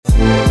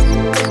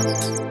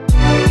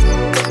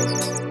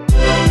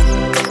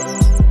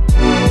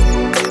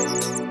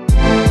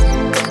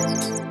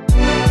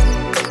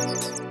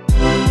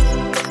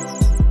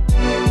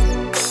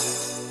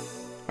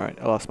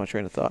my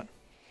train of thought.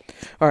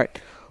 All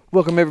right.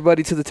 Welcome,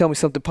 everybody, to the Tell Me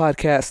Something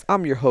podcast.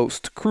 I'm your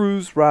host,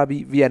 Cruz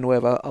Robbie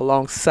Villanueva,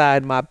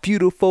 alongside my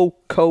beautiful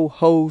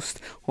co-host,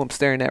 who I'm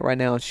staring at right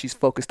now, and she's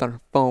focused on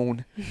her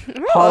phone,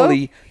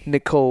 Holly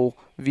Nicole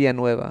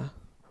Villanueva.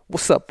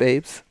 What's up,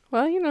 babes?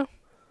 Well, you know.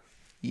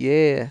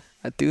 Yeah,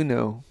 I do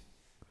know.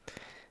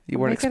 You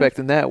weren't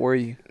expecting that, were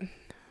you?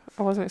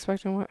 I wasn't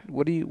expecting what?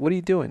 What are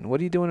you doing? What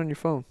are you doing on your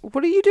phone?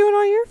 What are you doing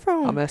on your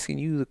phone? I'm asking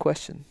you the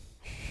question.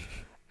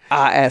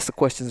 I ask the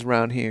questions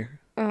around here.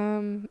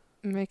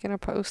 Making a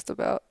post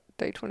about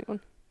day 21.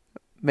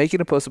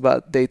 Making a post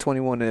about day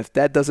 21, and if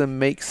that doesn't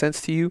make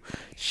sense to you,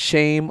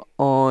 shame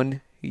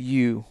on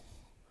you.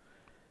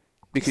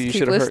 Because Just you keep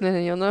should have listening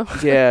and you'll know.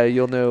 Yeah,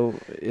 you'll know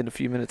in a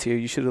few minutes here.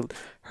 You should have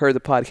heard the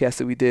podcast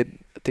that we did.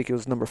 I think it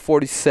was number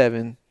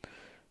 47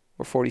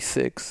 or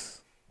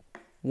 46.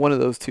 One of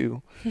those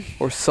two,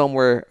 or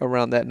somewhere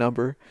around that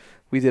number.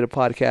 We did a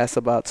podcast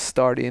about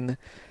starting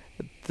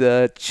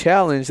the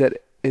challenge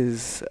that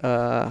is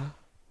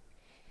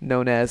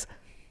known as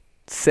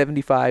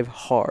 75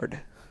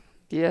 Hard.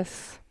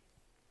 Yes.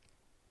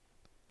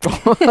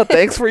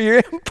 Thanks for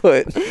your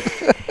input.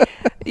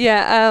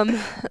 Yeah,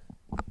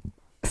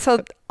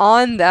 so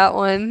on that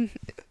one,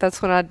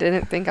 that's when I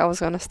didn't think I was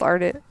going to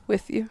start it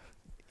with you.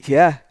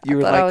 Yeah, you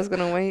were I thought like, I was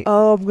going to wait.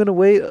 oh, I'm going to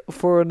wait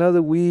for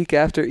another week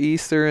after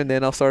Easter, and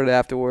then I'll start it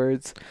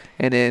afterwards.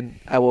 And then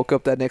I woke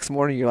up that next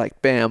morning, you're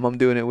like, bam, I'm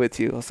doing it with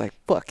you. I was like,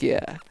 fuck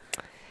yeah.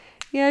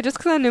 Yeah, just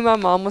because I knew my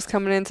mom was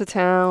coming into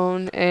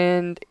town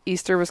and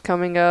Easter was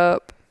coming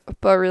up.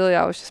 But really,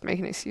 I was just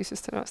making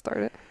excuses to not start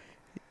it.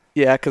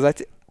 Yeah,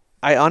 because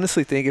I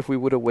honestly think if we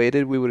would have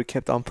waited, we would have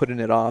kept on putting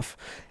it off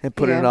and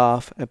putting it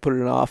off and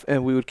putting it off,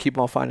 and we would keep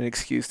on finding an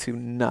excuse to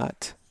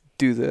not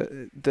do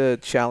the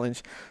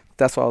challenge.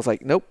 That's why I was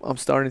like, nope, I'm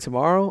starting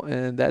tomorrow,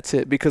 and that's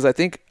it. Because I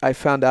think I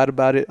found out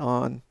about it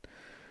on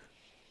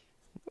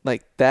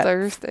like that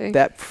Thursday.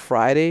 That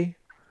Friday,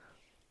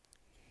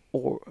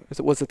 or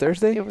was it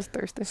Thursday? It was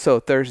Thursday. So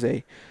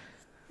Thursday,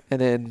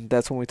 and then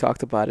that's when we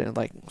talked about it, and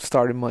like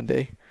started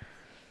Monday.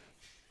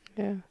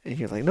 Yeah. And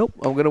you're like, nope,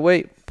 I'm going to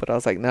wait. But I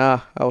was like,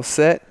 nah, I was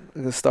set.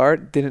 I'm going to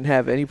start. Didn't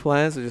have any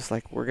plans. I was just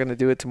like, we're going to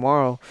do it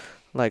tomorrow.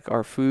 Like,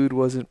 our food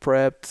wasn't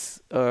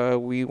prepped.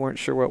 We weren't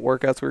sure what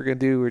workouts we were going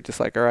to do. We were just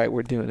like, all right,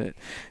 we're doing it.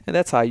 And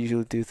that's how I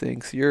usually do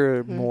things.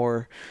 You're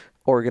more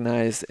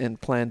organized and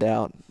planned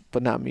out,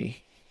 but not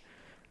me.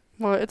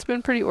 Well, it's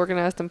been pretty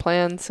organized and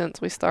planned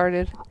since we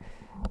started.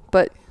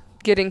 But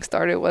getting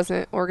started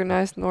wasn't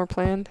organized nor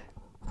planned.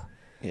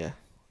 Yeah.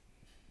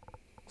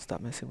 Stop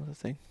messing with the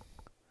thing.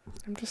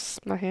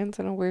 My hand's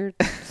in a weird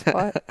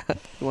spot.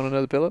 You want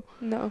another pillow?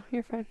 No,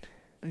 you're fine.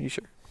 Are you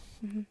sure?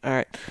 Mm-hmm. All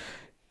right.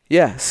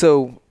 Yeah,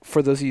 so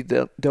for those of you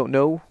that don't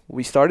know,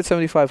 we started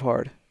 75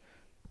 Hard.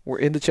 We're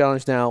in the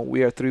challenge now.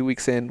 We are 3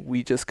 weeks in.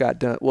 We just got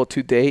done. Well,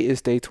 today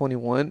is day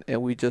 21,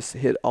 and we just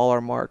hit all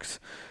our marks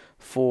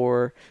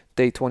for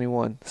day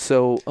 21.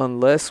 So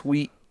unless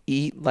we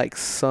eat like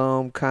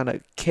some kind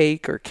of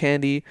cake or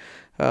candy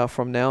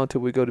from now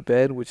until we go to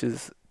bed, which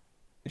is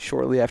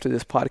shortly after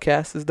this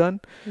podcast is done,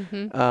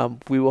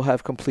 we will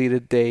have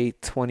completed day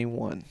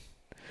 21.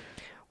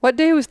 What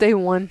day was day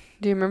 1?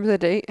 Do you remember the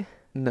date?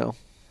 No.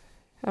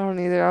 I don't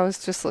either. I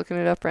was just looking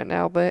it up right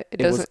now, but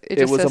it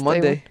was a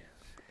Monday.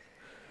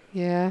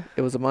 Yeah.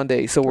 It was a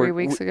Monday. So 3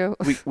 weeks ago.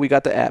 we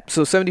got the app.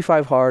 So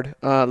 75 Hard,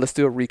 let's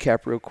do a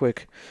recap real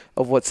quick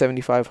of what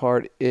 75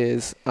 Hard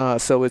is.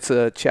 So it's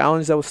a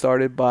challenge that was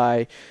started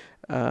by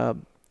the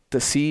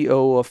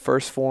CEO of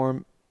First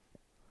Form,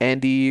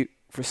 Andy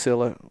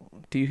Frisella.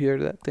 Do you hear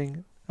that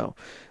thing? Oh.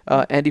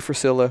 Andy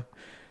Frisella.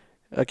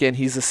 Again,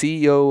 he's the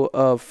CEO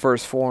of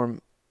First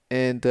Form,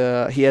 and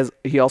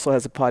he also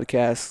has a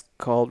podcast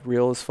called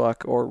Real as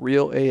Fuck or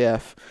Real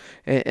AF.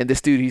 And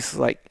this dude, he's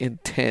like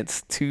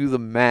intense to the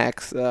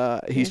max.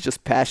 He's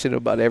just passionate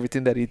about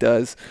everything that he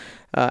does.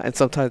 And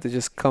sometimes it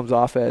just comes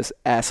off as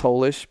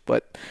asshole-ish,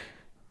 but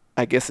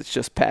I guess it's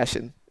just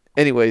passion.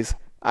 Anyways,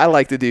 I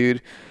like the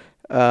dude.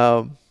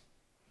 But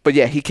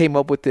yeah, he came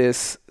up with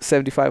this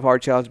 75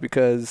 Hard challenge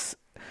because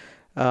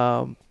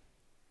I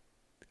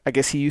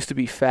guess he used to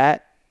be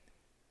fat,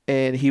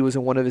 and he was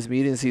in one of his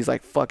meetings. He's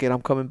like, fuck it,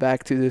 I'm coming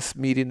back to this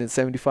meeting in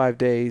 75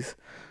 days.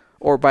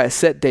 Or by a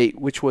set date,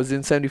 which was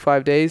in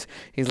 75 days.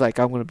 He's like,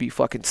 I'm going to be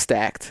fucking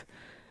stacked.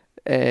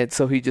 And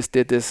so he just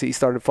did this. He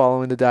started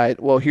following the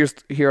diet. Well, here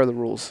are the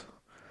rules.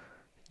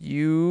 So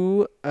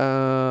you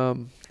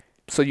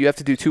have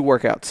to do 2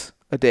 workouts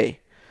a day.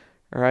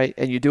 All right?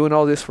 And you're doing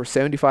all this for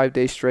 75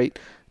 days straight.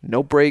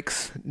 No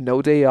breaks,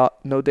 no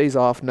days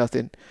off,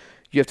 nothing.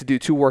 You have to do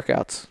 2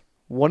 workouts.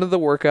 One of the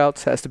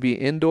workouts has to be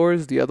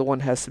indoors. The other one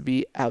has to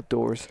be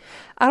outdoors.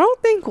 I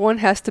don't think one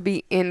has to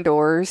be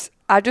indoors.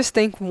 I just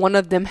think one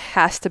of them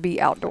has to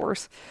be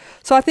outdoors.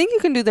 So I think you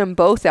can do them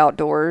both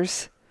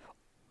outdoors,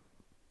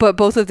 but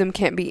both of them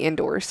can't be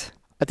indoors.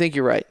 I think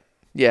you're right.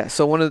 Yeah.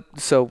 So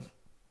 2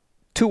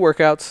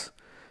 workouts.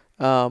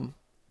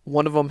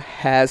 One of them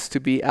has to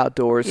be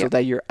outdoors so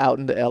that you're out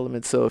in the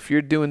elements. So if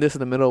you're doing this in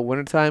the middle of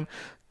wintertime,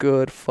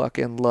 good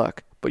fucking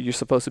luck. but you're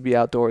supposed to be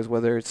outdoors,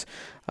 whether it's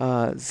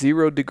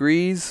 0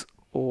 degrees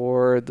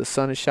or the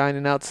sun is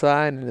shining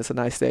outside and it's a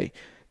nice day.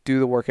 Do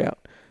the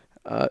workout,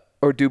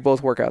 or do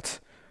both workouts.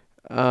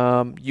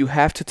 You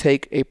have to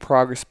take a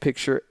progress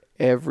picture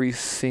every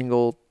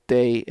single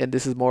day, and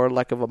this is more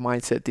like of a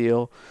mindset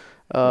deal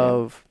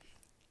of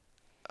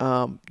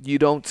you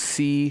don't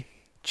see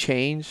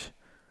change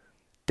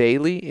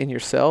daily in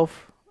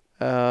yourself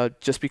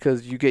just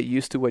because you get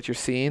used to what you're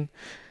seeing.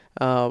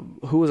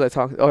 Who was I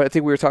talking? Oh, I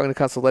think we were talking to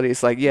Consoletti.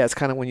 It's like, yeah, it's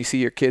kind of when you see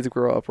your kids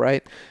grow up,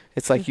 right?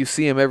 It's like you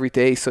see them every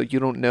day, so you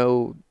don't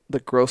know the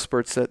growth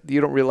spurts that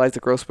you don't realize the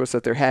growth spurts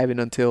that they're having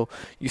until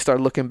you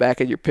start looking back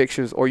at your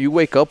pictures, or you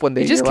wake up one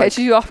day. It just catches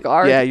you off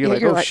guard. Yeah, you're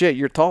like, oh shit,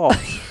 you're tall.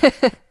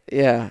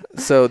 Yeah,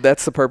 so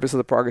that's the purpose of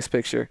the progress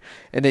picture.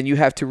 And then you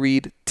have to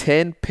read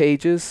 10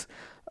 pages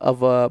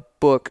of a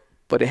book,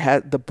 but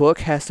the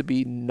book has to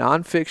be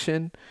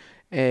nonfiction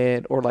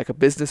or like a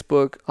business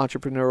book,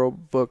 entrepreneurial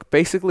book,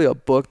 basically a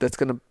book that's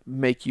going to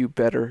make you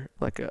better,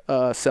 like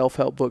a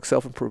self-help book,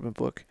 self-improvement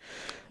book.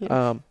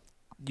 Yeah.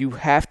 You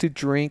have to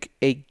drink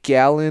a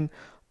gallon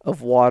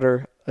of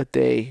water a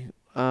day,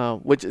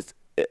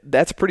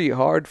 that's pretty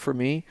hard for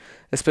me,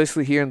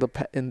 especially here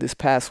in this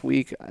past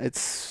week. It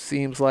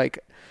seems like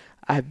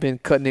I've been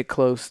cutting it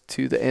close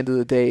to the end of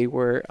the day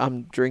where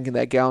I'm drinking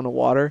that gallon of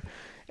water,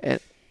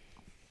 and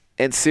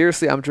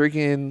seriously, I'm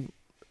drinking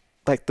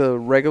like the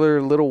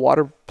regular little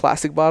water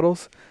plastic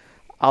bottles.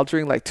 I'll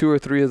drink like 2 or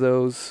 3 of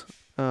those.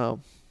 The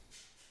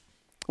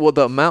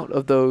amount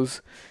of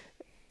those,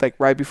 like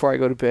right before I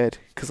go to bed,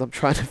 because I'm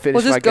trying to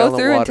finish my gallon of water. Well, just go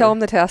through and tell them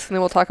the task, and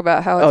then we'll talk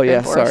about how it's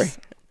been for us.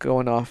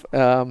 Going off.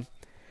 And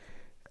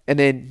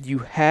then you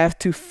have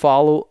to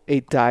follow a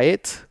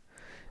diet.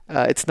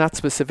 It's not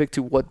specific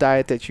to what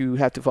diet that you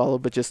have to follow,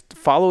 but just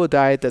follow a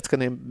diet that's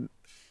going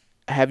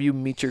to have you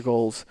meet your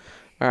goals.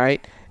 All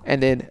right.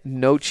 And then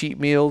no cheat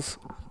meals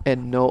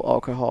and no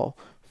alcohol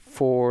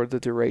for the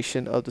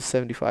duration of the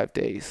 75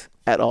 days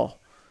at all.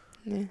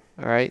 Yeah.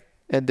 All right.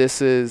 And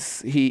this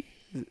is,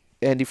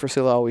 Andy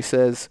Frisella always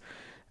says,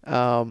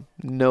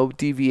 no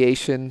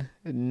deviation,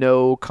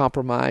 no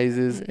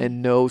compromises,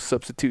 and no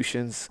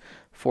substitutions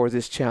for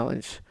this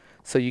challenge.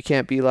 So you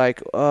can't be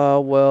like, you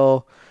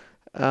know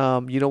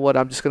what,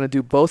 I'm just going to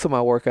do both of my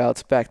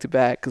workouts back to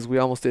back, because we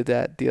almost did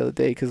that the other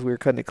day because we were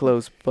cutting it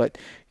close. But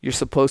you're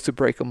supposed to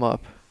break them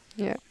up.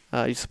 Yeah.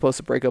 You're supposed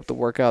to break up the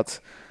workouts.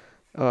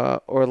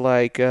 Or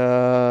like,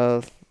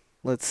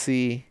 let's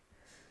see.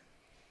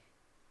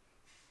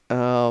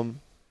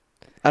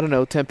 I don't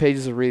know, 10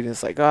 pages of reading.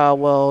 It's like,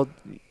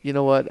 you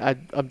know what,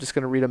 I'm just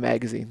going to read a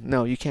magazine.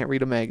 No, you can't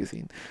read a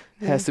magazine.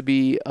 It has to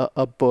be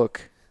a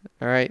book.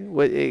 All right.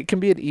 It can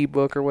be an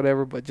ebook or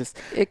whatever, but just.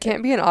 It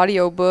can't be an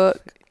audio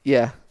book.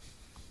 Yeah.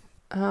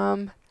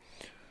 I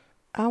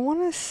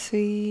want to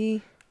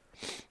see.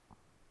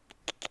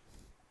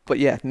 But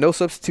yeah, no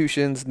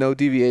substitutions, no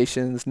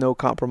deviations, no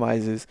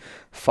compromises.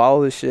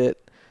 Follow the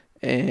shit.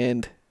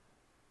 And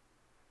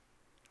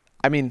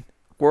I mean,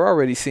 we're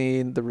already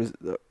seeing what's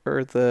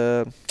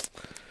the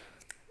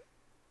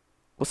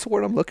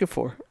word I'm looking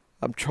for?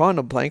 I'm drawing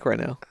a blank right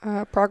now.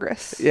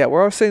 Progress. Yeah,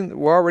 we're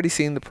already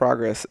seeing the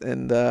progress,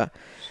 and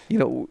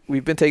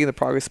we've been taking the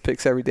progress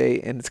pics every day,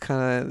 and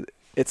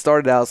it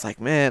started out as like,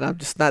 man, I'm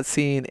just not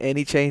seeing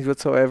any change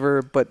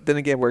whatsoever. But then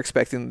again, we're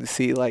expecting to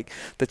see like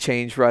the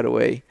change right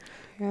away.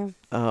 Yeah.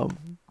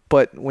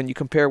 But when you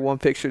compare one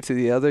picture to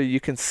the other, you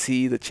can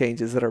see the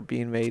changes that are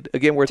being made.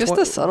 Again, we're just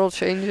the subtle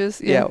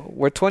changes. Yeah,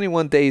 we're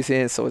 21 days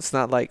in, so it's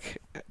not like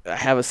I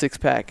have a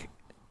 6-pack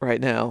right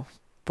now,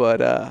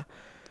 but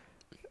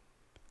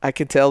I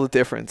can tell the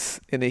difference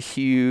in a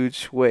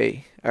huge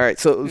way. All right,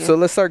 so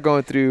let's start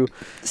going through.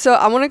 So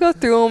I want to go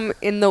through them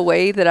in the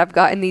way that I've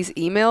gotten these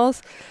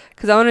emails,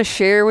 because I want to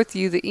share with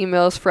you the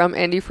emails from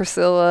Andy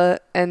Frisella,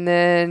 and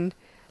then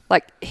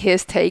like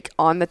his take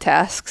on the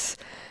tasks.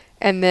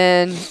 And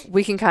then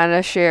we can kind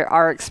of share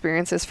our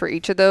experiences for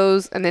each of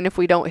those. And then if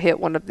we don't hit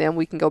one of them,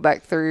 we can go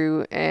back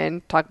through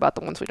and talk about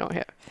the ones we don't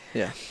hit.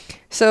 Yeah.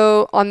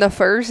 So on the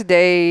first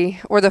day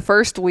or the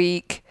first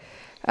week,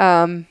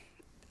 I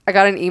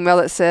got an email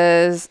that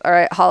says, all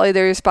right, Holly,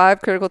 there's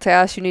 5 critical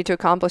tasks you need to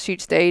accomplish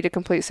each day to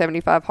complete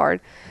 75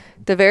 hard.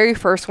 The very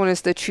first one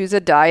is to choose a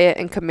diet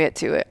and commit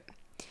to it.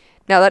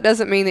 Now, that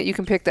doesn't mean that you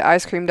can pick the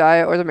ice cream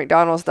diet or the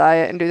McDonald's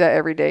diet and do that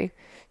every day.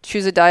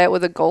 Choose a diet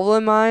with a goal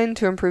in mind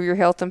to improve your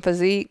health and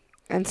physique,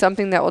 and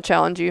something that will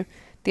challenge you.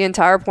 The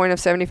entire point of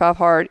 75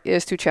 hard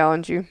is to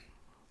challenge you.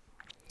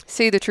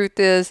 See, the truth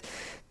is,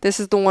 this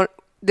is one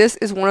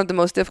of the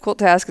most difficult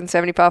tasks in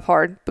 75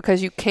 hard,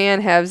 because you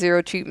can have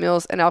 0 cheat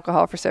meals and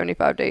alcohol for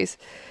 75 days.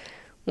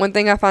 One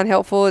thing I find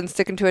helpful in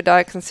sticking to a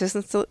diet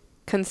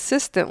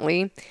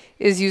consistently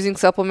is using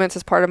supplements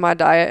as part of my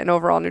diet and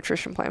overall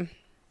nutrition plan.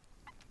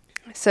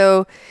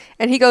 So,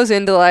 and he goes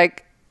into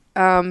like,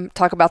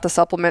 talk about the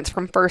supplements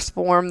from First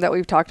Form that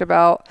we've talked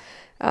about.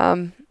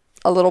 A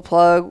little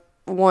plug,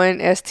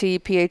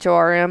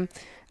 1STPHORM.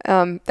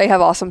 They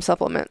have awesome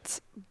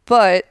supplements.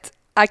 But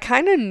I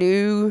kind of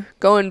knew,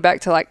 going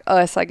back to like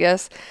us, I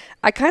guess,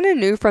 I kind of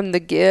knew from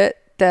the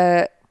get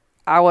that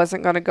I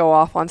wasn't going to go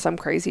off on some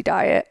crazy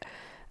diet,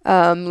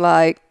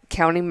 like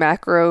counting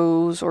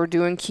macros or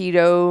doing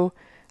keto.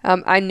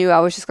 I knew I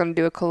was just going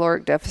to do a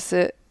caloric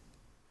deficit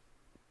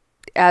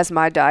as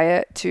my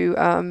diet to,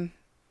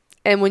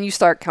 and when you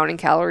start counting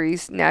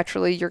calories,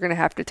 naturally you're going to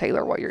have to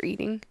tailor what you're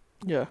eating.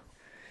 Yeah.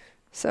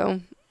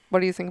 So what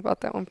do you think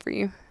about that one for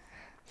you?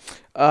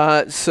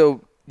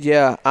 So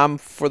yeah, I'm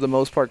for the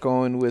most part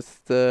going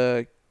with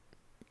the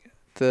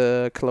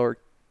caloric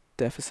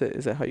deficit.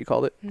 Is that how you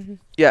called it? Mm-hmm.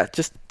 Yeah,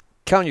 just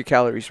count your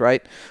calories,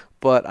 right?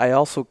 But I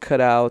also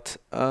cut out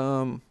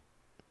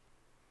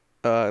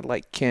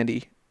like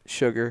candy,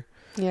 sugar,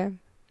 Yeah.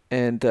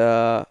 and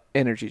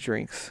energy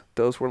drinks.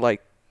 Those were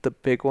like the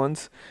big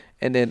ones.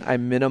 And then I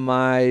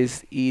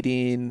minimized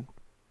eating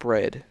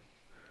bread.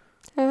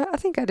 I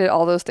think I did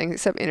all those things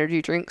except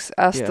energy drinks.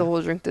 I Yeah. still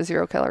will drink the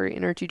 0-calorie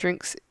energy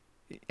drinks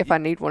if I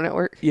need one at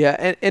work.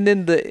 Yeah, and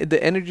then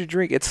the energy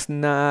drink, it's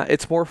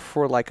more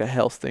for like a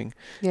health thing.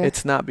 Yeah.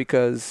 It's not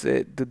because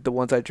the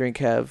ones I drink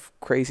have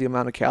crazy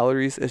amount of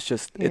calories. It's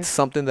just Yeah. it's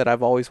something that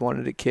I've always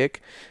wanted to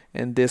kick,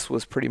 and this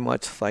was pretty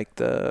much like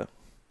the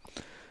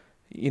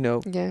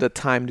Yeah. the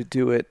time to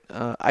do it.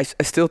 I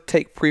still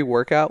take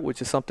pre-workout,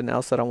 which is something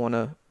else that I want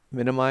to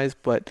minimize,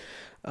 but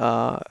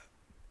I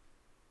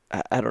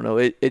don't know.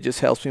 It just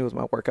helps me with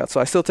my workout.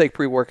 So I still take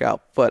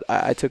pre-workout, but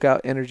I took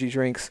out energy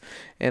drinks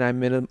and I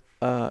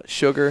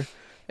sugar,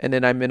 and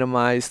then I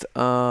minimized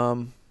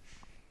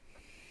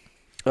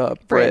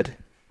bread.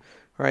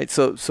 Right.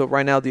 So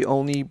right now the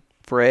only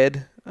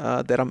bread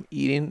that I'm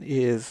eating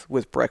is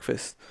with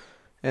breakfast,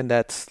 and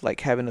that's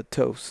like having a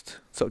toast.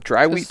 So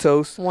dry wheat Just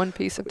toast. one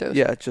piece of toast.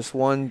 Yeah, just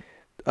one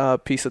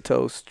piece of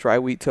toast, dry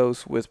wheat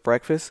toast with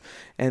breakfast,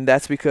 and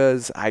that's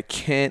because I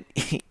can't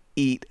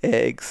eat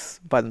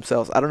eggs by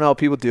themselves. I don't know how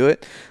people do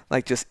it,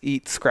 like just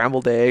eat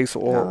scrambled eggs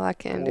No, I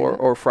can't do that.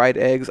 or fried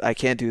eggs. I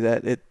can't do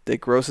that.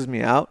 It grosses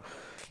me out.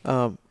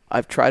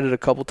 I've tried it a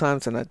couple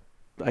times and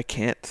I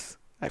can't.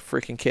 I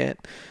freaking can't.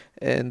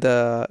 And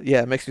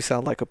yeah, it makes me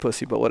sound like a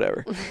pussy, but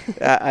whatever.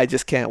 I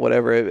just can't.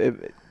 Whatever.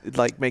 It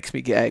like makes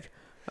me gag.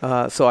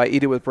 So I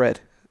eat it with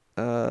bread.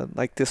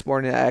 Like this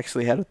morning, I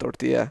actually had a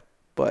tortilla,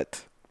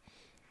 but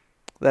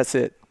that's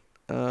it.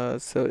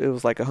 So it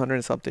was like 100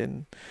 and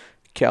something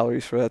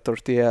calories for that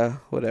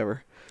tortilla,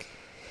 whatever.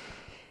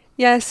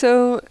 Yeah,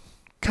 so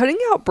cutting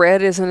out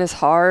bread isn't as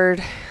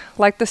hard.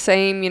 Like the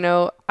same,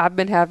 I've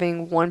been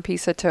having one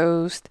piece of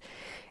toast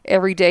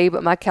every day,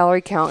 but my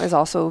calorie count is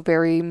also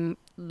very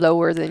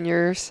lower than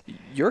yours.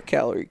 Your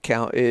calorie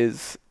count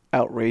is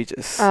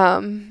outrageous.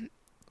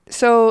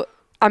 So,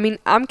 I mean,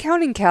 I'm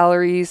counting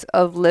calories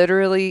of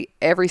literally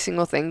every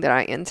single thing that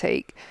I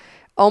intake,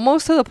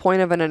 almost to the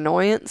point of an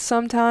annoyance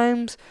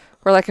sometimes,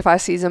 where like if I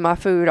season my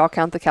food, I'll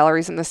count the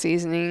calories in the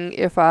seasoning.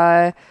 If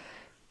I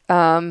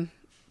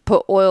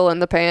put oil in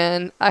the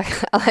pan, I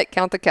like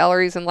count the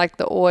calories in like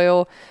the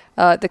oil,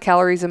 the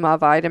calories in my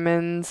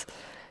vitamins,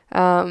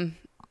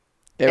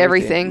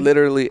 everything.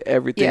 Literally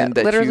everything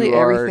that literally you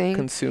are everything.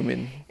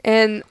 consuming.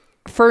 And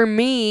for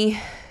me,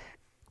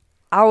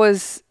 I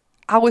was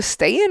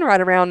staying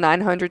right around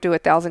 900 to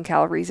 1,000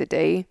 calories a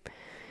day.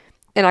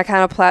 And I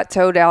kind of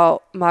plateaued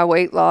out my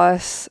weight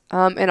loss.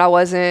 And I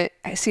wasn't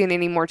seeing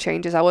any more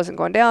changes. I wasn't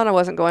going down. I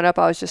wasn't going up.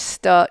 I was just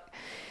stuck.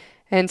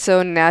 And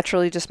so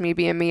naturally, just me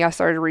being me, I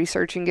started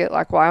researching it.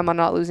 Like, why am I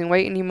not losing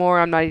weight anymore?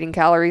 I'm not eating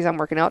calories. I'm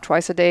working out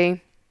twice a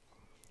day.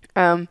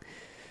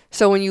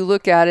 So when you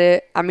look at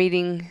it, I'm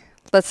eating,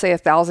 let's say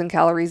 1,000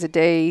 calories a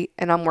day,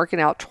 and I'm working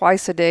out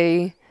twice a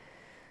day,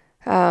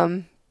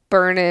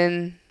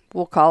 burning,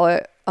 we'll call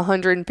it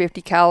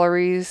 150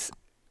 calories.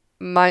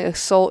 My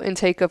sole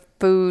intake of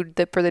food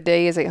that for the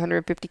day is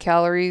 850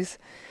 calories.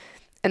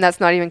 And that's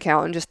not even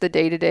counting just the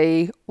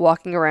day-to-day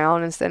walking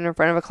around and standing in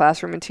front of a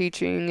classroom and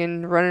teaching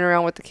and running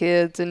around with the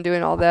kids and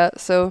doing all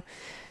that. So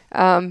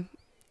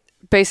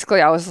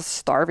basically I was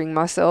starving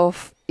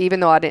myself, even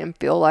though I didn't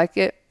feel like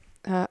it.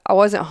 I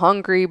wasn't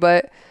hungry,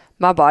 but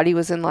my body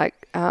was in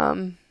like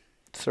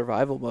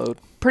survival mode.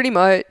 Pretty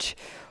much,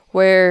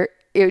 where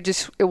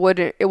it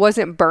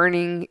wasn't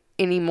burning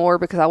anymore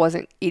because I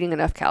wasn't eating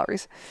enough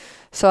calories.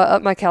 So I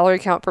upped my calorie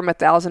count from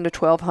 1,000 to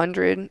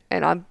 1,200,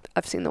 and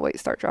I've seen the weight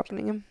start dropping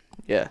again.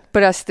 Yeah.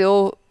 But I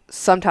still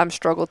sometimes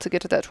struggle to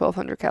get to that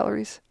 1,200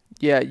 calories.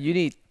 Yeah, you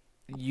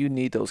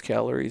need those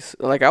calories.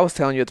 Like I was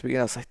telling you at the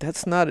beginning, I was like,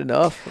 that's not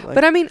enough. Like,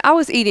 but I mean, I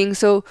was eating.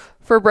 So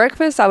for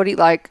breakfast, I would eat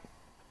like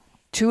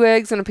 2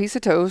 eggs and a piece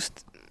of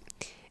toast,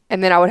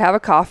 and then I would have a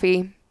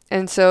coffee.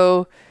 And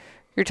so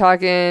you're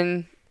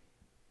talking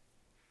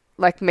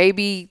like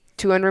maybe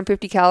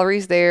 250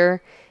 calories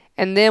there.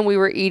 And then we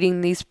were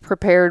eating these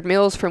prepared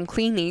meals from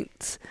Clean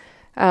Eats.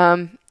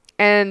 And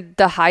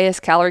the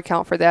highest calorie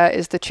count for that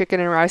is the chicken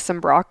and rice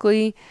and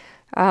broccoli.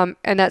 And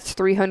that's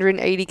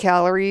 380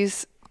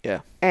 calories.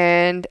 Yeah.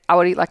 And I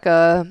would eat like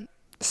a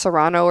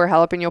serrano or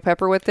jalapeno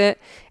pepper with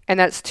it. And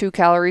that's 2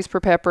 calories per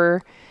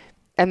pepper.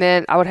 And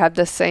then I would have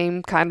the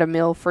same kind of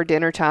meal for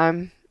dinner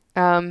time.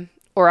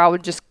 Or I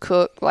would just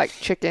cook like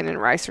chicken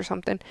and rice or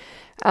something.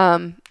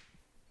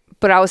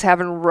 But I was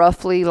having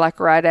roughly like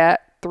right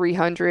at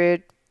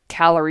 300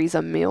 calories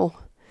a meal.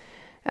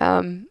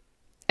 And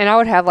I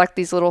would have like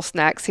these little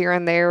snacks here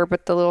and there,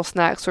 but the little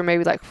snacks were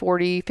maybe like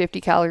 40,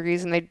 50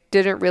 calories, and they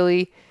didn't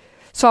really,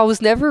 so I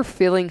was never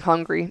feeling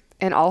hungry.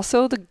 And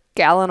also the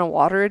gallon of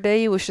water a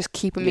day was just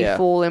keeping me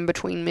full in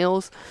between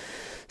meals.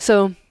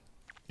 So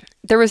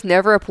there was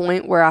never a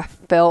point where I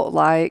felt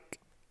like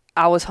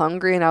I was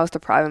hungry and I was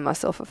depriving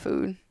myself of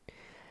food.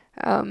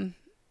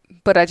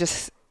 But I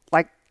just,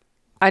 like,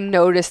 I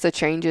noticed the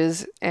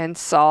changes and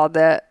saw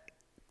that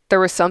there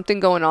was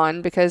something going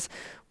on, because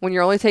when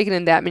you're only taking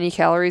in that many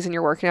calories and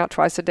you're working out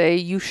twice a day,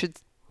 you should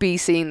be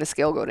seeing the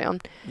scale go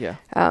down. Yeah.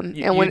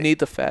 You need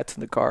the fats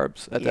and the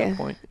carbs at that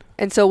point.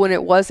 And so when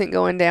it wasn't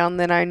going down,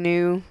 then I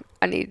knew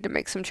I needed to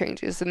make some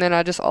changes. And then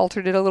I just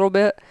altered it a little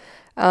bit.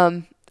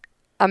 I'm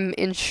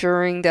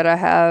ensuring that I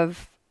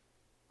have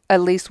at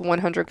least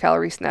 100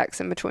 calorie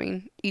snacks in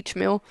between each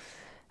meal.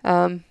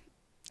 And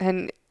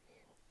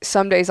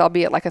some days I'll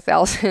be at like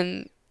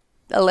 1,000,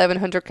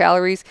 1,100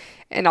 calories,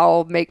 and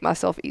I'll make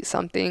myself eat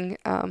something,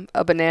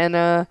 a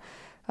banana,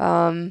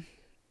 I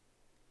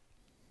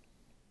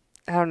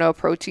don't know, a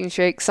protein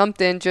shake,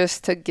 something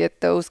just to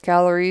get those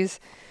calories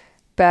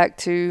back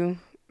to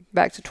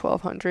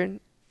 1,200.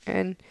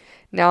 And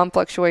now I'm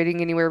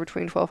fluctuating anywhere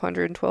between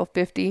 1,200 and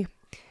 1,250.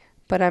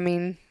 But I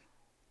mean,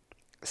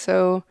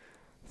 so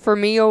for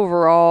me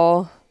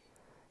overall,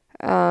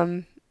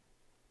 in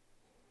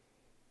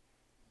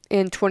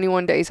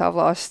 21 days, I've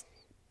lost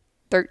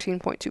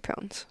 13.2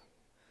 pounds.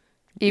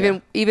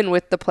 Even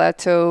with the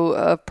plateau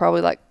of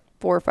probably like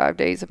 4 or 5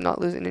 days of not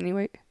losing any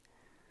weight.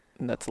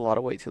 And that's a lot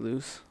of weight to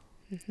lose.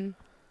 Mm-hmm.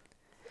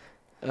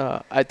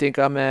 I think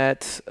I'm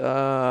at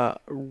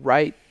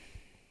right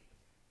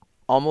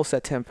almost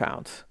at 10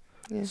 pounds.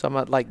 Yeah. So I'm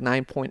at like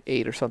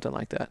 9.8 or something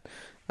like that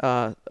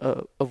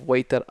of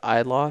weight that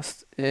I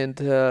lost.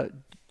 And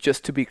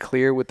just to be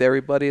clear with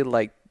everybody,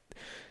 like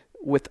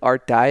with our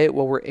diet,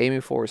 what we're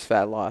aiming for is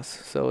fat loss.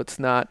 So it's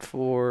not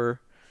for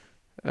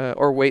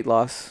or weight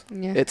loss.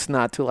 Yeah. It's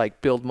not to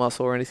like build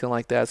muscle or anything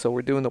like that. So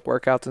we're doing the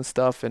workouts and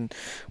stuff, and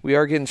we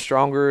are getting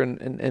stronger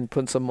and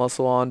putting some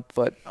muscle on,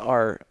 but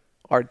our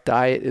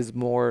diet is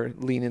more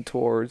leaning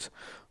towards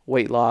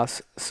weight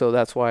loss. So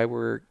that's why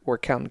we're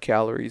counting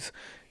calories.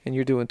 And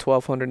you're doing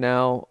 1,200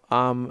 now.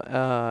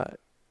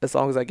 As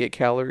long as I get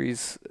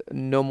calories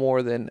no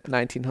more than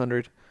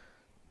 1,900,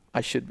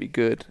 I should be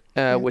good.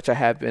 Which I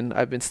have been.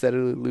 I've been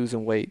steadily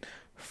losing weight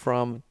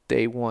from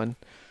day one.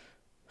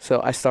 So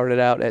I started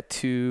out at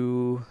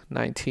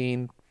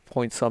 219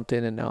 point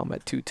something, and now I'm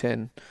at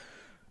 210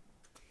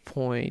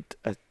 point.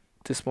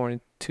 This morning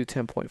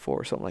 210.4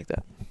 or something like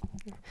that.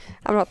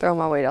 I'm not throwing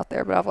my weight out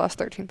there, but I've lost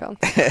 13 pounds.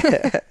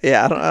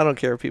 Yeah, I don't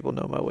care if people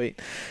know my weight.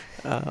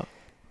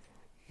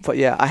 But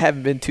yeah, I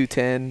haven't been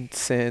 210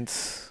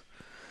 since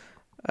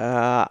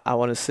I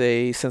want to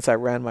say since I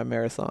ran my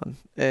marathon.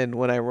 And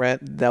when I ran,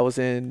 that was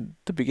in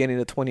the beginning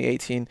of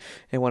 2018.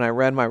 And when I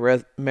ran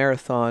my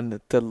marathon,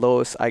 the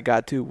lowest I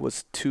got to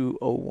was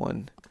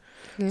 201.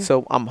 Yeah.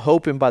 So I'm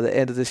hoping by the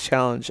end of this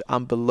challenge,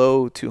 I'm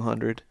below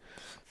 200.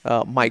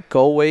 My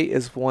goal weight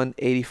is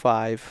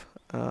 185.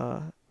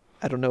 I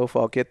don't know if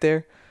I'll get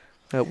there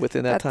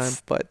within that time,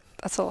 but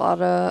that's a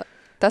lot of.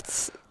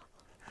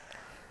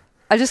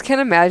 I just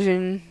can't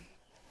imagine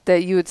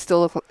that you would still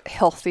look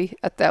healthy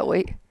at that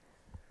weight.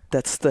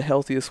 That's the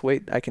healthiest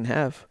weight I can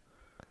have.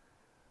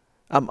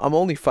 I'm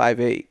only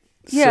 5'8".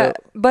 Yeah, so.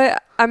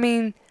 But I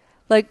mean,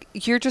 like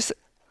you're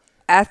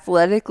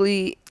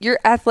athletically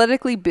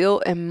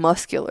built and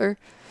muscular.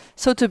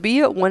 So to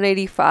be at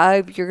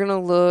 185, you're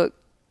gonna look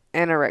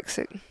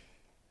anorexic.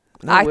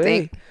 No way. I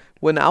think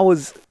when I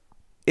was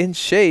in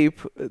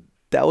shape,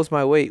 that was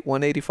my weight,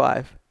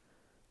 185.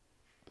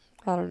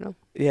 I don't know.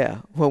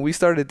 Yeah, when we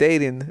started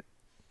dating,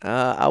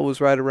 I was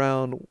right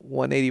around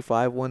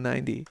 185,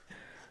 190.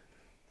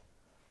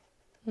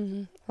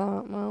 Mm-hmm.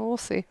 Well, we'll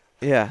see.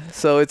 Yeah,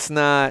 so it's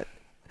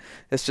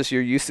just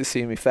you're used to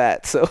seeing me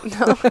fat, so.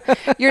 No,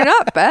 you're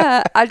not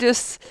fat.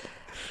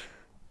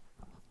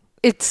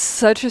 It's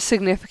such a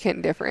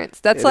significant difference.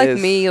 That's like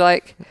me,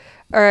 like,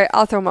 all right,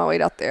 I'll throw my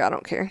weight out there. I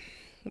don't care.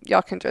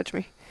 Y'all can judge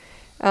me.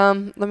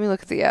 Let me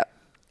look at the app.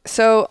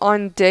 So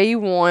on day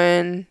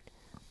one,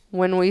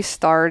 when we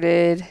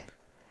started,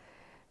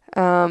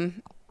 my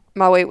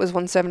weight was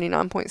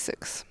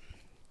 179.6.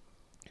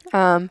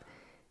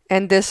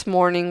 And this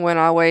morning when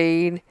I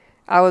weighed,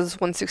 I was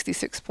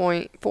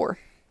 166.4.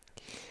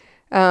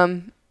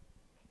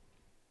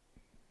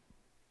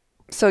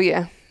 So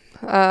yeah,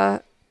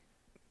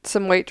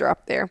 some weight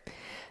drop there.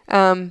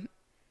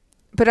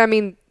 But I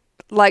mean,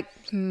 like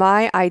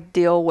my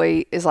ideal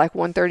weight is like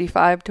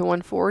 135 to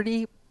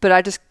 140, but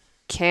I just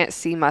can't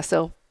see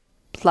myself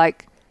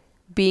like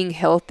being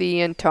healthy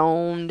and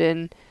toned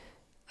and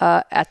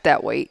at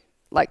that weight.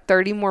 Like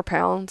 30 more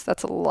pounds,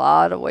 that's a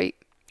lot of weight.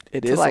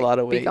 It is a lot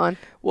of weight.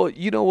 Well,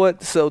 you know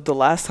what? So the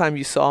last time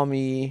you saw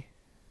me,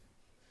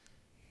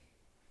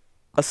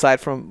 aside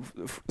from,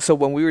 so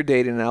when we were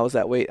dating and I was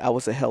that weight, it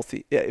was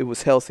healthy. It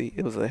was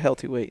a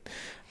healthy weight.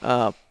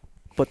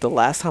 But the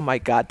last time I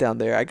got down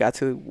there, I got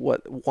to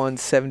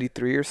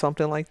 173 or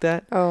something like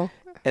that. Oh.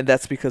 and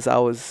that's because I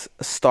was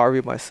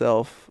starving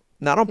myself,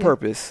 not on Yeah.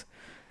 purpose,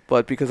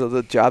 but because of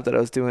the job that I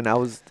was doing. I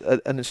was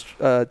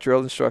a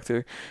drill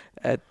instructor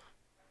at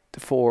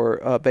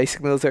for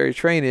basic military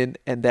training,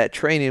 and that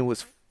training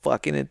was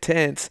fucking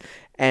intense,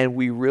 and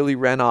we really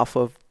ran off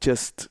of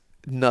just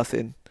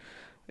nothing.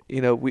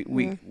 You know,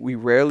 Yeah. we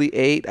rarely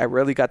ate. I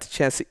rarely got the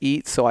chance to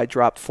eat, so I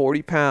dropped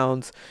 40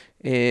 pounds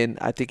in,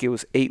 I think it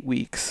was 8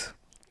 weeks.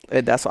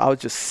 And that's why I was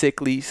just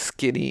sickly,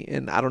 skinny,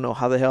 and I don't know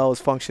how the hell I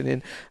was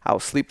functioning. I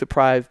was sleep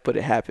deprived, but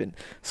it happened.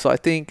 So I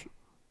think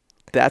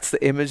that's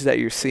the image that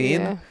you're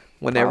seeing Yeah.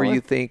 whenever Probably.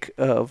 you think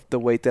of the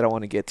weight that I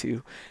want to get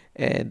to.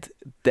 And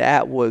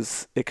that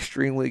was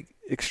extremely,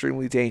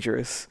 extremely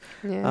dangerous.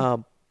 Yeah.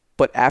 Um,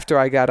 but after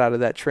I got out of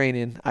that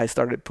training, I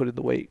started putting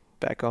the weight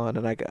back on,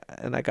 and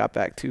I got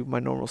back to my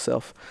normal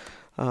self.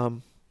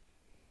 Um,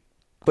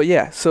 but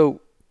yeah,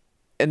 so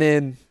and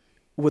then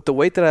with the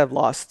weight that I've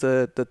lost,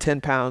 the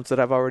 10 pounds that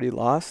I've already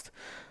lost,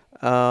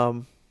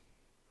 um,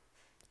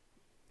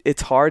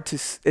 it's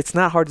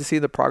not hard to see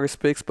the progress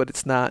pics, but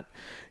it's not.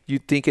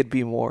 You'd think it'd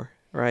be more,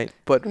 right?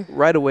 But Mm.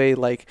 right away,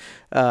 like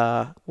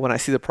when I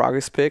see the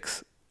progress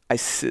pics,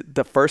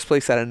 the first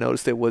place that I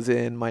noticed it was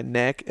in my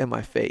neck and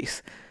my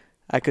face.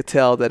 I could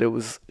tell that it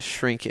was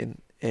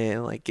shrinking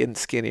and like getting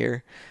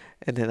skinnier.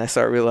 And then I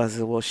started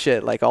realizing, well,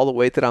 shit, like all the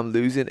weight that I'm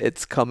losing,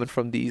 it's coming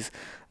from these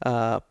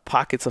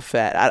pockets of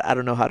fat. I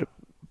don't know how to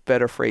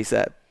better phrase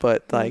that,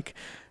 but Mm. like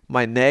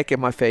my neck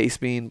and my face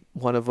being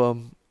one of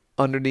them,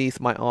 underneath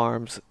my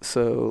arms.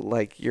 So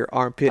like your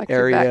armpit Like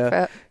your back area,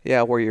 fat.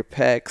 yeah, where your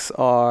pecs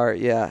are,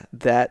 yeah,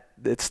 that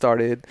it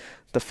started.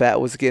 The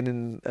fat was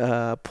getting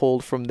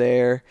pulled from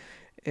there,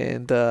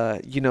 and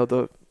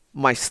the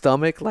my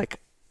stomach, like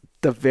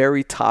the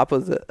very top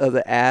of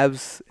the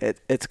abs,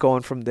 it's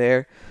going from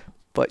there.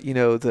 But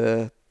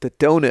the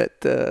donut,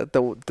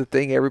 the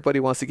thing everybody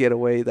wants to get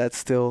away,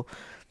 that's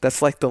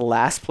like the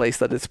last place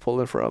that it's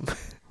pulling from.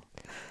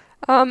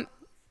 Um,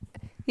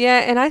 yeah,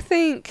 and I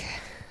think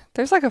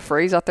there's like a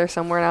phrase out there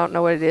somewhere, and I don't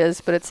know what it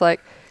is, but it's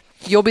like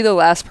you'll be the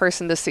last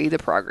person to see the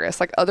progress.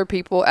 Like other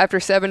people, after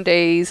 7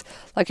 days,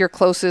 like your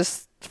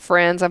closest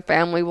friends and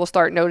family will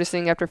start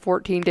noticing after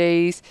 14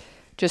 days.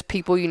 Just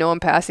people you know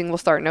in passing will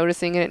start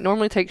noticing, and it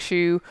normally takes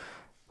you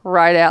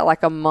right at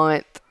like a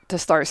month to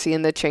start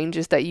seeing the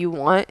changes that you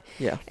want.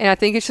 Yeah, And I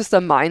think it's just a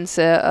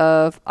mindset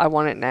of I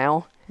want it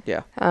now.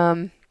 yeah,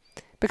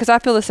 Because I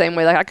feel the same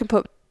way. Like I can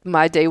put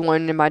my day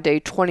 1 and my day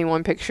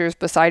 21 pictures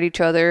beside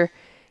each other,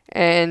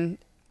 and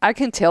I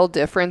can tell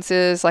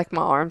differences. Like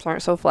my arms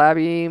aren't so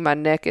flabby, my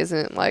neck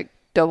isn't like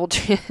double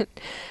chin.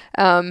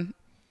 um,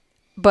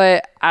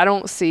 but I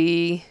don't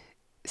see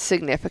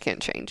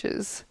significant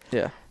changes.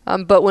 yeah.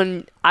 But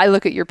when I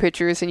look at your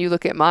pictures and you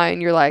look at mine,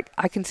 you're like,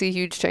 I can see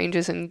huge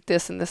changes in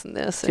this and this and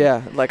this. And,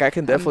 Yeah, like I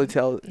can definitely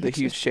tell the it's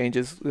huge just,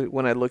 changes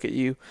when I look at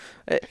you.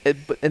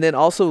 And then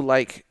also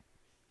like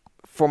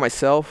for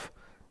myself,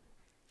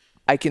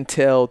 I can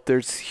tell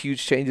there's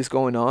huge changes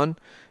going on.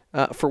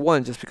 For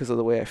one, just because of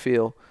the way I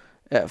feel.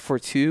 For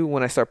two,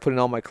 when I start putting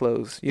on my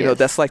clothes, yes.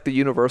 that's like the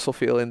universal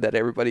feeling that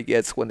everybody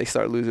gets when they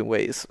start losing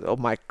weight. Oh,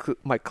 my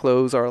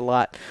clothes are a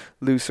lot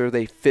looser.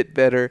 They fit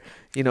better.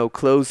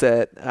 Clothes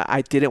that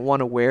I didn't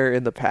want to wear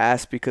in the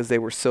past because they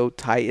were so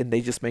tight and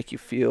they just make you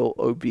feel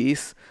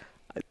obese.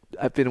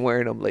 I've been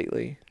wearing them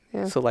lately.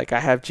 Yeah. So like I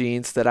have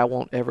jeans that I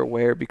won't ever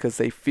wear because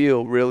they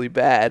feel really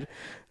bad,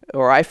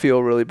 or I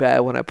feel really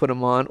bad when I put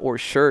them on, or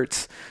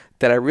shirts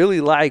that I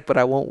really like but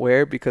I won't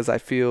wear because I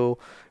feel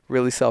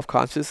really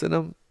self-conscious in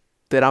them.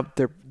 That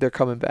they're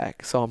coming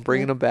back. So I'm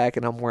bringing them back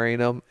and I'm wearing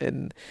them,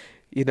 and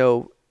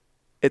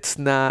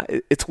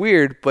it's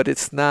weird, but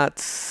it's not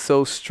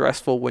so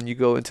stressful when you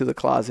go into the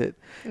closet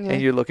Yeah.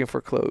 and you're looking for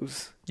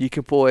clothes. You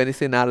can pull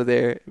anything out of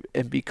there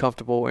and be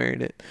comfortable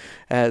wearing it.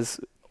 As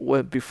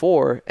when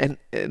before, and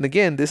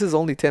again, this is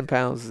only 10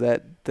 pounds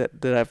that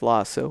I've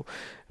lost. So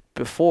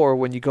before,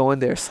 when you go in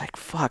there, it's like,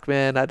 fuck,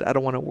 man, I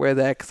don't want to wear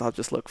that because I'll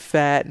just look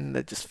fat and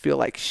I just feel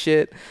like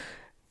shit.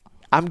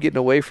 I'm getting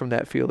away from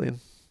that feeling.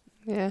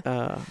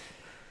 Yeah.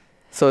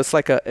 So it's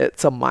like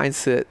it's a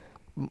mindset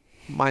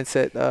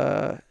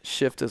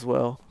shift as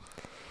well.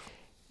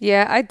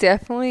 Yeah, I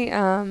definitely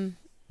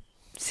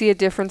see a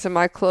difference in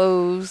my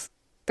clothes.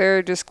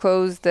 They're just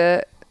clothes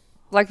that,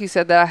 like you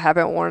said, that I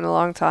haven't worn in a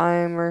long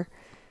time, or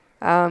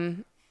I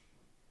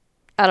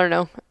don't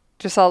know.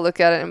 Just I'll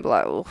look at it and be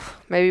like, oh,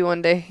 maybe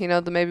one day,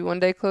 the maybe one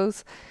day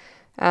clothes.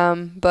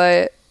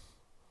 But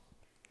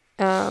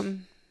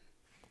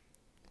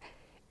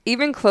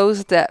even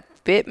clothes that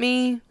fit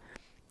me,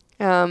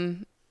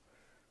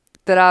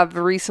 that I've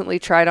recently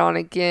tried on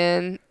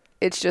again,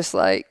 it's just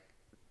like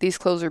these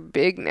clothes are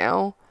big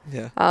now.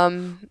 Yeah.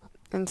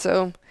 And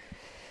so,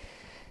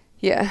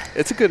 yeah.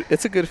 It's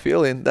a good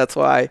feeling. That's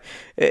why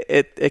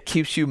it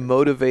keeps you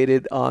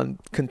motivated on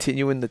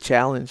continuing the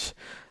challenge.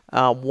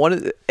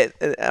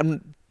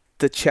 The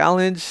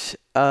challenge,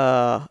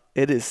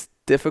 it is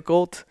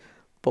difficult,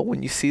 but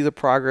when you see the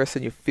progress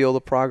and you feel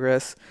the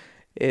progress,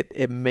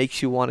 it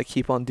makes you want to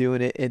keep on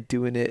doing it and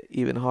doing it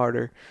even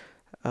harder.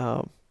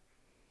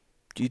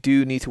 You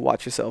do need to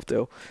watch yourself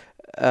though.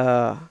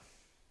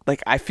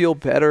 like I feel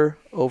better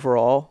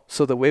overall.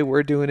 So the way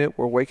we're doing it,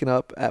 we're waking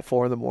up at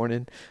 4 in the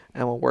morning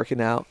and we're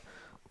working out.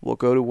 We'll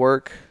go to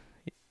work.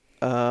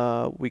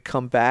 We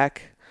come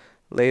back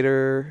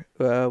later.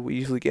 We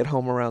usually get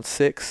home around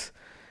 6,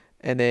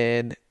 and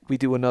then we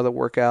do another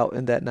workout.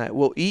 And that night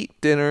we'll eat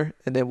dinner,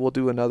 and then we'll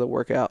do another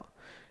workout.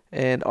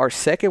 And our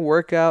second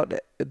workout,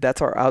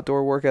 that's our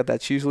outdoor workout.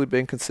 That's usually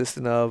been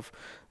consistent of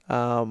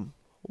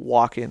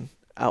walking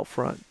out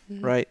front,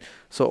 right?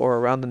 So, or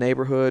around the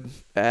neighborhood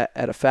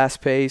at a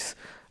fast pace.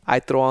 I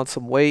throw on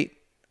some weight.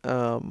 We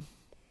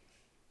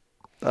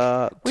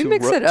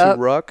mix it up.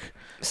 To ruck.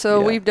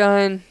 So we've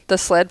done the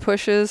sled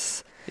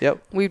pushes.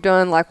 Yep. We've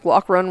done like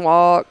walk, run,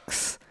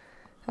 walks.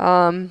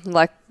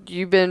 Like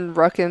you've been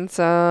rucking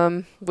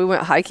some. We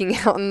went hiking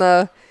out in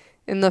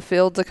the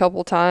fields a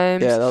couple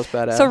times. Yeah, that was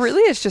badass. So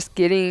really it's just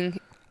getting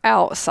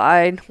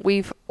outside.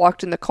 We've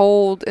walked in the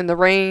cold, in the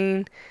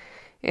rain,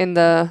 in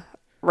the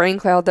rain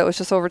cloud that was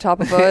just over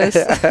top of us.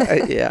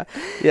 Yeah.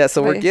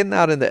 So we're getting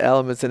out in the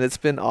elements, and it's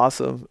been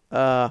awesome.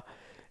 And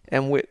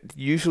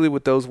usually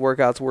with those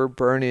workouts, we're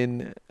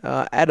burning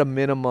at a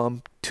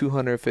minimum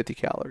 250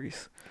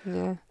 calories.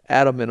 Yeah.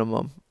 At a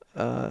minimum.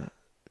 But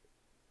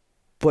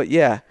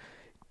yeah,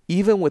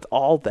 even with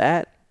all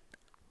that,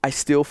 I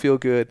still feel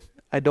good.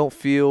 I don't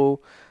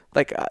feel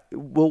like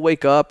we'll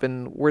wake up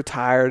and we're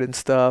tired and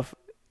stuff,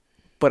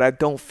 but I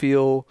don't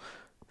feel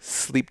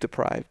sleep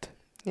deprived.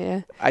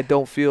 Yeah. I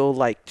don't feel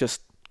like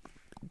just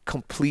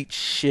complete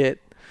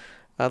shit.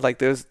 Like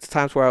there's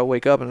times where I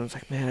wake up and I'm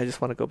like, man, I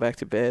just want to go back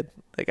to bed.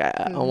 Like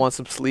I want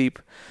some sleep,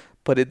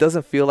 but it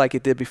doesn't feel like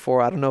it did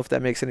before. I don't know if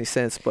that makes any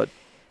sense, but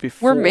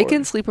before. We're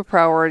making sleep a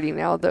priority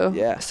now though.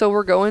 Yeah. So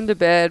we're going to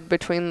bed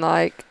between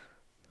like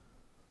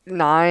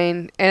 9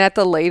 and at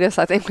the latest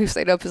I think we've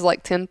stayed up is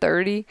like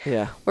 10:30.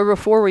 Yeah. Where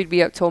before we'd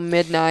be up till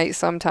midnight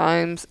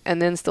sometimes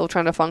and then still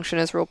trying to function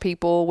as real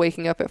people,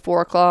 waking up at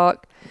 4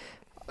 o'clock,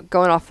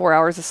 going off 4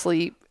 hours of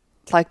sleep,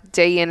 like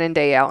day in and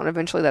day out, and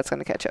eventually that's going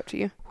to catch up to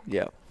you.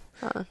 Yeah.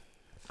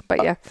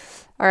 But yeah.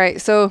 All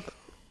right. So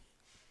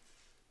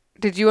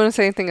did you want to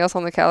say anything else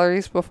on the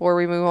calories before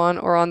we move on,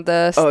 or on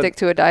the stick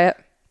to a diet?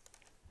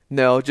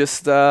 No,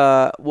 just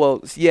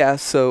well, yeah,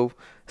 so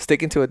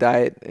sticking to a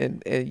diet,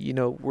 and you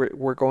know,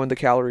 we're going the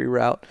calorie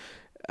route.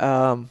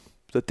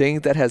 The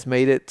thing that has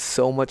made it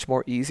so much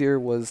more easier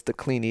was the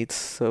clean eats.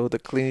 So the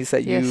clean eats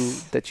that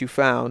you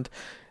found,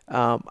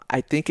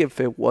 I think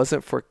if it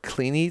wasn't for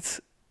clean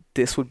eats,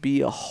 this would be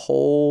a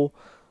whole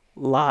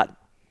lot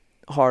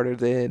harder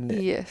than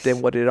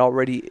what it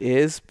already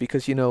is,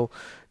 because you know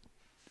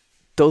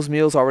those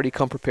meals already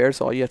come prepared,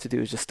 so all you have to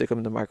do is just stick them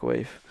in the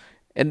microwave,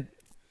 and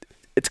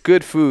it's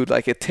good food.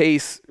 Like it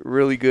tastes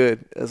really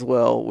good as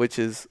well, which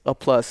is a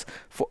plus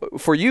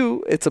for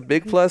you. It's a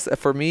big plus.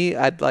 For me,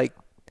 I'd like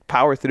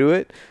power through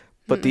it,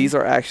 but these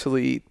are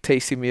actually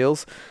tasty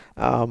meals.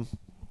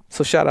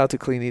 So shout out to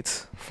Clean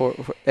Eats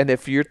and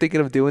if you're thinking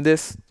of doing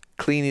this,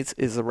 Clean Eats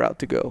is the route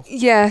to go.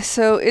 Yeah,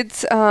 so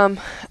it's I'm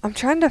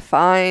trying to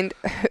find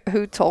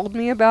who told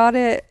me about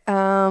it.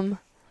 I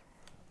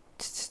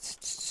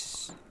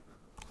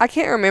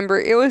can't remember.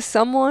 It was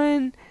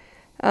someone,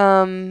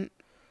 one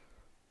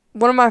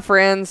of my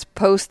friends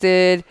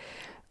posted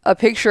a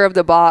picture of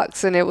the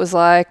box, and it was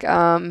like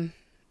the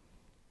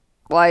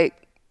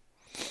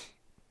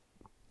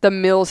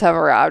meals have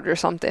arrived or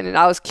something, and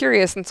I was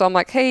curious, and so I'm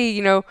like, hey,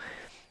 you know,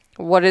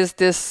 what is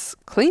this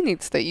Clean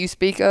Eats that you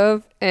speak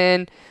of?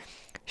 And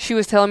she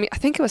was telling me, I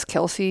think it was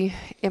Kelsey.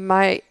 It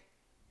might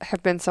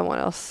have been someone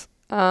else.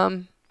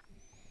 What's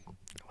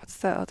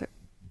that other?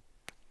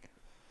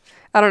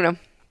 I don't know.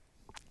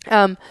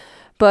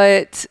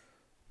 But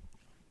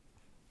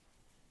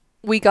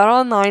we got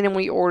online and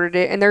we ordered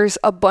it, and there's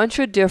a bunch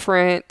of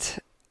different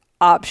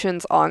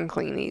options on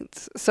Clean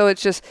Eats. So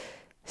it's just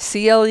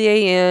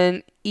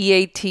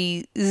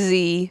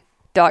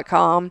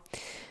CLEANEATZ.com.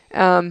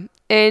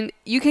 And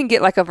you can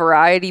get like a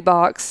variety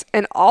box,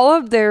 and all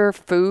of their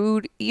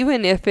food,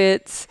 even if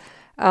it's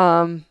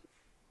got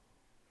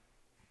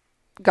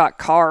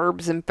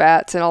carbs and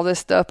fats and all this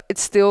stuff,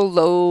 it's still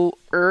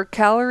lower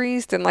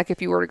calories than like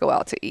if you were to go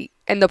out to eat.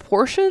 And the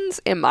portions,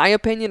 in my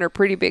opinion, are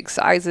pretty big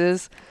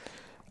sizes.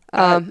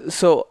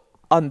 So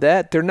on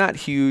that, they're not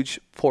huge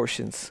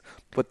portions,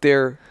 but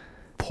they're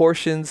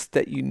portions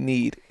that you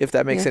need, if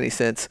that makes any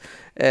sense.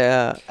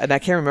 And I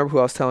can't remember who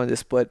I was telling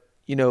this, but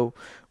you know,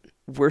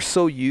 we're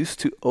so used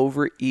to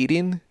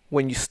overeating.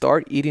 When you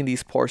start eating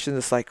these portions,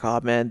 it's like, oh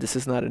man, this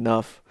is not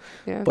enough.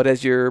 Yeah. But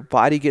as your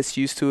body gets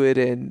used to it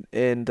and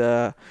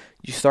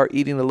you start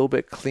eating a little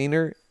bit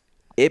cleaner,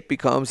 it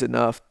becomes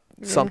enough.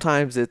 Yeah.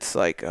 Sometimes it's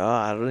like,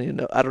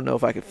 oh, I don't know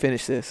if I can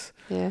finish this.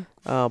 Yeah.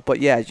 But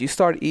yeah, as you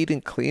start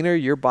eating cleaner,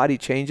 your body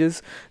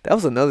changes. That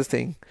was another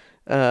thing.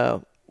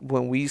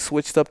 When we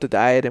switched up the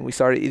diet and we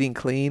started eating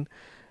clean,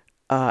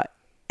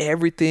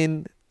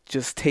 everything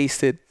just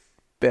tasted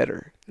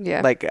better.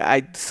 Yeah. Like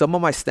some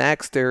of my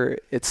snacks,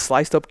 it's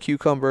sliced up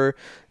cucumber,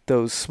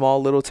 those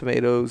small little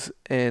tomatoes,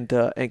 and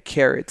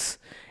carrots,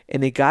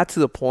 And it got to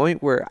the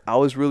point where I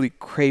was really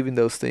craving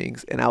those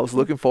things, and I was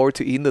looking forward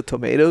to eating the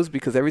tomatoes,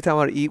 because every time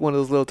I'd eat one of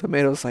those little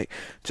tomatoes, like,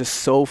 just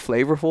so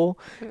flavorful.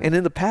 And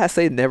in the past,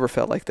 they never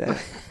felt like that.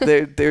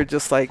 They're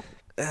just like,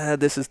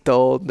 this is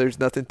dull. There's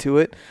nothing to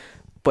it.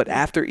 But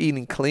after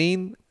eating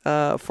clean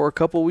for a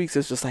couple of weeks,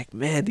 it's just like,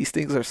 man, these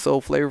things are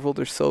so flavorful.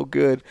 They're so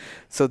good.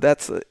 So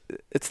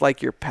it's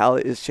like your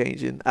palate is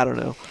changing. I don't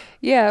know.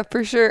 Yeah,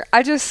 for sure.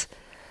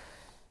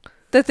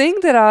 The thing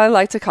that I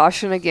like to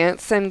caution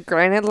against, and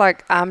granted,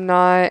 like, I'm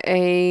not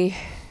a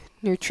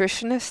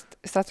nutritionist.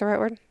 Is that the right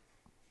word?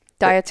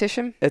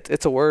 Dietitian?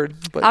 It's a word.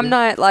 But I'm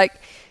not, like,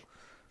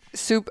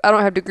 I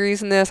don't have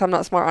degrees in this. I'm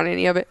not smart on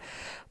any of it.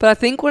 But I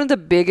think one of the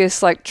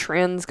biggest, like,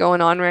 trends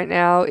going on right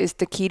now is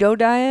the keto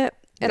diet.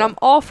 And I'm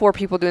all for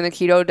people doing the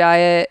keto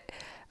diet.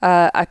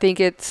 I think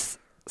it's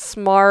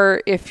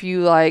smart if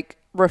you, like,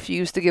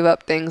 refuse to give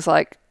up things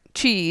like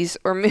cheese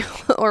or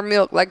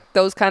milk, like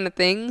those kind of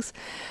things.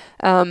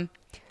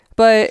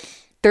 But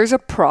there's a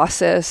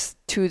process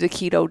to the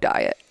keto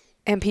diet,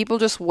 and people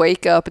just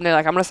wake up and they're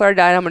like, I'm going to start a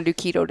diet. I'm going to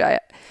do keto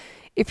diet.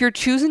 If you're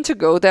choosing to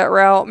go that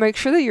route, make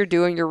sure that you're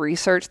doing your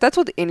research. That's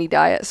with any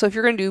diet. So if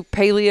you're going to do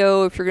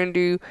paleo, if you're going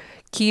to do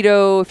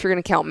keto, if you're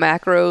going to count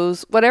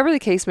macros, whatever the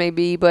case may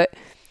be, but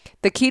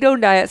the keto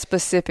diet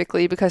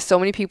specifically, because so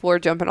many people are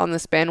jumping on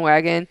this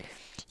bandwagon,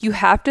 you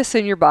have to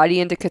send your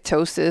body into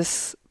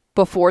ketosis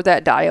before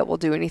that diet will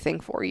do anything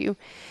for you.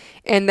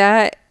 And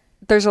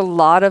there's a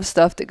lot of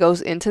stuff that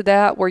goes into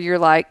that, where you're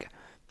like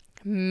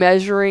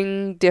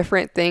measuring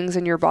different things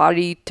in your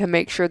body to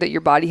make sure that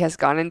your body has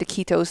gone into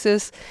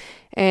ketosis,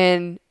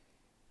 and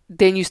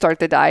then you start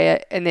the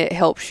diet, and it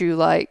helps you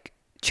like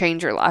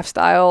change your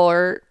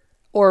lifestyle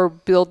or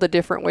build the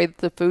different way that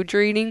the food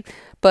you're eating.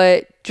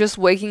 But just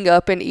waking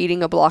up and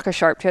eating a block of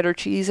sharp cheddar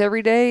cheese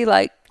every day,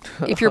 like,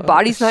 if your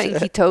body's not in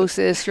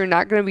ketosis, you're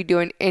not going to be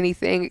doing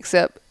anything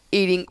except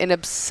eating an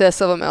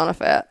obsessive amount of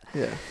fat.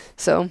 Yeah.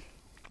 So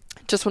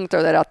just want to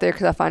throw that out there,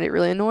 because I find it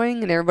really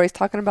annoying, and everybody's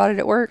talking about it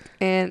at work,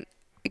 and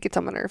it gets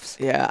on my nerves.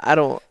 Yeah, I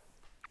don't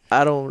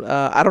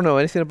know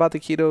anything about the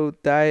keto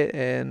diet,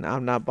 and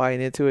I'm not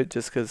buying into it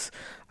just because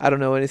I don't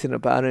know anything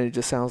about it. It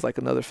just sounds like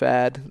another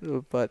fad,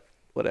 but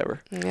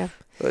whatever. Yeah.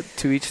 But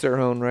to each their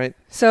own, right?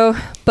 So,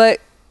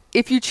 but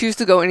if you choose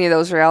to go any of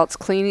those routes,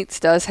 Clean Eats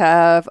does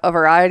have a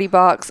variety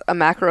box, a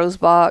macros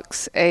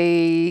box,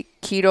 a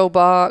keto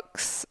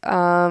box,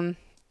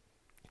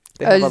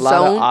 they have a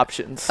lot of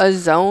options. A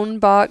zone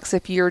box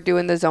if you're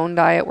doing the zone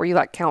diet where you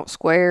like count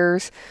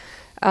squares.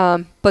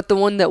 But the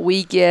one that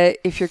we get,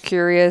 if you're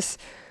curious,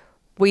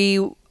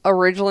 we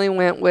originally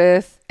went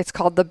with, it's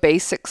called the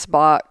basics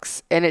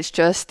box, and it's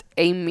just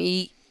a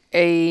meat,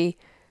 a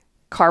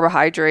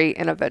carbohydrate,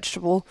 and a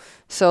vegetable.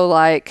 So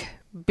like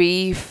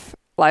beef,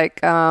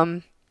 like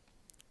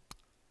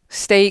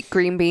steak,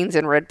 green beans,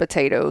 and red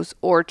potatoes,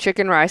 or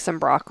chicken, rice, and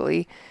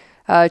broccoli,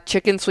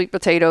 chicken, sweet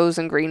potatoes,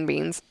 and green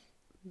beans.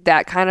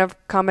 That kind of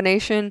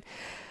combination.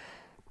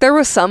 There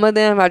was some of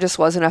them I just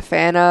wasn't a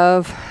fan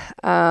of.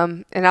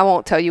 And I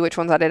won't tell you which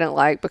ones I didn't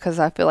like, because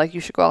I feel like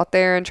you should go out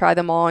there and try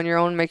them all on your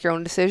own, make your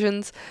own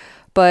decisions.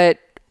 But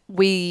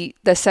the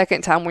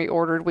second time we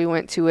ordered, we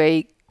went to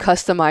a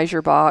customize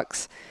your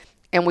box,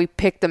 and we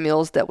picked the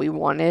meals that we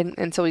wanted.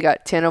 And so we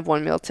got 10 of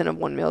one meal, 10 of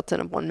one meal, 10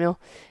 of one meal.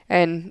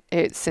 And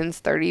it sends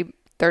 30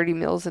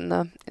 meals in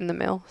the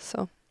mail.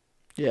 So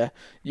yeah,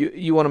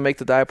 you want to make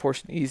the diet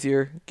portion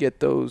easier, get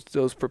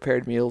those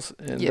prepared meals,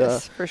 and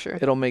yes, for sure,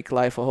 it'll make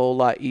life a whole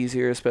lot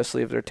easier,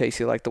 especially if they're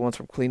tasty like the ones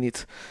from Clean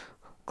Eats.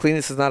 Clean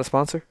Eats is not a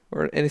sponsor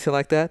or anything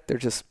like that. They're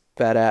just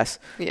badass.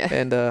 Yeah.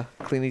 And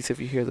Clean Eats, if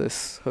you hear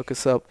this, hook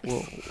us up.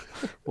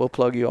 We'll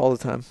plug you all the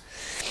time.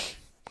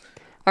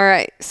 All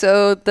right.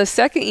 So the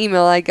second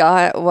email I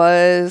got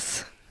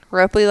was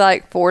roughly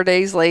like 4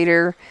 days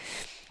later.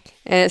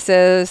 And it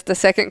says, the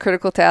second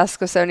critical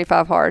task of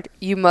 75 hard.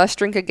 You must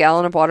drink a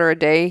gallon of water a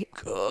day,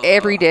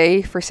 every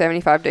day for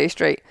 75 days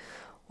straight.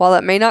 While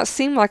it may not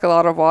seem like a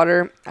lot of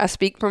water, I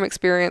speak from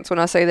experience when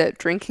I say that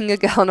drinking a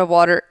gallon of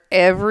water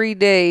every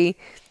day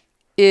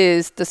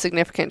is the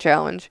significant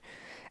challenge.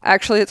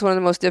 Actually, it's one of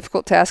the most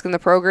difficult tasks in the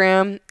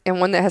program,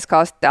 and one that has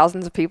caused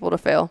thousands of people to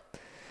fail.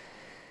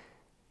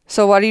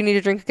 So why do you need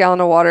to drink a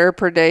gallon of water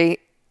per day?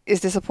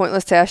 Is this a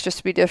pointless task just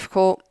to be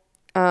difficult?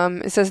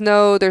 It says,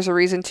 no, there's a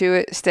reason to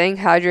it. Staying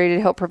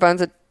hydrated helps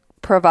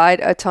provide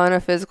a ton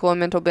of physical and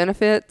mental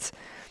benefits.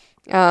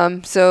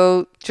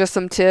 So just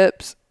some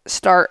tips.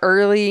 Start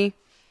early.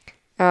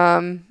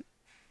 Try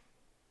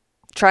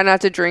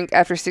not to drink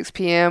after 6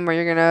 p.m. or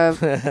you're going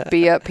to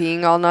be up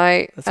peeing all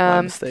night. That's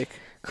my mistake.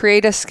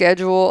 Create a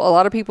schedule. A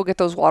lot of people get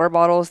those water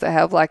bottles that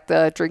have like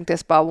the drink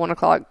this by 1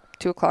 o'clock,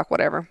 2 o'clock,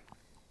 whatever.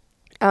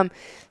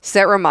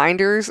 Set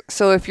reminders.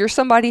 So if you're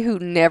somebody who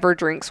never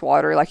drinks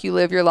water, like you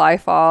live your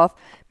life off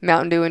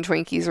Mountain Dew and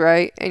Twinkies,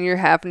 right? And you're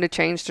having to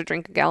change to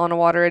drink a gallon of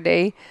water a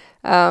day,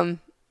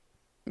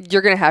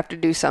 you're going to have to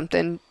do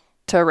something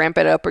to ramp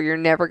it up, or you're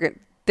never going to,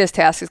 this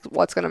task is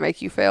what's going to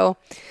make you fail.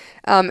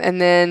 And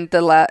then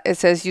it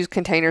says use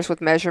containers with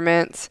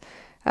measurements.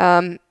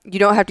 You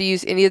don't have to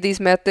use any of these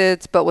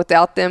methods, but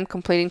without them,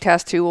 completing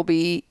task 2 will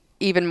be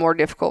even more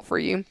difficult for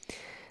you.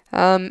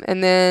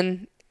 And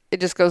then it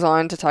just goes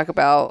on to talk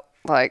about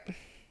like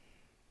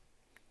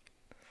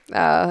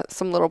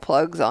some little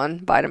plugs on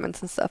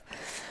vitamins and stuff.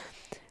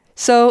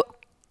 So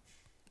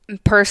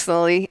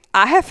personally,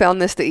 I have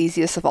found this the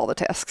easiest of all the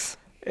tasks.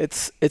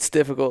 It's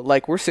difficult.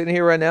 Like, we're sitting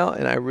here right now,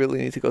 and I really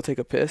need to go take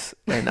a piss,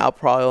 and I'll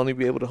probably only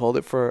be able to hold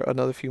it for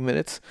another few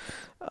minutes.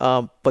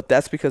 But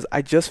that's because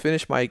I just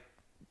finished my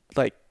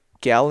like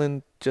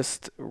gallon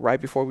just right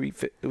before we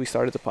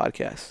started the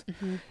podcast,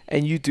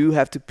 and you do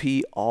have to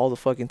pee all the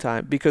fucking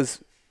time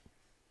because.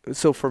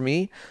 So for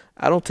me,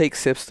 I don't take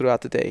sips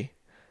throughout the day.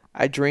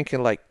 I drink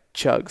in like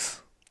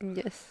chugs.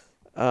 Yes.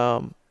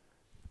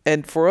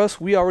 And for us,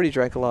 we already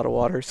drank a lot of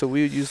water, so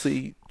we would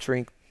usually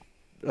drink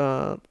 2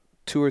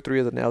 or 3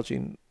 of the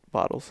Nalgene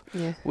bottles,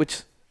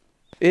 which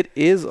it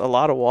is a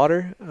lot of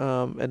water,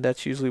 and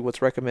that's usually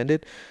what's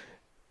recommended.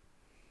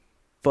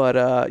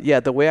 But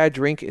yeah, the way I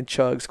drink in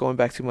chugs, going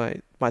back to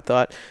my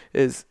thought,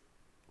 is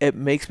it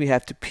makes me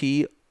have to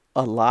pee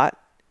a lot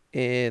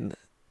in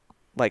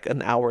like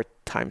an hour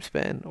time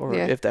span, or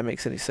if that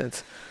makes any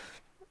sense.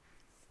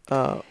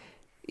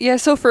 Yeah,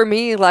 so for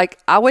me, like,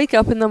 I wake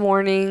up in the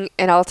morning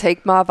and I'll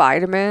take my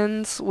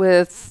vitamins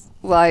with,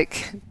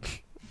 like,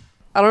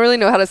 I don't really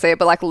know how to say it,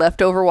 but like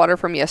leftover water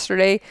from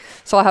yesterday.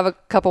 So I'll have a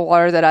cup of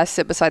water that I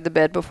sit beside the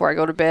bed before I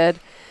go to bed.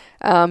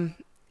 And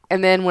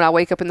then when I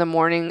wake up in the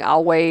morning,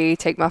 I'll weigh,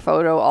 take my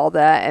photo, all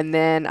that, and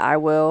then I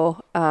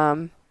will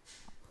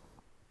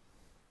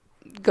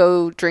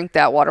go drink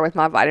that water with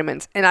my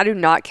vitamins. And I do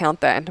not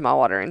count that into my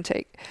water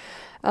intake.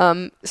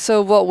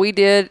 So what we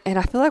did, and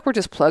I feel like we're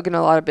just plugging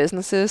a lot of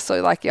businesses, so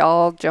like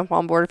y'all jump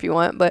on board if you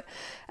want, but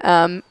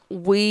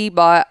we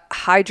bought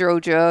hydro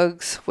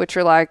jugs, which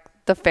are like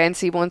the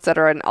fancy ones that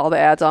are in all the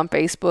ads on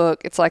Facebook.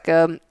 It's like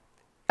a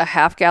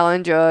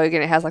half-gallon jug,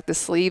 and it has like the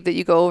sleeve that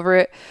you go over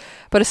it.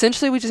 But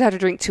essentially, we just have to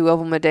drink 2 of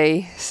them a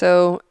day.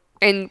 So,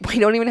 and we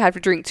don't even have to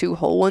drink 2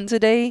 whole ones a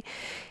day,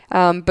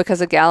 because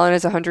a gallon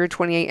is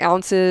 128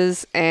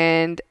 ounces,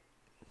 and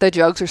the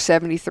jugs are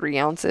 73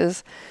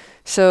 ounces.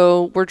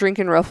 So we're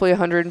drinking roughly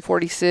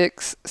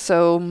 146,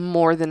 so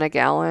more than a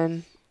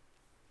gallon,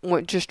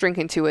 just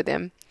drinking 2 of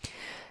them.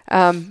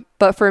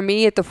 But for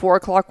me, at the 4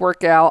 o'clock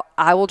workout,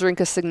 I will drink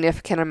a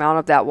significant amount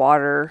of that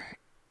water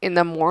in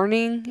the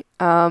morning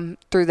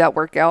through that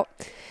workout.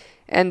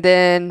 And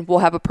then we'll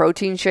have a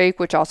protein shake,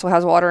 which also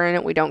has water in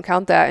it. We don't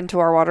count that into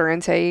our water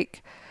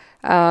intake.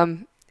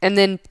 And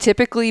then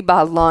typically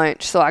by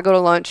lunch, so I go to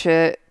lunch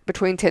at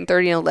between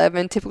 10:30 and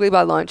 11. Typically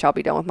by lunch, I'll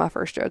be done with my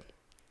first jug.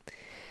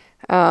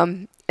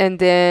 And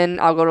then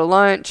I'll go to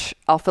lunch,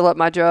 I'll fill up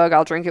my jug,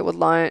 I'll drink it with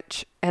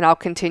lunch, and I'll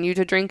continue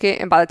to drink it.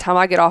 And by the time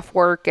I get off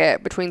work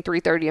at between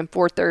 3:30 and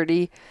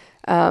 4:30,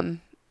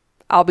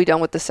 I'll be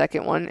done with the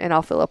second one, and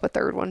I'll fill up a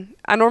third one.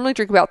 I normally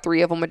drink about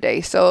 3 of them a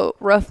day. So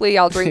roughly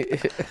I'll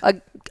drink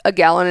a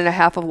gallon and a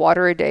half of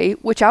water a day,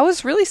 which I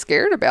was really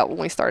scared about when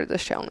we started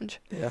this challenge.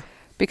 Yeah.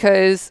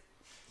 Because,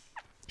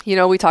 you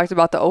know, we talked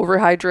about the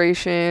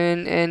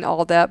overhydration and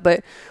all that,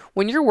 but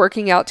when you're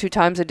working out 2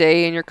 times a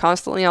day and you're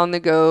constantly on the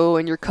go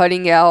and you're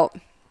cutting out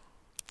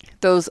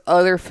those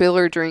other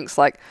filler drinks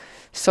like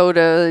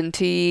soda and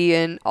tea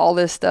and all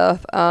this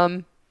stuff,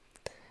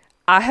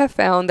 I have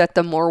found that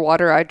the more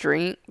water I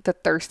drink, the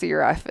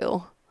thirstier I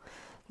feel.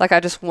 Like, I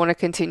just want to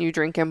continue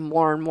drinking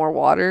more and more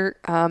water.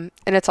 And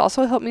it's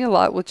also helped me a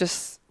lot with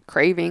just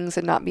cravings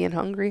and not being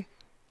hungry.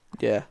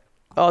 Yeah.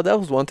 Oh, that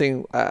was one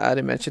thing I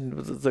didn't mention,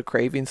 was the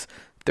cravings.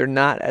 They're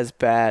not as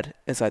bad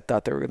as I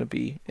thought they were going to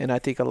be. And I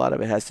think a lot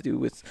of it has to do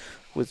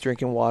with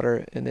drinking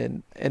water and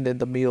then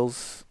the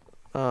meals,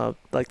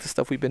 like the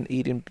stuff we've been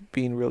eating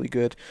being really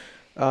good.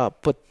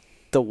 But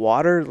the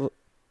water,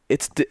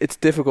 it's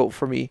difficult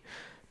for me.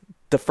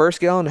 The first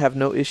gallon, I have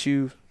no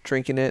issue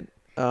drinking it.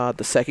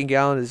 The second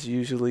gallon is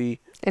usually...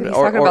 And he's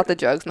talking about the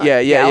jugs, not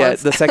gallons. Yeah.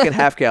 The second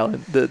half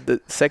gallon.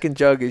 The second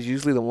jug is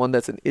usually the one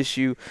that's an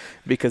issue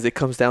because it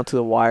comes down to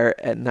the wire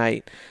at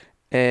night.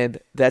 And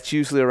that's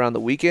usually around the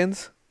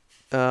weekends,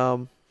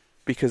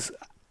 because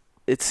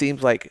it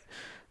seems like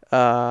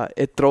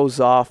it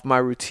throws off my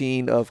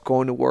routine of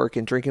going to work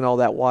and drinking all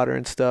that water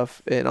and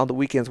stuff. And on the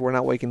weekends, we're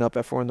not waking up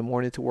at 4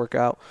 a.m. to work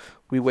out.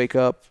 We wake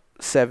up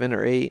 7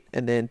 or 8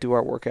 and then do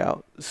our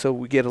workout. So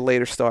we get a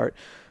later start.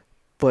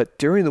 But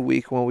during the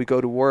week when we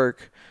go to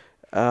work,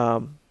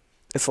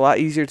 it's a lot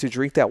easier to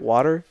drink that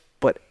water.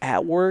 But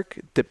at work,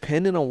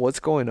 depending on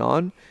what's going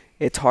on,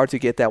 it's hard to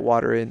get that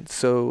water in.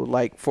 So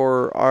like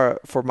for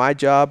my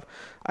job,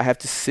 I have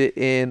to sit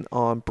in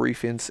on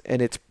briefings,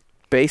 and it's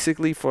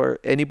basically, for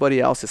anybody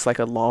else, it's like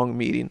a long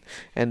meeting.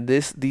 And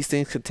these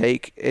things could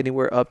take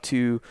anywhere up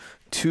to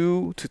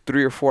 2 to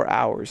 3 or 4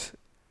 hours.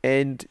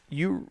 And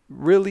you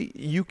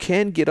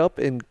can get up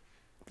and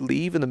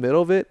leave in the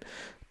middle of it.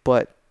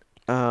 But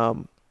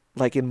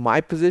like in my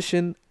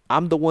position,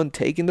 I'm the one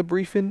taking the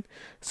briefing.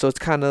 So it's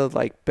kind of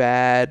like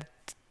bad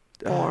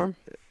form.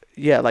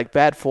 Like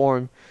bad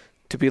form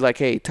to be like,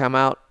 hey, time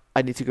out,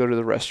 I need to go to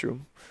the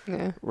restroom.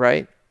 Yeah.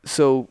 Right?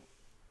 So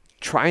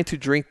trying to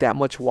drink that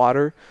much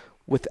water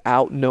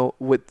without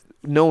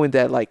knowing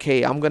that like,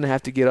 hey, I'm gonna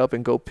have to get up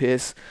and go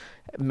piss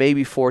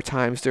maybe 4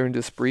 times during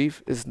this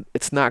brief,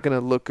 it's not gonna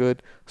look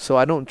good. So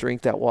I don't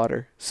drink that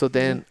water. So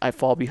then I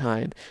fall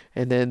behind,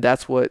 and then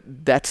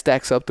that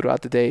stacks up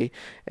throughout the day,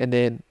 and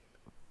then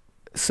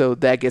so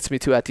that gets me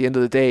to, at the end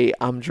of the day,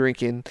 I'm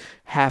drinking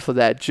half of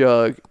that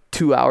jug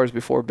 2 hours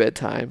before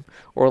bedtime.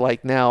 Or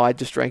like now, I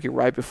just drank it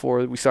right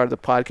before we started the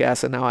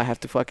podcast, and now I have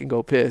to fucking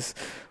go piss.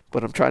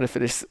 But I'm trying to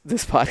finish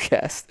this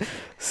podcast.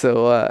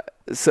 So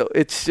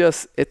it's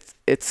just,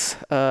 it's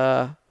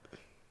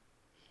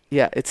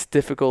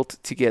difficult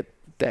to get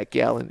that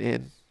gallon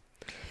in.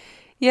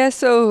 Yeah,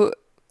 so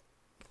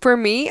for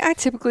me, I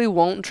typically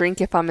won't drink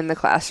if I'm in the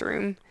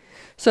classroom.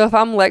 So if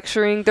I'm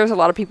lecturing, there's a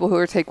lot of people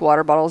who take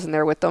water bottles in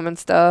there with them and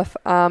stuff.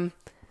 I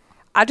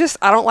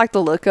don't like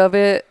the look of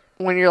it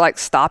when you're like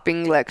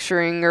stopping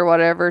lecturing or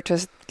whatever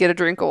to get a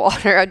drink of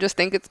water. I just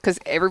think it's because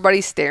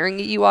everybody's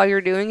staring at you while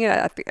you're doing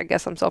it. I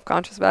guess I'm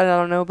self-conscious about it. I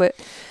don't know. But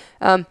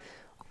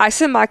I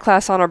send my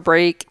class on a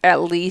break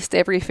at least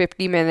every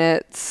 50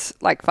 minutes,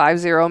 like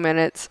 50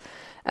 minutes.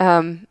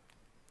 And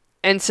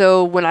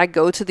so when I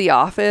go to the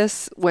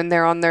office, when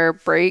they're on their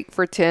break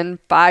for 10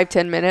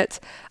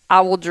 minutes, I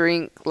will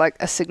drink like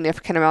a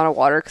significant amount of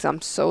water because I'm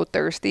so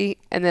thirsty.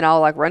 And then I'll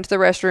like run to the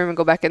restroom and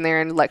go back in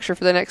there and lecture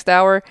for the next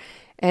hour.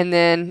 And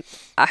then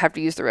I have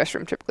to use the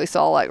restroom typically. So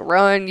I'll like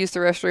run, use the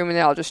restroom, and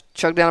then I'll just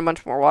chug down a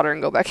bunch more water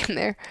and go back in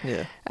there.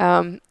 Yeah.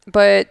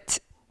 But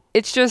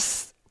it's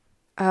just,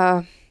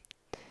 I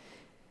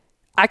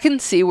can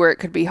see where it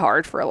could be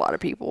hard for a lot of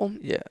people.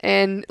 Yeah.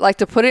 And like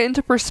to put it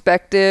into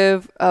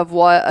perspective of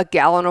what a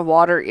gallon of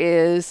water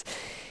is,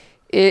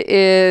 it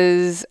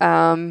is,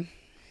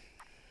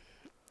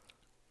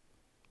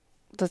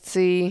 let's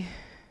see,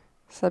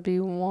 so that'd be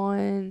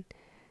one.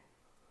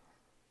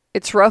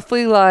 It's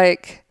roughly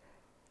like,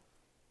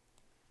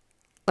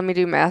 let me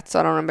do math so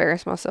I don't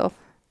embarrass myself.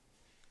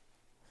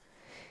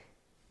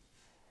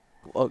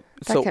 Well,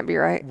 that can't be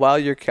right. While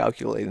you're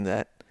calculating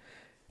that,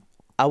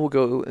 I will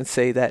go and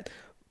say that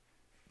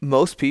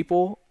most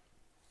people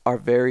are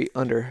very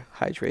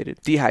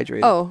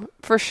dehydrated. Oh,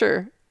 for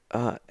sure.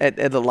 And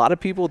a lot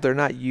of people, they're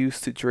not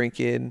used to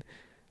drinking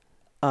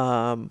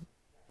water.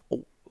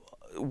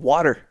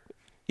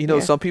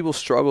 Some people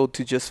struggle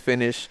to just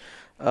finish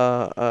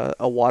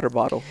a water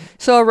bottle.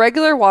 So a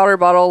regular water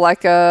bottle,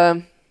 like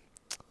a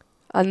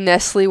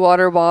Nestle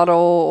water bottle,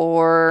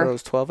 or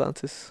those 12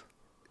 ounces?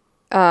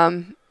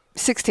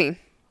 16.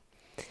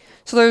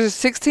 So there's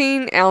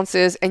 16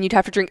 ounces, and you'd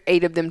have to drink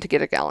 8 of them to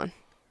get a gallon.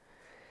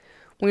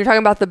 When you're talking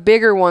about the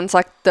bigger ones,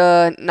 like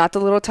not the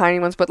little tiny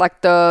ones, but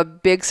like the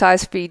big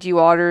size Fiji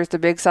waters, the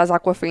big size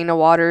Aquafina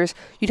waters,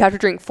 you'd have to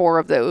drink 4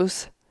 of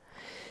those.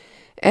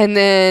 And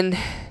then,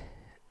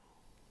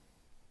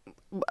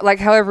 like,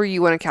 however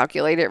you want to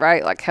calculate it,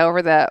 right? Like,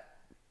 however that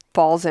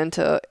falls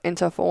into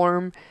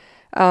form.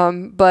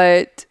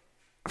 But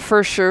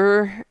for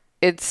sure,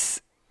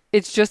 it's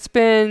just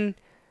been,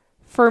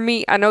 for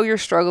me, I know you're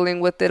struggling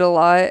with it a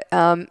lot.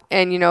 And,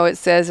 it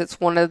says it's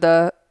one of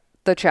the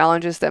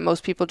challenges that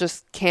most people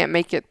just can't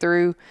make it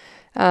through.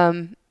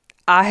 I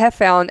have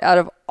found out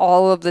of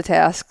all of the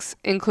tasks,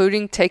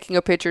 including taking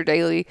a picture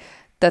daily,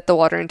 that the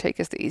water intake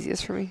is the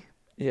easiest for me.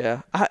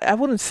 Yeah, I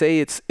wouldn't say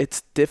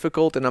it's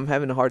difficult and I'm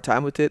having a hard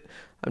time with it.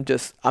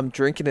 I'm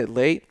drinking it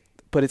late,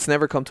 but it's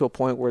never come to a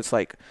point where it's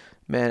like,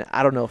 man,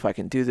 I don't know if I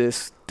can do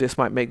this. This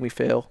might make me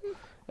fail.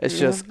 It's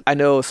just, I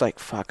know it's like,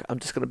 fuck, I'm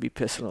just going to be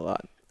pissing a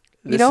lot.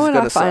 This what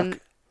I find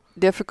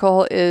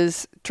difficult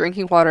is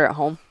drinking water at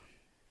home.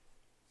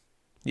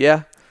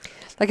 Yeah.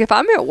 Like if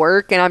I'm at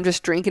work and I'm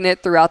just drinking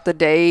it throughout the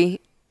day,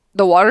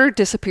 the water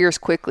disappears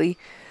quickly.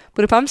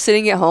 But if I'm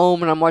sitting at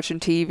home and I'm watching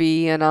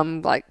TV and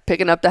I'm like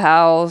picking up the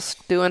house,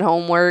 doing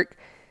homework,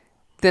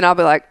 then I'll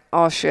be like,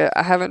 oh shit,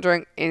 I haven't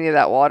drank any of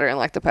that water in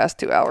like the past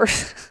 2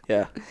 hours.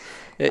 Yeah.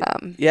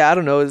 I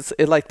don't know.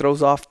 It like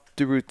throws off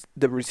the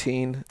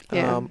routine.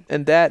 Yeah.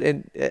 And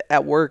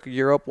at work,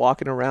 you're up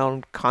walking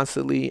around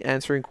constantly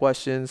answering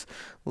questions,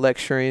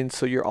 lecturing.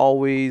 So you're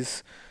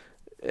always,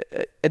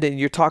 and then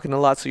you're talking a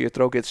lot, so your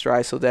throat gets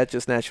dry. So that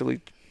just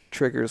naturally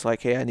triggers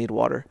like, hey, I need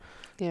water.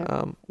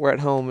 Yeah. Where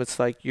at home, it's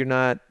like you're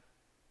not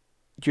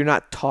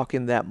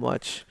talking that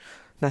much.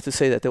 Not to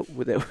say that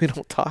we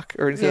don't talk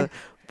or anything,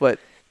 but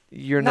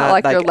you're not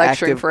like you're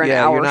lecturing for an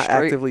hour you're not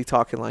straight. actively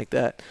talking like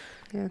that.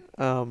 Yeah.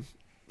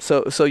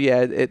 So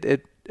yeah,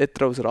 it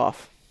throws it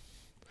off.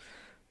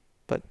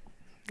 But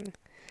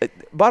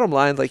bottom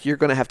line, like you're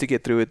gonna have to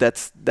get through it.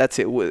 That's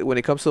it. When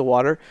it comes to the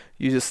water,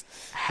 you just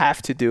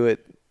have to do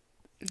it.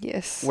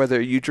 Yes.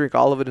 Whether you drink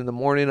all of it in the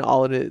morning,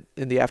 all of it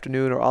in the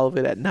afternoon, or all of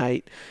it at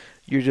night,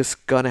 you're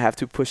just gonna have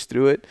to push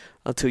through it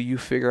until you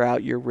figure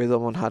out your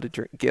rhythm on how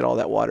to get all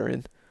that water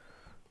in.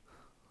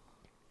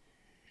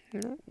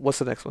 Yeah. What's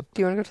the next one?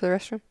 Do you want to go to the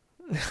restroom?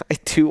 I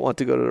do want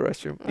to go to the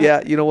restroom.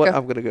 Yeah, you know what? Go.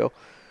 I'm gonna go.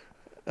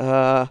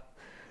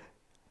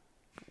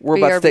 We're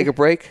about to take a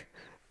break.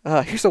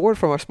 Here's a word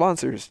from our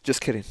sponsors. Just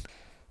kidding.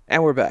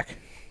 And we're back.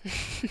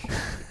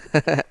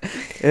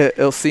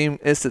 It'll seem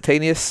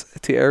instantaneous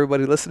to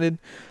everybody listening,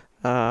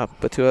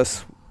 but to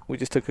us, we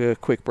just took a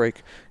quick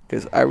break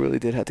because I really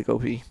did have to go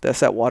pee. That's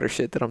that water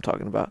shit that I'm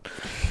talking about.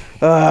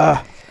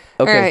 Okay.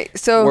 All right,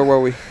 so where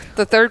were we?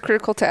 The third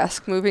critical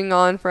task, moving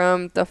on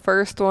from the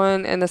first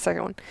one and the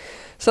second one.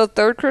 So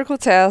third critical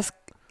task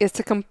is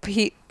to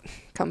complete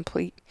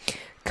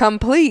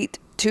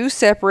two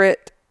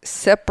separate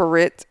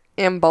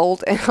and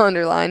bold and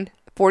underline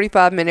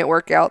 45-minute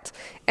workouts,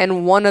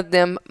 and one of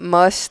them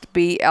must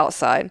be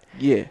outside.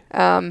 Yeah.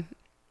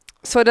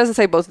 So it doesn't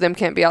say both of them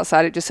can't be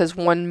outside. It just says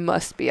one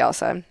must be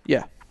outside.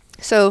 Yeah.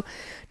 So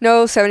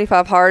no,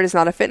 75 hard is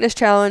not a fitness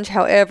challenge.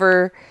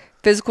 However,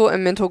 physical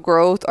and mental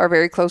growth are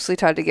very closely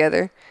tied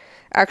together.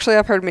 Actually,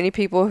 I've heard many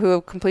people who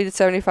have completed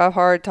 75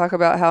 hard talk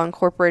about how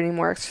incorporating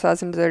more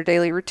exercise into their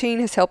daily routine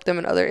has helped them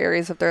in other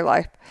areas of their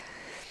life.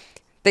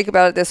 Think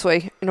about it this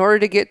way. In order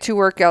to get 2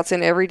 workouts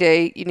in every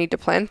day, you need to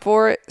plan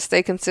for it,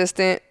 stay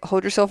consistent,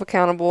 hold yourself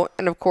accountable,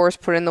 and of course,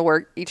 put in the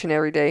work each and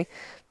every day.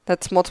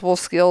 That's multiple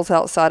skills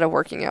outside of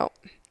working out.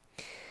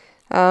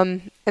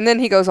 And then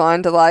he goes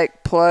on to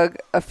like plug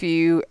a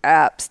few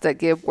apps that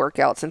give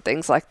workouts and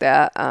things like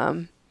that.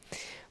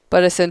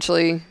 But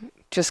essentially,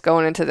 just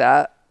going into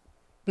that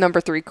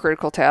number 3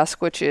 critical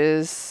task, which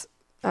is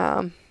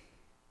the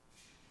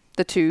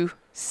 2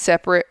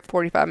 separate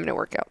 45-minute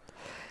workouts.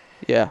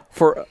 Yeah.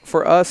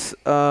 For us,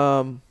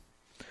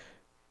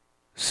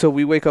 so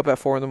we wake up at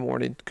 4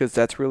 a.m. because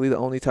that's really the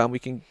only time we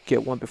can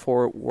get one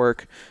before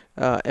work.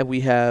 And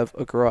we have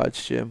a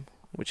garage gym,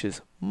 which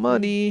is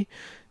money,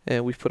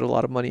 and we've put a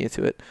lot of money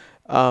into it.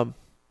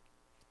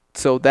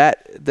 So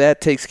that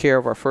takes care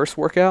of our first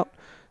workout.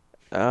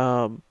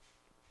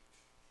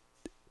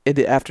 In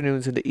the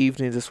afternoons and the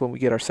evenings is when we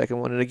get our second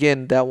one. And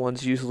again, that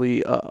one's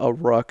usually a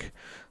ruck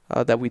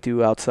that we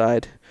do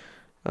outside,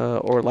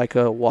 or like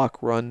a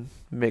walk-run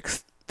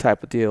mix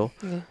type of deal.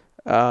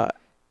 Yeah.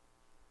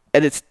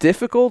 And it's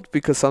difficult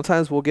because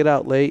sometimes we'll get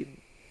out late.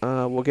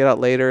 We'll get out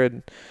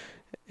later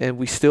and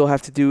we still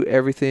have to do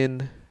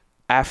everything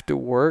after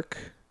work.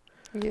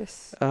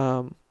 Yes.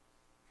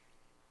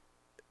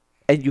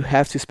 And you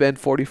have to spend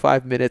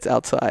 45 minutes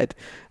outside.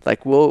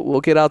 Like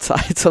we'll get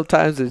outside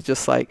sometimes. It's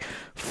just like,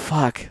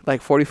 fuck,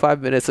 like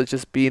 45 minutes of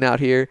just being out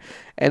here.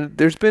 And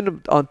there's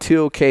been on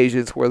 2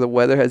 occasions where the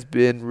weather has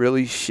been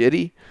really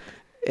shitty,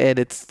 and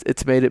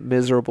it's made it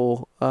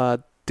miserable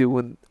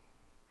doing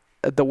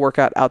the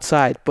workout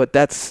outside. But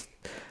that's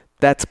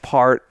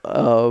part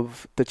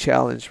of the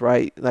challenge,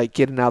 right? Like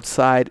getting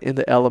outside in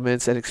the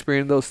elements and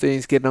experiencing those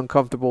things, getting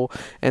uncomfortable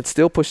and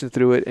still pushing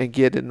through it and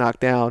getting knocked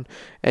down.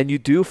 And you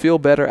do feel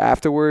better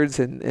afterwards,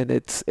 and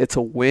it's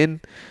a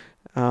win.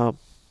 But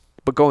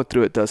going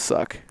through it does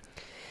suck.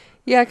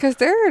 Yeah, because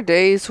there are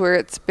days where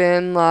it's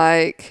been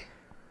like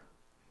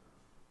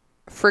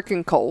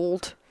freaking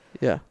cold.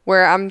 Yeah.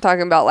 Where I'm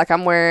talking about like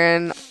I'm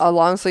wearing a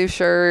long sleeve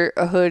shirt,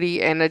 a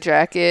hoodie, and a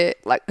jacket.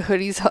 Like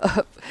hoodie's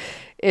up.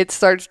 It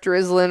starts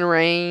drizzling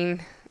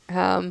rain,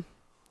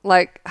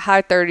 like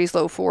high 30s,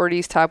 low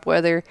 40s type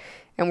weather,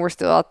 and we're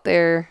still out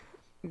there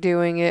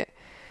doing it.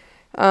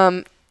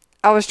 I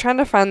was trying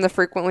to find the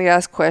frequently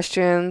asked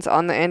questions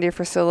on the Andy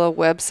Frisella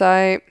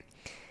website,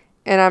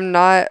 and I'm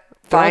not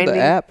finding on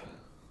the app.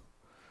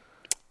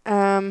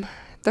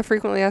 The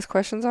frequently asked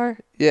questions are?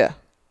 Yeah.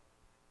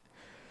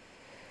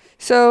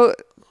 So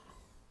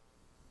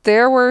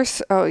there were,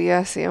 oh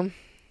yeah, I see them.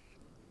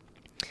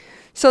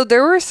 So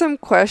there were some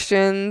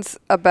questions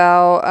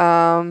about,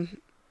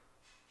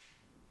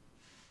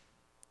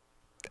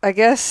 I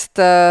guess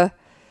the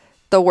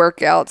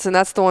workouts, and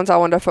that's the ones I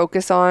want to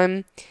focus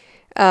on.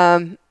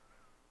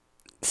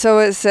 So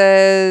it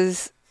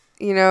says,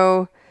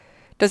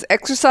 does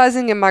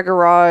exercising in my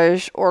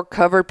garage or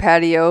covered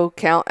patio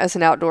count as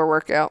an outdoor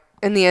workout?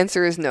 And the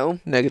answer is no.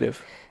 Negative.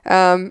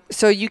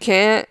 So you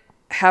can't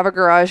have a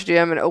garage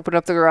gym and open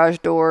up the garage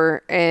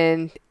door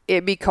and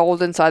it be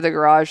cold inside the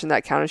garage and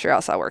that count as your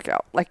outside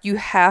workout. Like you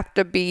have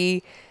to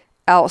be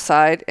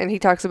outside. And he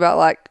talks about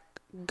like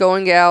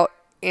going out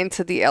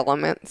into the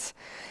elements.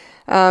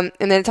 And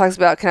then it talks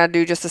about, can I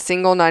do just a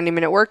single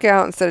 90-minute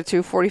workout instead of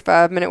 2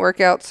 45-minute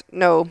workouts?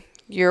 No,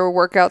 your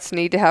workouts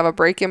need to have a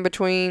break in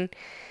between.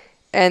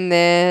 And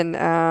then,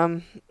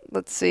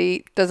 let's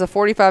see, does a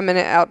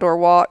 45-minute outdoor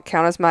walk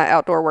count as my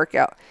outdoor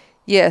workout?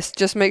 Yes,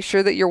 just make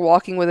sure that you're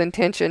walking with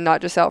intention,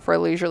 not just out for a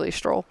leisurely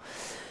stroll.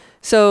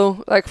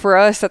 So, like for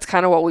us, that's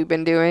kind of what we've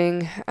been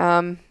doing.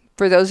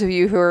 For those of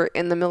you who are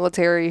in the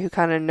military who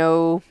kind of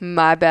know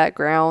my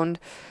background,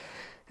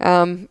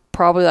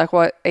 probably like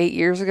 9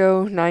 years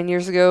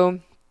ago,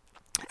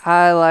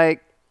 I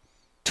like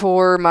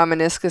tore my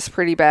meniscus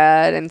pretty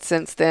bad. And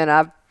since then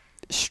I've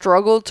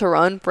struggled to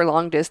run for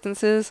long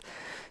distances.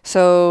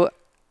 So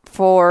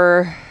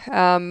for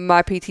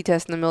my PT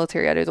test in the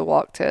military, I do the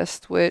walk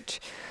test, which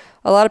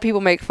a lot of people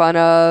make fun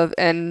of,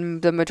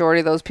 and the majority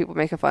of those people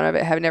making fun of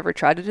it have never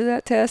tried to do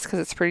that test because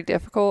it's pretty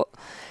difficult.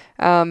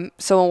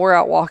 So when we're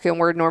out walking,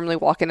 we're normally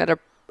walking at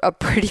a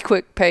pretty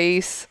quick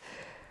pace,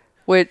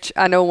 which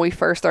I know when we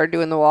first started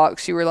doing the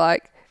walks, you were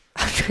like,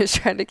 I'm just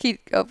trying to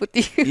keep up with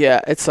you. Yeah,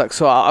 it sucks.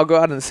 So I'll go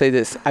out and say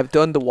this. I've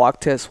done the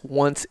walk test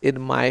once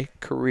in my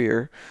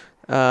career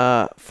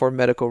for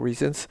medical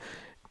reasons.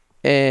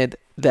 And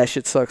that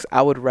shit sucks.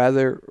 I would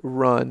rather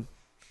run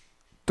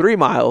 3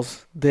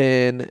 miles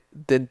than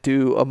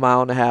do a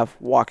mile and a half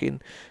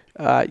walking,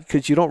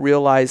 because you don't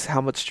realize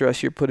how much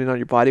stress you're putting on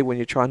your body when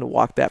you're trying to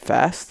walk that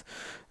fast.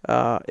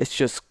 It's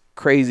just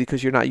crazy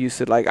because you're not used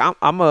to, like,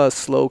 I'm a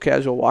slow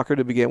casual walker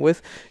to begin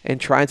with, and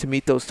trying to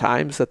meet those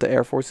times that the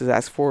Air Force is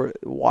asked for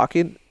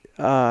walking,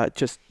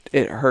 just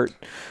it hurt.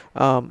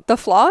 The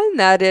flaw in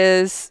that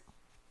is,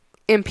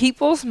 in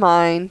people's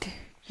mind,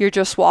 you're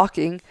just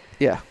walking.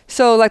 Yeah.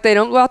 So, like, they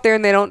don't go out there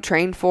and they don't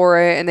train for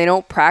it and they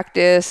don't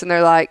practice, and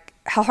they're like,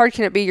 how hard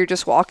can it be? You're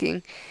just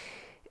walking.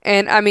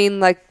 And I mean,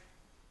 like,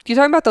 you're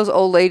talking about those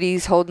old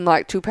ladies holding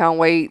like 2-pound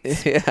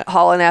weights, Yeah.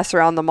 hauling ass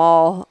around the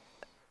mall.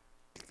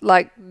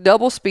 Like,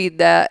 double speed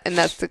that, and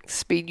that's the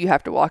speed you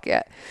have to walk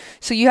at.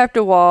 So you have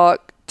to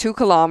walk 2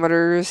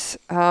 kilometers,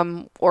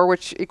 or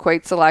which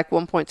equates to like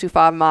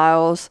 1.25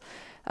 miles.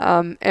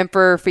 And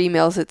for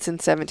females, it's in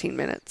 17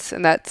 minutes,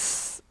 and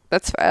that's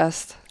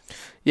fast.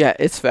 Yeah,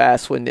 it's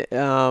fast when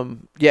yeah,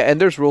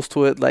 and there's rules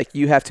to it. Like,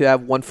 you have to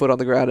have one foot on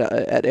the ground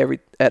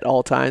at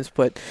all times.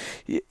 But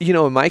you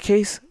know, in my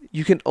case,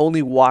 you can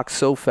only walk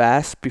so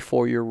fast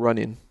before you're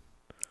running.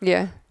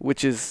 Yeah.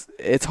 Which is,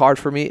 it's hard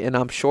for me, and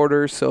I'm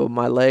shorter, so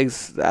my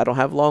legs, I don't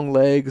have long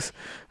legs.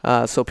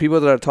 So people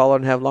that are taller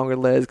and have longer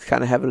legs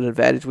kind of have an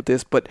advantage with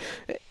this. But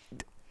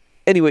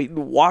anyway,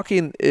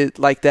 walking it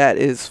like that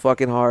is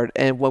fucking hard.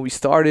 And when we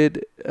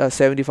started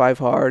 75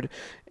 hard,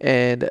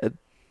 and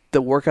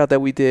the workout that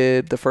we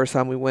did the first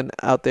time we went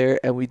out there,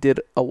 and we did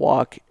a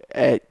walk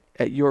at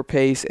your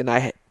pace, and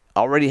I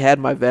already had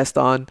my vest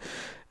on,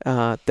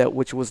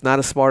 which was not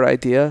a smart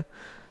idea.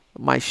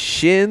 My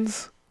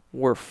shins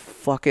were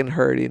fucking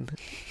hurting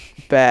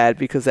bad,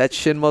 because that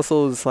shin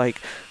muscle is like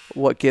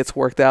what gets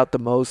worked out the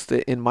most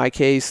in my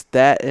case.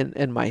 That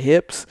and my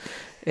hips,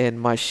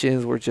 and my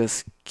shins were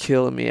just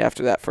killing me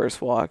after that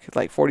first walk.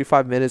 Like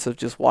 45 minutes of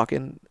just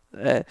walking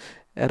at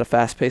a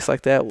fast pace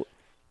like that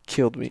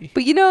killed me.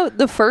 But you know,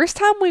 the first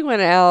time we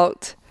went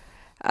out,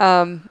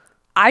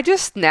 I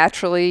just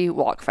naturally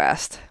walk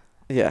fast.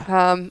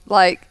 Yeah.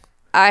 Like,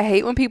 I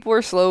hate when people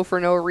are slow for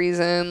no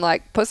reason.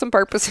 Like, put some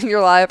purpose in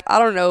your life. I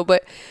don't know,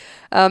 but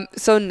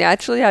so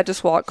naturally I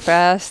just walk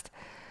fast.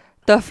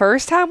 The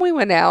first time we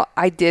went out,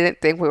 I didn't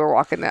think we were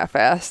walking that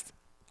fast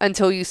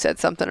until you said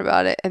something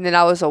about it, and then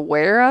I was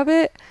aware of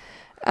it.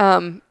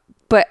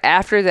 But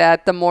after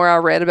that, the more I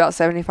read about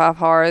 75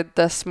 hard,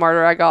 the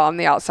smarter I got on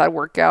the outside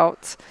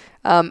workouts.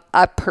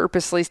 I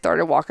purposely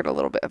started walking a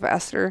little bit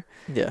faster.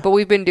 Yeah. But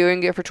we've been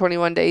doing it for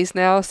 21 days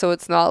now, so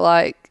it's not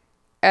like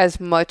as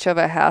much of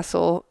a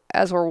hassle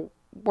as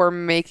we're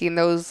making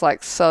those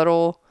like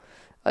subtle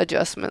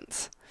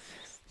adjustments.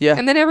 Yeah.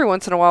 And then every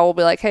once in a while we'll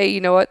be like, hey, you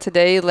know what?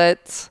 Today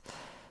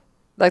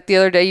like the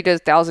other day you did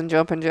 1,000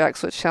 jumping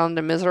jacks, which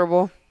sounded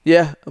miserable.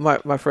 Yeah,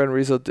 my friend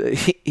Rizzo,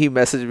 he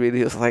messaged me and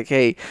he was like,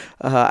 hey,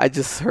 I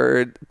just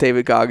heard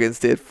David Goggins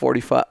did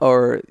 45,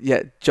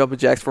 jumping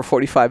jacks for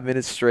 45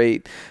 minutes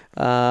straight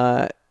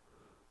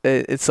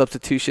in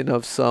substitution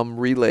of some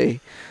relay.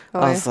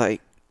 I was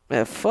like,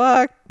 man,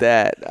 fuck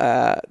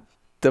that.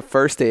 The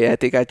first day I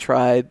think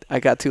I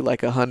got to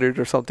like 100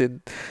 or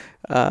something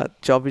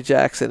jumping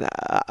jacks, and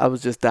I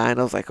was just dying.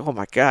 I was like, oh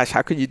my gosh,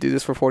 how could you do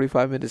this for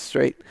 45 minutes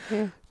straight?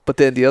 Yeah. But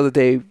then the other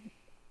day,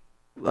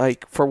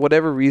 like, for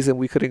whatever reason,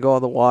 we couldn't go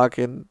on the walk,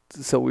 and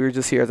so we were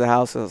just here at the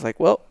house, and I was like,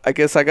 well, I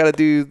guess I got to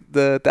do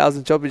the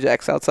 1,000 jumping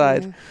jacks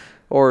outside,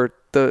 or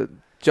the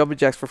jumping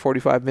jacks for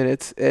 45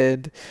 minutes,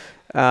 and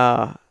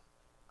I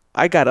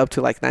got up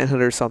to like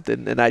 900 or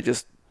something, and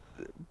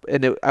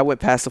I went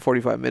past the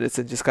 45 minutes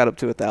and just got up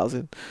to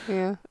 1,000.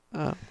 Yeah.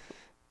 And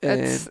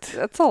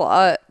that's a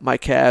lot. my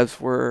calves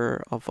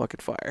were on fucking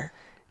fire.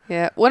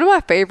 Yeah. One of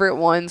my favorite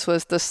ones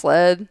was the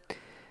sled.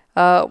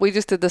 We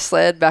just did the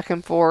sled back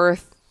and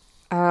forth,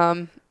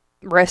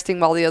 resting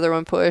while the other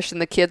one pushed,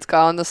 and the kids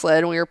got on the sled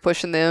and we were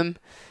pushing them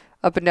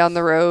up and down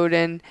the road,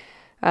 and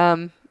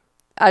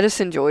I just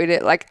enjoyed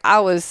it. Like, I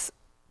was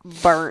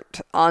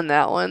burnt on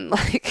that one.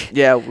 Like,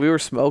 yeah, we were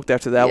smoked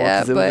after that one,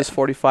 because it was just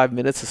 45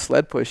 minutes of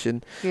sled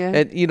pushing. Yeah.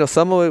 And you know,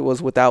 some of it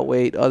was without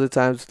weight. Other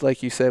times,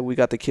 like you said, we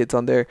got the kids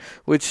on there,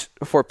 which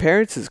for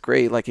parents is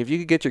great. Like, if you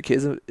could get your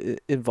kids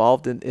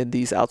involved in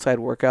these outside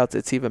workouts,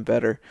 it's even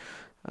better.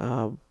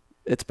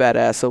 It's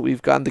badass. So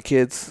we've gotten the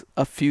kids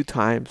a few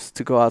times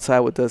to go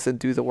outside with us and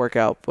do the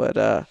workout,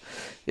 but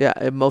yeah,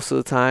 and most of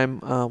the time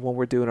when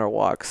we're doing our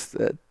walks,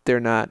 they're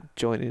not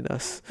joining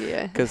us.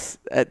 Yeah. Because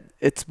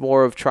it's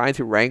more of trying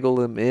to wrangle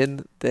them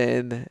in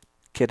than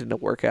getting a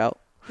workout.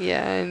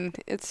 Yeah, and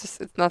it's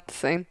not the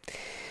same.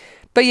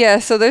 But yeah,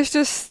 so there's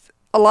just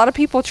a lot of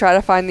people try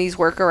to find these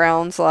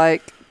workarounds.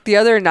 Like, the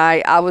other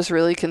night, I was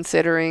really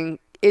considering,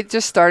 it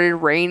just started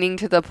raining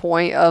to the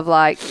point of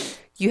like,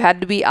 you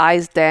had to be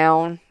eyes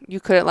down. You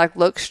couldn't like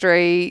look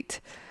straight.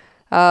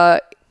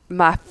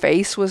 My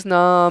face was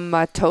numb.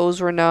 My toes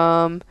were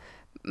numb.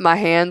 My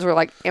hands were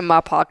like in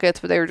my pockets,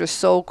 but they were just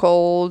so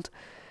cold.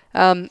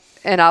 And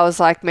I was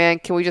like, man,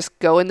 can we just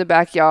go in the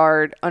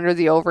backyard under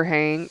the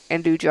overhang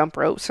and do jump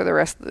ropes for the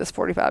rest of this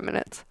 45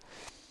 minutes?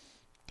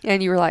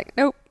 And you were like,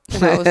 nope.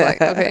 And I was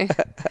like, okay.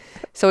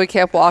 So we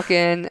kept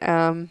walking.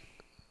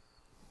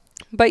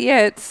 But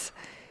yeah,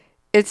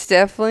 it's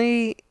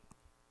definitely,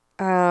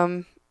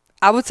 I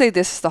would say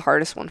this is the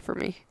hardest one for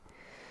me.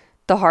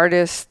 The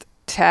hardest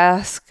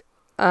task.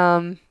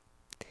 I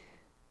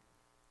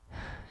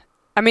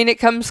mean, it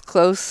comes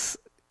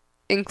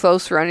in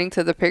close running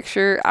to the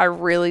picture. I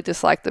really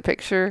dislike the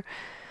picture.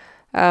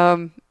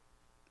 But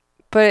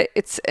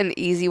it's an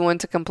easy one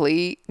to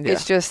complete. Yeah.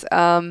 It's just,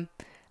 I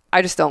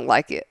just don't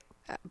like it.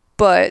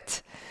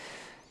 But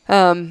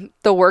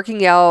the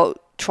working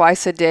out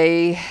twice a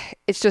day,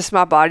 it's just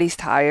my body's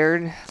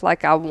tired.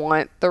 Like, I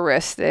want the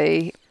rest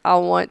day. I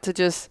want to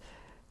just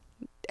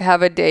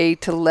have a day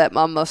to let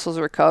my muscles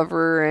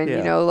recover and,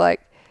 you know,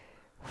 like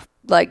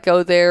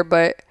go there.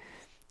 But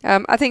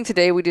I think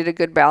today we did a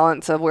good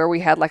balance of where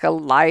we had like a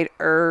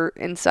lighter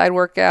inside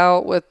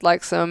workout with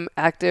like some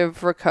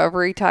active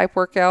recovery type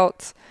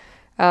workouts.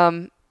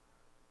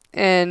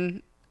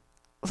 And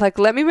like,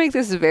 let me make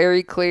this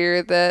very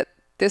clear that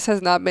this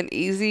has not been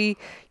easy.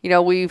 You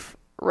know, we've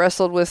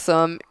wrestled with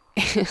some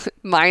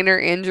minor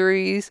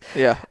injuries.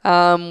 Yeah.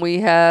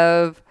 We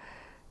have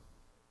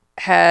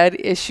had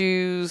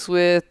issues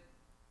with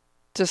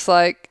just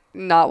like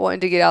not wanting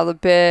to get out of the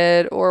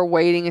bed or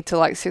waiting until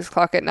like 6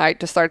 o'clock at night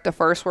to start the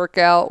first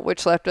workout,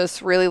 which left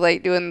us really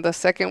late doing the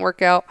second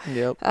workout.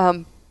 Yep.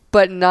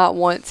 But not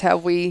once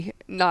have we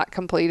not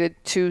completed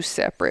 2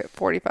 separate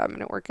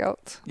 45-minute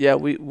workouts. Yeah,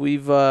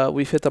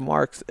 we've hit the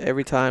marks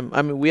every time.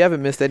 I mean, we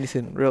haven't missed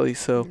anything really.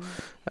 So,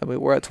 I mean,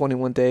 we're at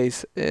 21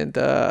 days, and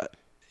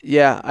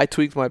yeah, I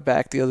tweaked my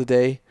back the other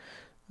day,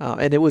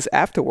 and it was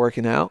after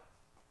working out,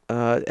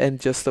 and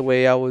just the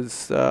way I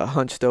was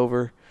hunched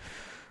over,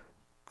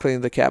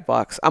 cleaning the cat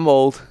box. I'm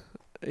old,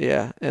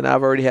 yeah, and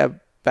I've already had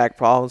back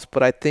problems,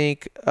 but I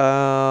think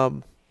I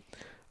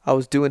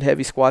was doing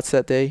heavy squats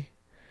that day.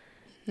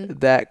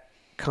 That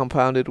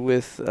compounded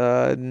with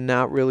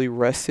not really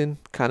resting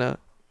kind of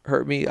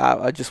hurt me.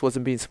 I just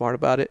wasn't being smart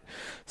about it.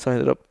 So I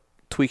ended up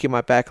tweaking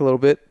my back a little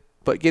bit,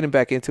 but getting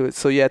back into it.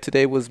 So yeah,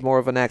 today was more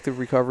of an active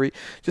recovery.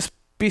 Just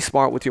be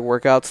smart with your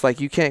workouts. Like,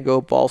 you can't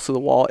go balls to the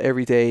wall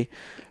every day.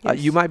 Yes.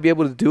 You might be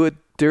able to do it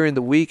during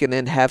the week and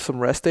then have some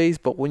rest days,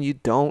 but when you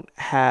don't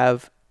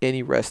have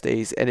any rest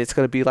days, and it's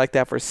going to be like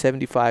that for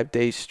 75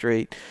 days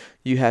straight,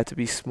 you have to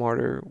be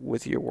smarter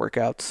with your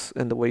workouts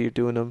and the way you're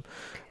doing them,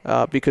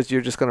 because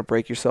you're just going to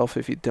break yourself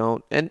if you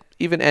don't. And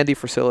even Andy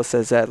Frisella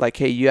says that, like,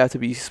 hey, you have to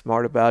be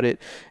smart about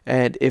it.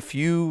 And if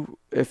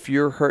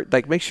you're hurt,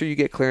 like, make sure you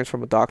get clearance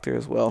from a doctor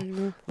as well.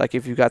 Mm-hmm. Like,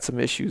 if you've got some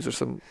issues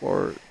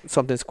or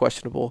something's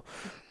questionable.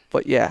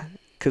 But yeah,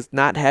 because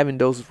not having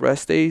those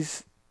rest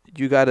days,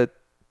 you got to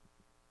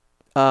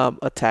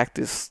attack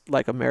this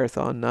like a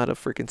marathon, not a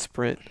freaking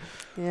sprint.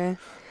 Yeah.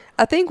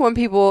 I think one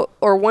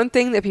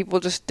thing that people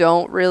just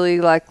don't really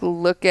like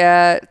look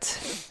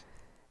at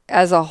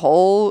as a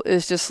whole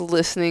is just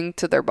listening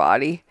to their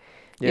body.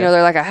 Yeah. You know,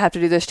 they're like, I have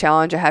to do this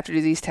challenge, I have to do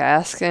these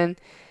tasks. And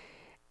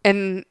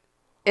an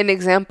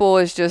example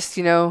is just,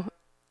 you know,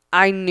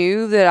 I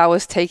knew that I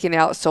was taking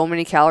out so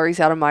many calories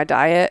out of my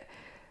diet,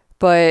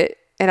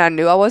 and I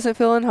knew I wasn't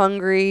feeling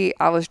hungry.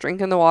 I was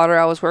drinking the water,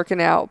 I was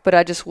working out, but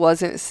I just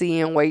wasn't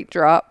seeing weight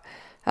drop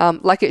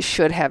like it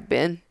should have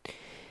been.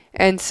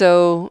 And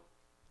so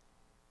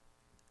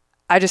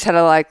I just had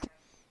to like,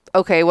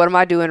 okay, what am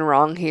I doing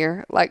wrong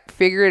here? Like,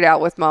 figure it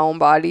out with my own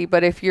body.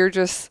 But if you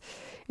just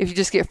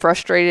get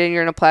frustrated and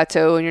you're in a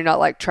plateau and you're not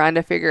like trying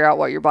to figure out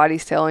what your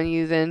body's telling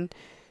you, then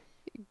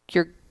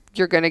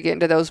you're going to get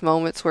into those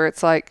moments where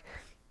it's like,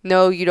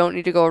 no, you don't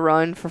need to go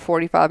run for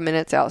 45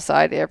 minutes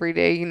outside every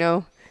day, you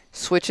know.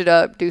 Switch it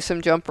up, do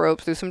some jump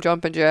ropes, do some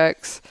jumping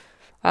jacks.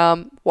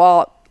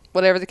 While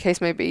whatever the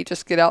case may be,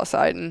 just get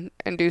outside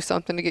and do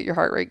something to get your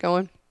heart rate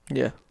going.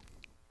 Yeah.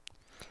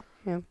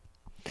 Yeah.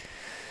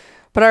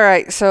 But all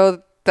right,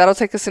 so that'll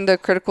take us into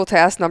critical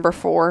task number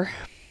 4.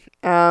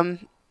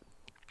 And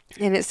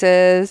it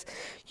says,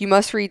 you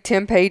must read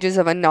 10 pages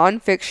of a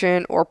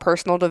nonfiction or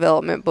personal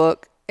development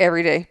book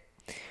every day.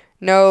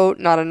 No,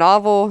 not a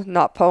novel,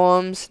 not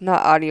poems,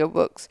 not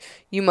audiobooks.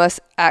 You must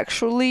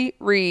actually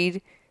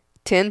read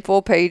 10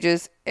 full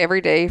pages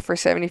every day for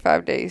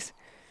 75 days.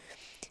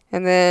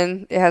 And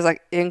then it has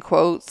like in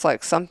quotes,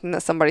 like something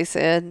that somebody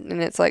said.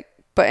 And it's like,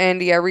 but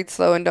Andy, I read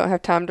slow and don't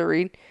have time to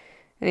read.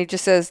 And he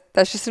just says,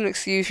 that's just an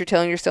excuse you're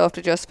telling yourself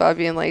to justify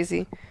being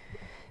lazy.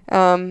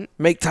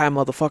 Make time,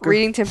 motherfucker.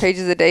 Reading 10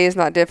 pages a day is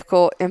not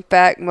difficult. In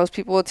fact, most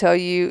people will tell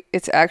you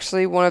it's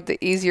actually one of the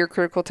easier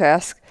critical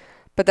tasks.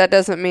 But that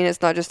doesn't mean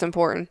it's not just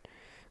important.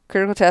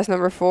 Critical task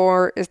number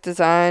 4 is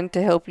designed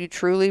to help you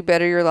truly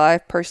better your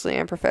life personally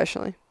and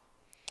professionally.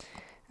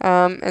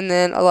 And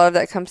then a lot of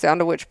that comes down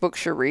to which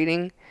books you're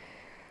reading.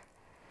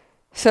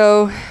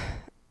 So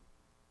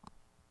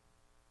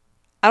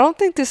I don't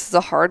think this is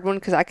a hard one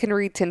because I can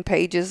read 10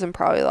 pages and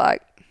probably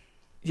like...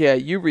 Yeah,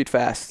 you read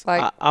fast.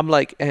 Like, I'm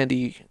like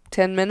Andy.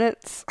 10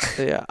 minutes?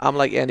 Yeah, I'm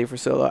like Andy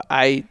Frisella.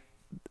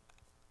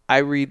 I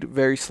read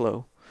very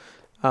slow.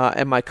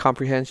 And my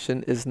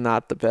comprehension is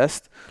not the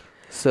best.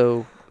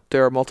 So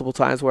there are multiple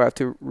times where I have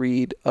to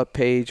read a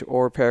page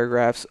or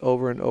paragraphs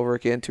over and over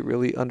again to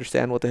really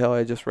understand what the hell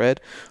I just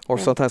read. Or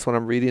sometimes when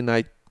I'm reading,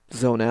 I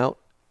zone out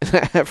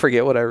and I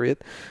forget what I read.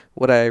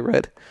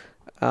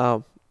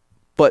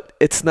 But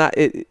it's not.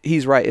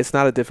 He's right. It's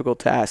not a difficult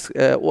task.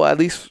 Well, at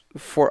least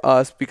for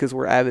us, because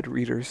we're avid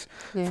readers.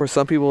 Yeah. For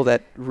some people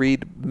that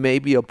read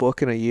maybe a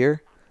book in a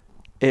year,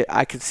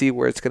 I can see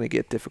where it's going to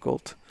get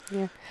difficult.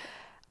 Yeah.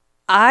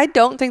 I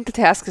don't think the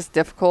task is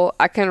difficult.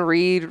 I can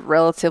read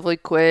relatively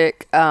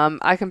quick.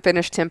 I can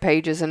finish 10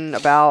 pages in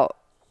about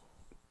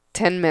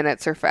 10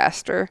 minutes or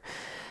faster.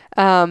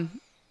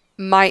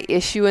 My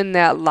issue in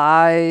that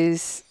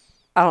lies,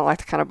 I don't like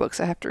the kind of books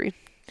I have to read.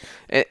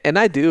 And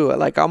I do.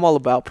 Like, I'm all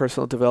about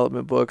personal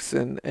development books,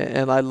 and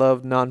I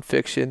love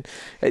nonfiction.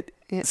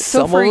 So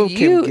some for of them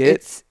you, can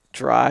get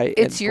dry.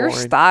 It's and your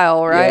boring.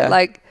 style, right?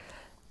 Yeah.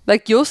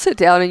 Like you'll sit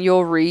down and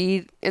you'll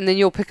read, and then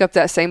you'll pick up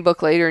that same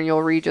book later and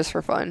you'll read just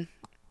for fun.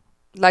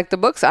 Like the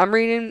books I'm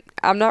reading,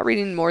 I'm not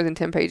reading more than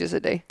 10 pages a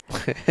day.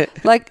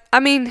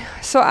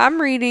 So I'm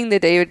reading the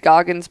David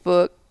Goggins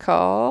book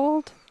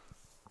called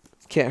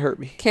Can't Hurt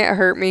Me. Can't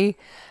Hurt Me.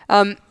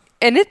 And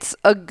it's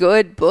a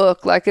good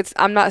book.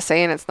 I'm not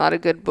saying it's not a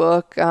good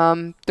book.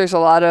 There's a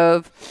lot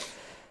of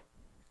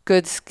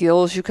good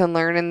skills you can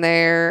learn in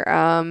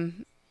there.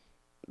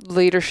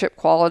 Leadership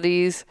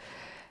qualities.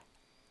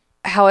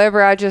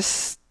 However,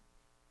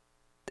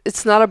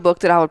 it's not a book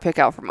that I would pick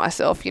out for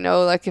myself,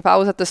 like if I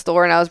was at the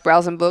store and I was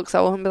browsing books,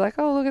 I wouldn't be like,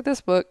 oh, look at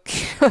this book.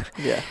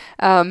 Yeah.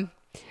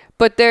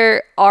 But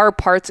there are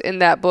parts in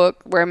that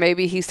book where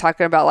maybe he's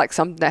talking about like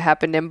something that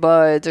happened in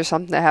Buds or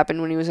something that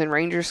happened when he was in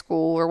Ranger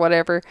School or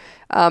whatever.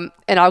 And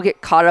I'll get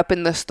caught up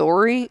in the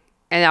story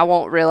and I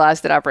won't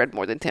realize that I've read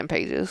more than 10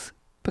 pages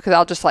because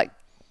I'll just like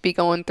be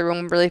going through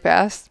them really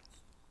fast.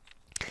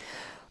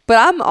 But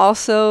I'm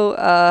also,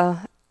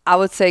 I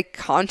would say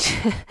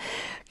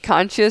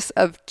conscious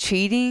of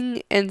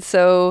cheating, and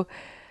so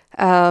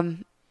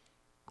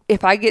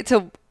if I get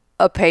to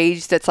a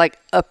page that's like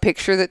a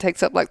picture that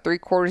takes up like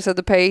 3/4 of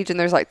the page and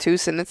there's like 2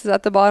 sentences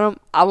at the bottom,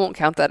 I won't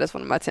count that as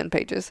one of my 10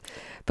 pages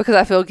because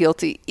I feel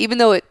guilty, even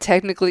though it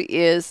technically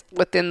is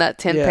within that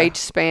 10-page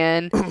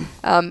span.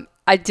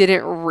 I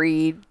didn't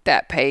read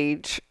that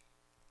page.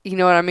 You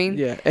know what I mean?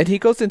 Yeah, and he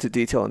goes into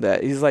detail on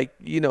that. He's like,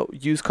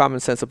 use common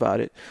sense about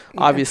it.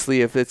 Yeah.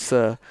 Obviously, if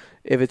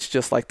it's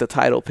just like the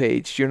title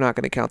page, you're not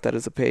going to count that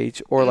as a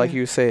page. Or like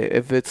you say,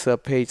 if it's a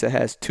page that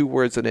has 2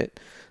 words in it,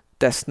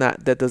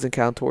 that doesn't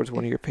count towards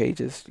one of your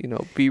pages.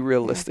 Be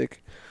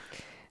realistic.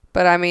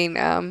 But I mean,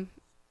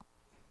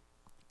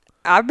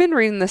 I've been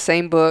reading the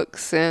same book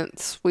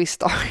since we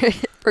started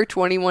for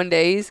 21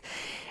 days.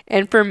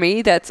 And for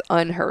me, that's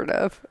unheard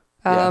of.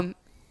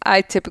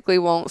 I typically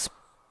won't.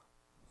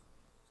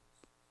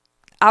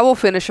 I will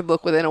finish a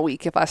book within a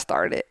week if I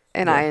start it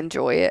and I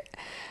enjoy it.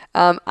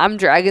 I'm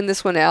dragging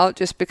this one out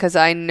just because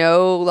I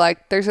know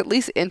like there's at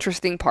least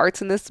interesting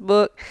parts in this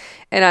book,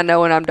 and I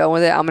know when I'm done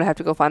with it, I'm gonna have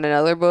to go find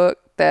another book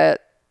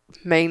that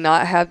may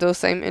not have those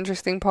same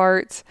interesting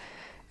parts.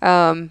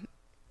 And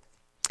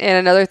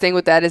another thing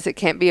with that is it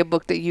can't be a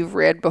book that you've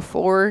read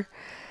before,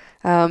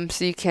 so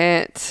you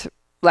can't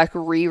like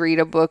reread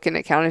a book and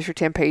it count as your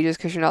 10 pages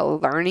because you're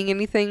not learning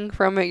anything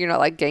from it. You're not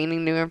like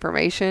gaining new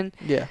information.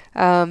 Yeah.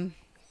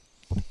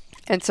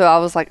 And so I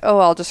was like, oh,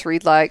 I'll just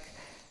read like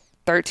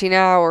 13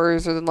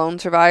 Hours or The Lone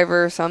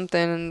Survivor or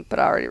something. But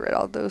I already read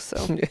all those.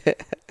 So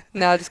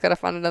now I just got to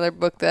find another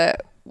book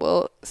that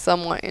will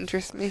somewhat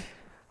interest me.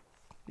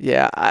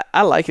 Yeah,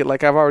 I like it.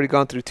 Like I've already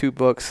gone through 2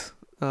 books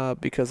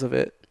because of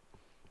it.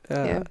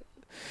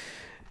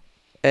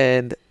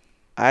 And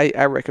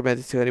I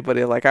recommend it to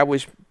anybody. Like I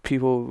wish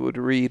people would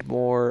read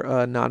more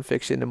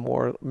nonfiction and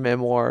more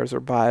memoirs or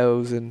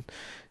bios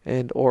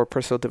and or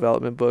personal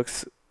development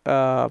books.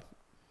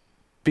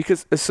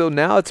 Because so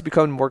now it's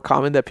become more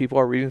common that people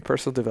are reading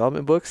personal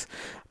development books,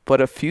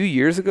 but a few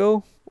years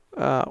ago,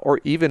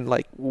 or even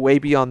like way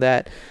beyond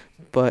that,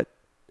 but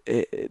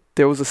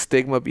there was a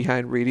stigma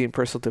behind reading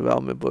personal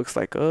development books.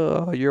 Like,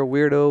 oh, you're a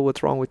weirdo.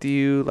 What's wrong with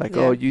you? Like,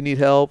 oh, you need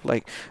help.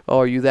 Like, oh,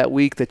 are you that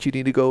weak that you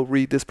need to go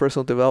read this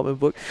personal development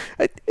book?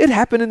 It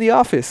happened in the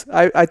office.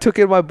 I took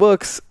in my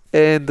books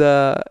and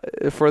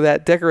for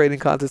that decorating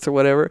contest or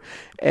whatever,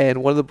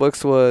 and one of the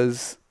books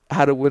was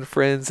How to Win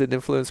Friends and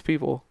Influence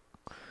People.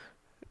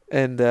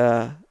 And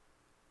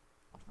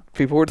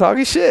people were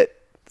talking shit.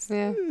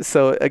 Yeah.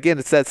 So again,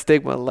 it's that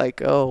stigma,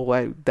 like, oh,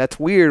 why? That's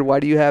weird.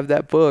 Why do you have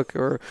that book?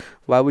 Or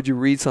why would you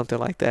read something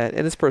like that?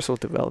 And it's personal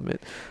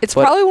development. It's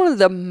probably one of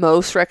the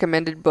most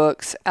recommended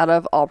books out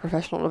of all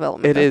professional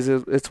development. It is.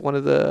 It's one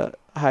of the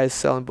highest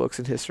selling books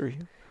in history.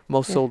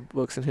 Most sold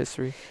books in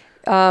history.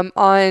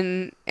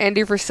 On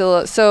Andy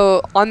Frisella.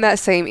 So on that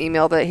same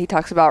email that he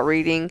talks about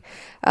reading,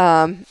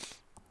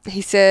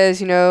 he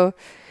says,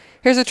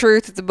 here's the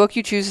truth. If the book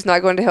you choose is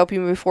not going to help you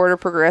move forward or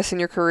progress in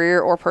your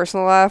career or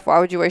personal life, why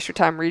would you waste your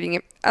time reading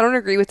it? I don't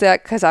agree with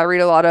that because I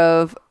read a lot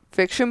of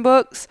fiction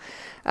books.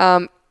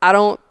 I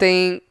don't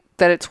think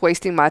that it's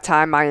wasting my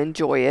time. I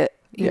enjoy it.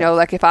 You know,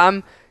 like if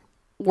I'm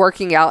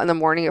working out in the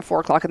morning at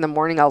 4:00 in the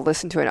morning, I'll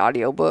listen to an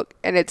audiobook,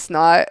 and it's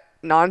not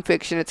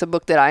nonfiction. It's a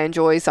book that I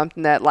enjoy,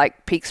 something that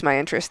like piques my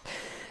interest.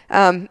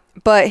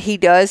 But he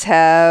does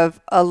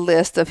have a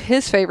list of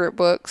his favorite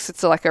books.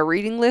 It's like a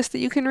reading list that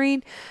you can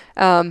read.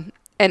 And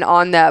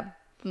on that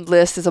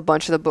list is a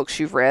bunch of the books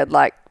you've read,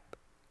 like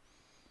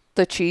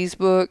the cheese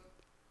book.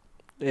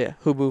 Yeah.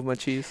 Who Moved My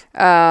Cheese?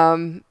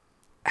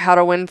 How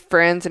to Win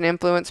Friends and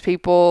Influence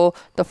People,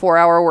 The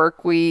 4-Hour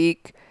Work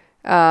Week.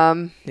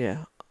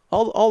 Yeah.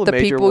 All the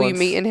major People ones. You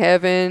Meet in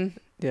Heaven.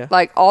 Yeah.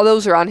 Like all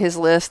those are on his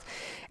list.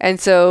 And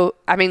so,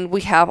 I mean,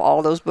 we have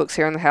all those books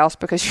here in the house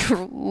because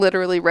you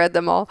literally read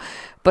them all.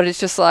 But it's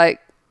just like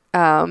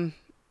The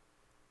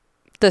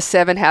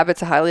 7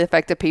 Habits of Highly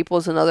Effective People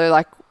is another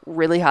like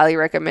really highly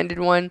recommended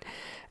one.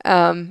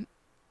 I'm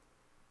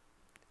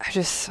going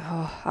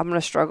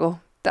to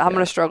struggle. I'm going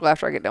to struggle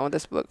after I get done with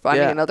this book,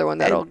 finding another one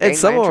that'll gain and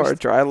some my of them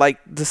interest. are dry. Like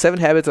The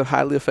 7 Habits of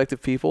Highly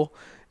Effective People.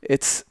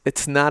 It's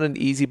not an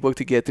easy book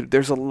to get through.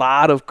 There's a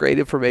lot of great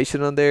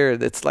information on there,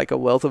 and it's like a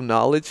wealth of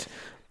knowledge,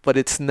 but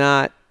it's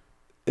not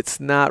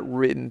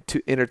written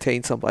to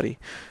entertain somebody.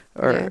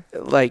 Or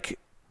like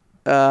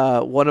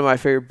one of my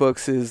favorite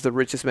books is The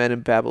Richest Man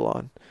in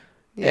Babylon.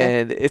 Yeah.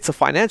 And it's a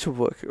financial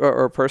book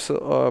or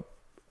personal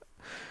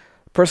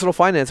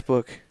finance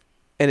book,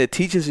 and it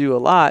teaches you a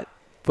lot,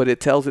 but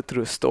it tells it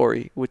through a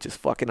story, which is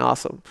fucking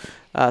awesome.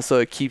 So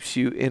it keeps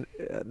you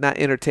not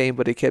entertained,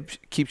 but it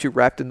keeps you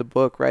wrapped in the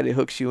book, right? It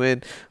hooks you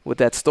in with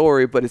that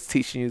story, but it's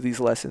teaching you these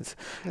lessons.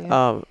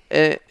 Yeah.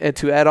 And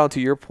to add on to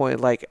your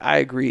point, like I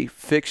agree,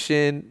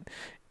 fiction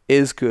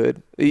is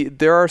good.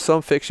 There are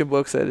some fiction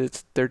books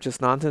that they're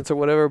just nonsense or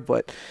whatever,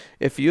 but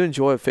if you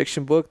enjoy a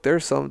fiction book,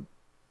 there's some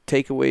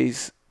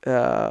takeaways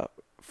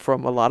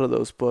from a lot of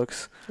those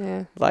books.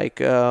 Yeah.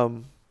 Like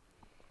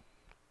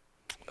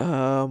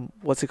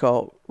what's it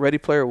called? Ready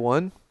Player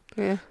One.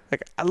 Yeah.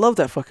 Like I love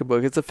that fucking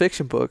book. It's a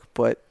fiction book,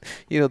 but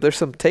there's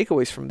some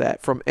takeaways from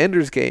that. From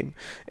Ender's Game.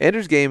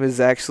 Ender's Game is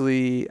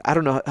actually, I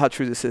don't know how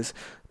true this is,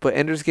 but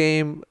Ender's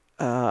Game,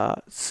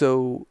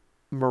 so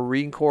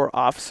Marine Corps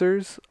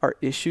officers are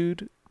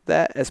issued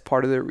that as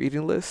part of their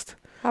reading list.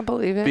 I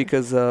believe it.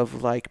 Because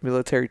of like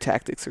military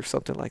tactics or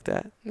something like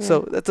that. Yeah.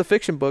 So that's a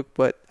fiction book,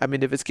 but I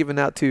mean, if it's given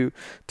out to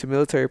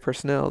military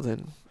personnel,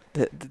 then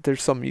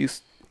there's some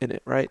use in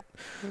it, right?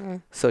 Mm-hmm.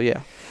 So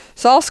yeah.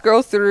 So I'll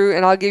scroll through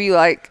and I'll give you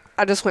I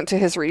just went to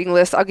his reading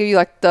list. I'll give you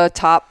like the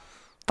top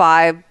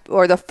 5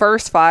 or the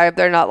first 5.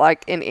 They're not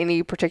like in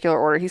any particular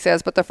order, he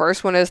says, but the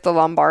first one is the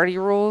Lombardi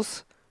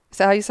Rules. Is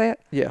that how you say it?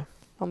 Yeah.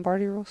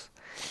 Lombardi Rules.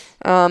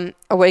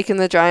 Awaken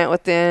the Giant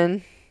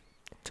Within.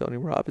 Tony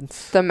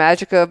Robbins. The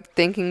Magic of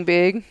Thinking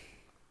Big.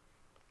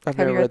 I've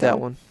never read that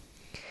one.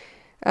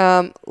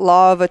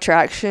 Law of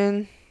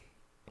Attraction.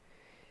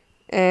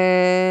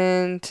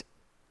 And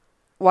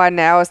Why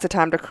Now is the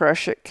Time to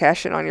Crush It,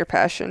 Cash In on Your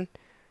Passion.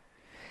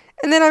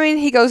 And then, I mean,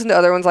 he goes into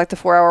other ones like the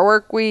 4-Hour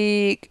Work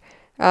Week,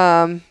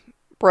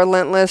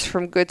 Relentless,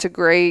 From Good to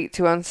Great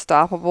to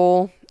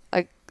Unstoppable.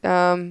 Like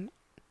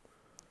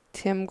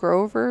Tim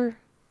Grover.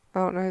 I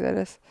don't know who that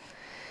is.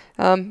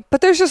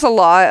 But there's just a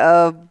lot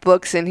of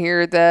books in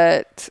here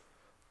that,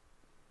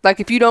 like,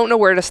 if you don't know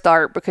where to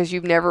start because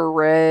you've never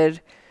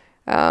read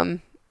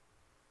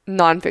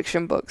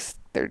nonfiction books,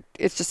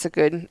 it's just a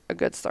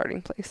good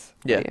starting place.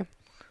 Yeah.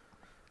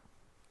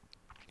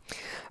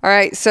 All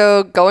right,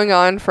 so going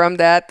on from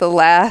that, the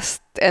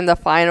last and the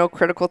final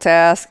critical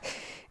task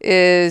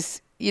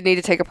is you need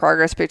to take a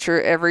progress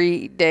picture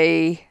every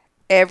day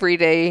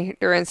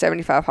during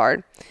 75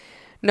 hard.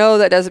 No,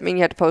 that doesn't mean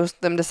you have to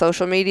post them to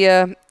social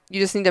media. You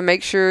just need to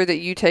make sure that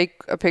you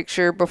take a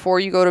picture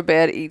before you go to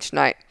bed each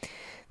night.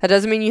 That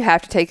doesn't mean you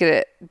have to take it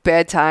at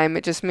bedtime.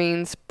 It just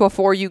means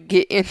before you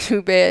get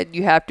into bed,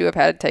 you have to have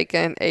had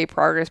taken a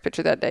progress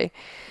picture that day.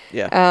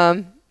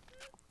 Yeah.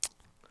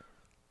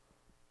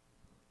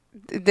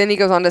 Then he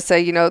goes on to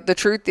say, the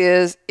truth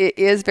is, it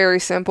is very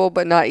simple,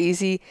 but not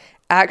easy.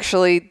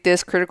 Actually,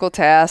 this critical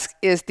task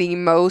is the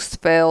most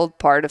failed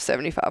part of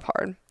 75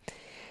 hard.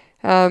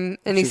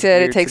 And he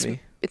said it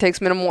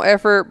takes minimal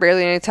effort,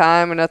 barely any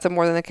time, and nothing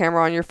more than the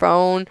camera on your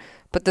phone.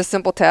 But this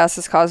simple task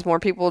has caused more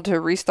people to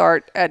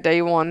restart at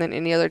day 1 than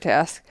any other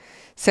task.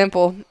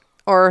 Simple,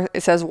 or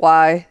it says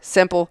why.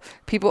 Simple.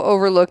 People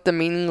overlook the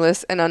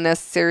meaningless and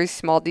unnecessary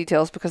small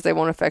details because they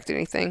won't affect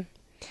anything.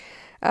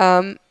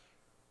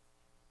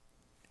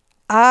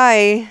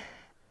 I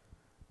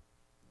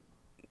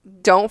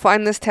don't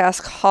find this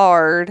task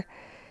hard.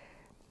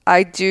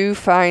 I do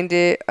find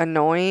it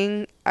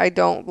annoying. I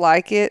don't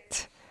like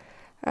it.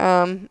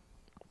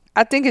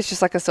 I think it's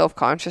just like a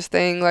self-conscious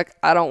thing. Like,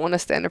 I don't want to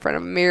stand in front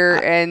of a mirror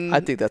I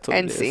think that's what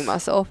and see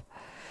myself.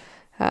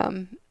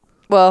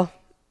 Well,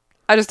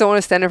 I just don't want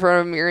to stand in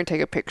front of a mirror and take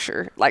a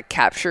picture, like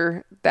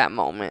capture that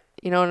moment.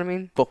 You know what I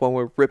mean? But when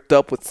we're ripped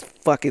up with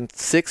fucking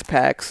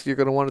 6-packs, you're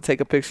going to want to take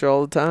a picture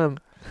all the time.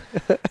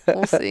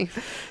 We'll see.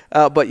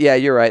 But yeah,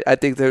 you're right. I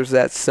think there's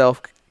that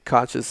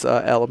self-conscious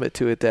element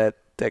to it that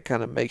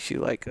kind of makes you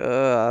like,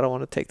 I don't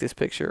want to take this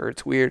picture, or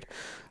it's weird.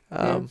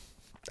 I'm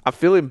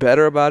feeling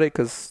better about it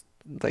because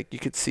like you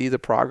could see the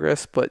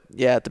progress. But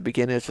yeah, at the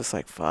beginning it's just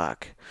like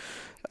fuck.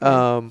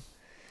 Yeah.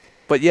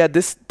 But yeah,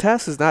 this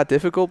task is not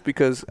difficult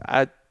because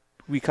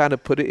we kind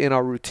of put it in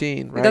our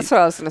routine, right? That's what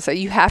I was gonna say.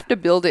 You have to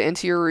build it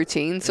into your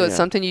routine, so it's Yeah.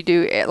 something you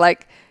do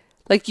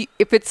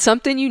if it's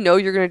something you know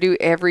you're gonna do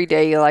every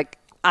day. Like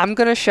I'm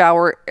gonna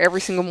shower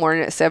every single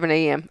morning at 7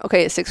 a.m.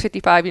 Okay, at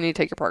 6:55 you need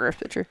to take your progress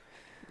picture.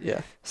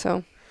 Yeah.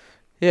 So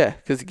Yeah,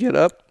 because you get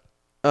up,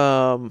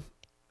 and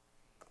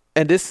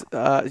this,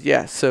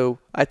 yeah. So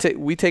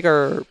we take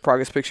our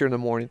progress picture in the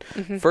morning,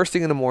 first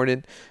thing in the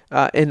morning.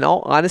 In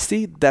all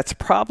honesty, that's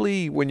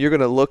probably when you're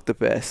gonna look the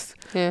best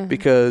yeah,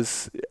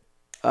 because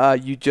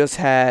you just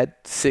had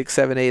 6,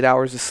 7, 8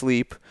 hours of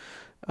sleep.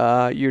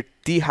 You're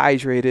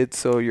dehydrated,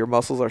 so your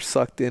muscles are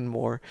sucked in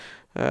more,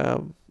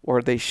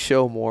 or they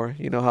show more.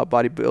 You know how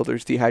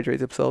bodybuilders dehydrate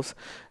themselves,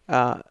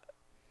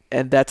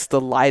 and that's the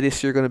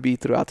lightest you're gonna be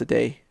throughout the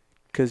day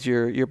because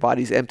your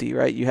body's empty,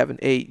 right? You haven't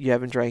ate, you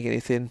haven't drank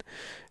anything.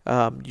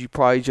 You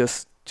probably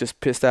just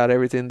pissed out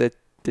everything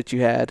that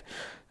you had,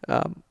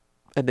 and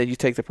then you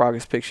take the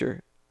progress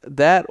picture.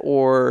 That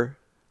or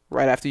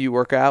right after you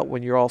work out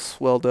when you're all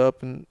swelled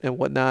up and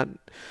whatnot.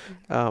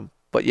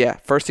 But yeah,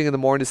 first thing in the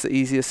morning is the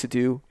easiest to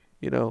do.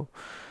 You know,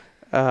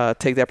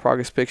 take that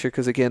progress picture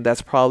because again,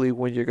 that's probably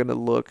when you're gonna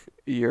look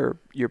your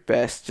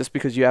best, just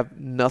because you have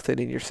nothing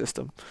in your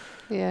system.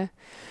 yeah.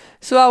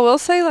 So I will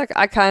say, like,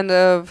 I kind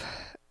of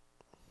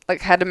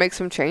like had to make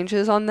some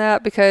changes on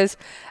that because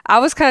I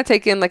was kind of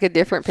taking like a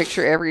different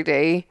picture every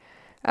day.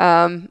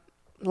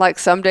 Like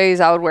some days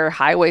I would wear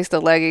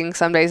high-waisted leggings,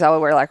 some days I would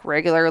wear like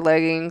regular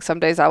leggings,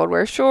 some days I would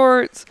wear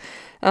shorts.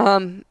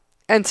 And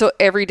so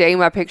every day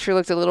my picture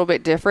looked a little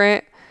bit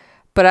different,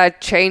 but I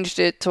changed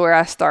it to where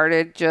I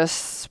started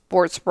just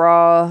sports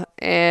bra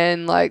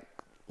and like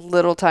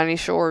little tiny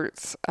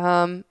shorts,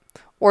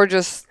 or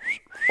just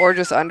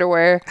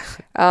underwear.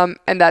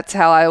 And that's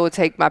how I would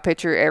take my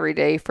picture every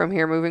day from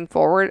here moving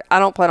forward. I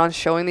don't plan on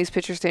showing these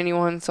pictures to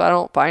anyone, so I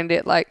don't find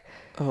it like,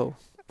 Oh,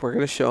 we're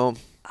gonna show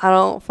them. I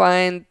don't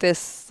find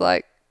this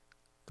like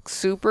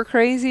super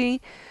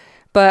crazy.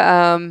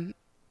 But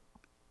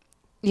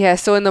yeah,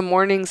 so in the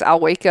mornings I'll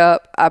wake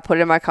up, I put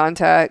in my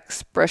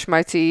contacts, brush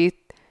my teeth,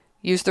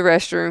 use the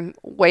restroom,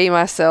 weigh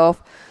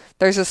myself.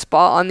 There's a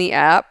spot on the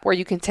app where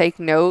you can take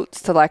notes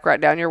to like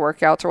write down your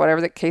workouts or whatever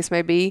the case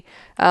may be.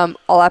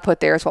 All I put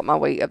there is what my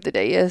weight of the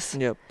day is.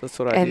 Yep, that's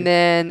what I do. And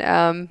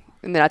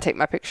then I take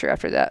my picture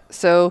after that.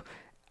 So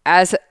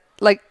as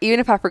like even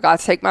if I forgot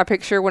to take my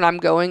picture when I'm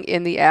going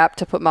in the app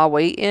to put my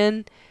weight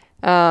in,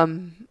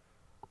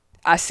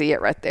 I see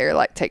it right there,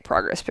 like take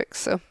progress pics.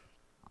 So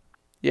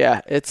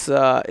Yeah, it's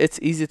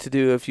easy to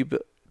do if you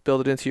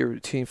build it into your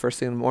routine first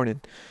thing in the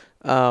morning.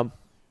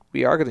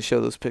 We are going to show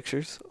those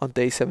pictures on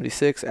day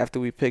 76 after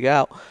we pig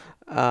out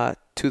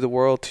to the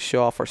world to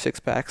show off our six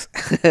packs.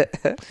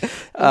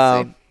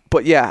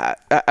 But yeah,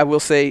 I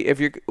will say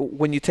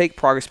when you take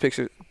progress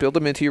pictures, build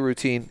them into your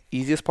routine.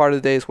 Easiest part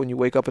of the day is when you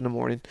wake up in the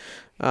morning.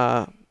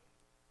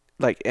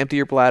 Like empty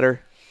your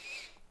bladder.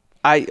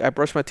 I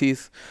brush my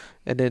teeth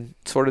and then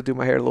sort of do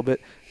my hair a little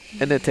bit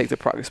and then take the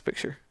progress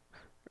picture.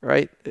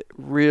 Right?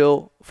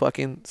 Real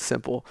fucking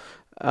simple.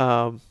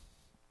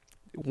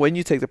 When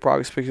you take the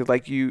progress picture,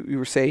 like you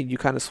were saying, you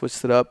kind of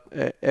switched it up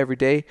every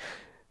day.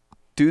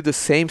 Do the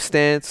same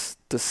stance,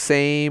 the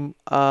same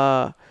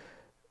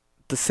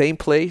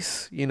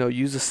place. You know,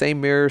 use the same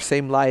mirror,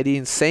 same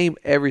lighting, same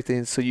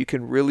everything, so you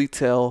can really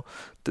tell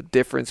the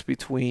difference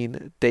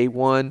between day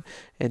 1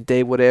 and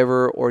day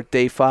whatever, or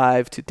day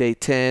 5 to day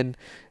 10.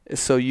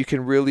 So you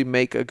can really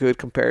make a good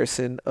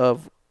comparison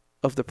of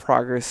the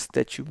progress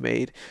that you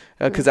made,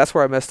 because that's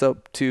where I messed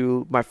up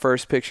too. My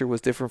first picture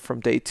was different from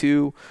day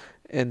 2,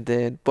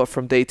 but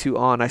from day 2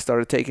 on I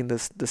started taking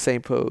the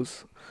same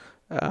pose,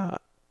 and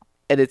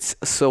it's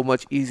so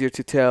much easier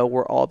to tell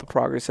where all the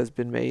progress has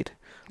been made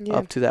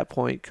up to that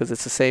point, because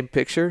it's the same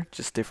picture,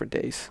 just different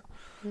days.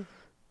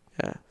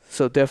 Yeah,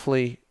 so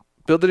definitely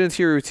build it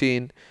into your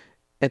routine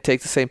and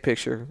take the same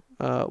picture,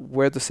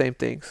 wear the same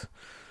things.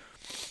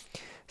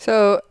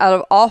 So out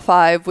of all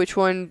 5, which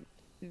one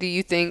do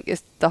you think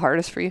is the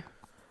hardest for you?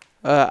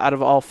 Out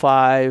of all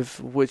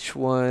 5, which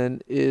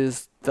one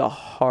is the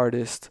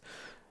hardest?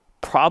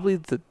 Probably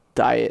the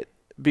diet,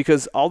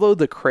 because although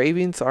the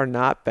cravings are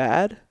not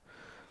bad,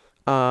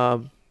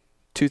 2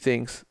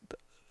 things.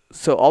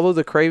 So although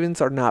the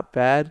cravings are not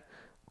bad,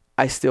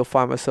 I still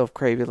find myself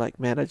craving like,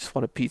 man, I just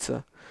want a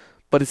pizza.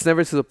 But it's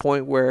never to the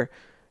point where,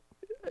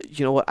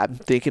 you know what, I'm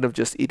thinking of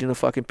just eating a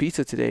fucking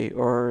pizza today,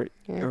 or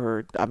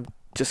I'm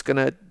just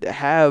gonna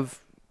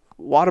have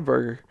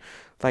Whataburger.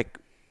 Like,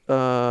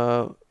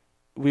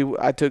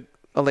 I took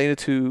Elena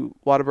to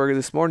Whataburger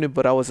this morning,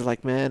 but I was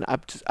like, man,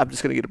 I'm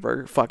just gonna get a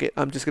burger. Fuck it,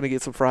 I'm just gonna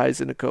get some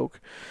fries and a Coke.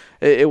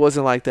 It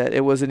wasn't like that.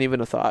 It wasn't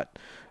even a thought.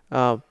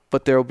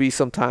 But there will be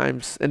some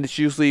times, and it's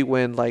usually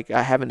when like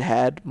I haven't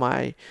had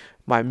my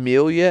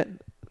meal yet,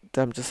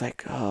 that I'm just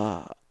like,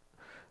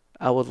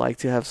 I would like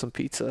to have some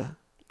pizza,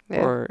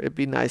 or it'd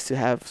be nice to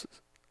have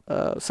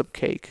some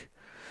cake,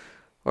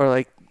 or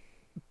like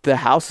the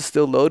house is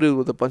still loaded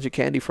with a bunch of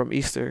candy from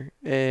Easter,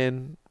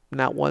 and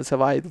not once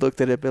have I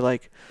looked at it and been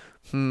like,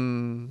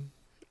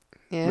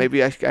 Yeah.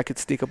 maybe I could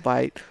sneak a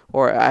bite,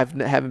 or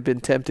haven't been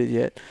tempted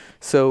yet.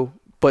 So,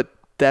 but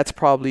that's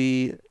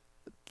probably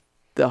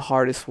the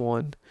hardest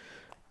one.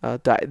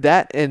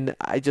 That, and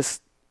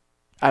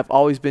I've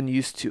always been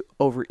used to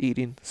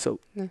overeating. So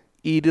Yeah.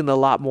 eating a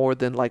lot more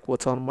than like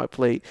what's on my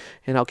plate,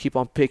 and I'll keep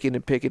on picking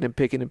and picking and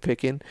picking and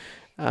picking.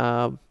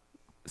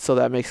 So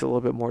that makes it a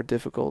little bit more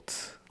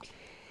difficult.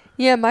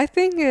 Yeah, my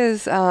thing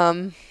is,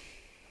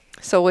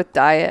 so with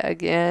diet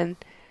again,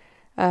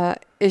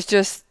 it's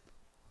just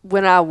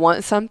when I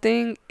want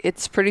something,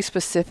 it's pretty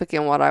specific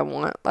in what I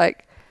want.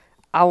 Like,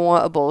 I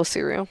want a bowl of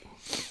cereal.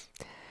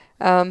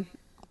 And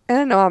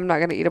I know I'm not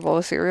going to eat a bowl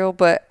of cereal,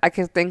 but I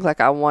can think like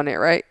I want it,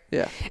 right?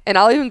 Yeah. And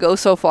I'll even go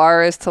so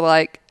far as to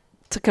like,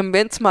 to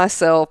convince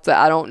myself that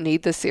I don't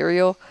need the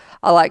cereal.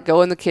 I'll like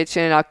go in the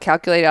kitchen, I'll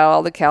calculate out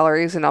all the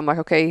calories, and I'm like,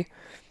 okay,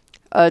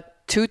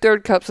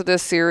 2/3 cups of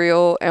this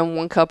cereal and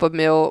 1 cup of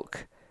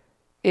milk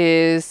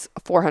is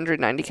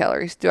 490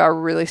 calories. Do I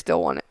really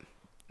still want it?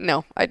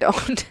 No, I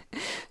don't.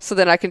 So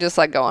then I can just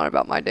like go on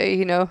about my day,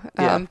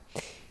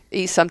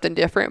 eat something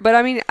different. But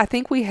I mean, I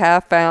think we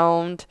have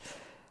found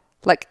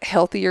like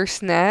healthier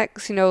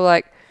snacks,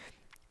 like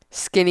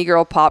Skinny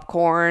Girl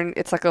popcorn.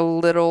 It's like a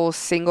little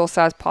single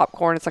size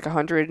popcorn. It's like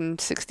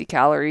 160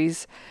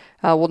 calories.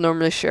 We'll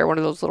normally share one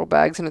of those little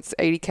bags and it's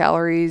 80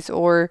 calories.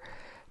 Or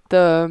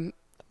the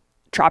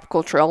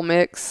Tropical Trail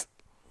Mix,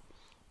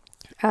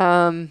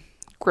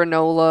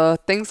 granola,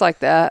 things like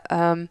that.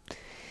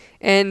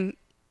 And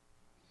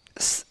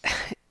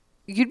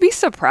you'd be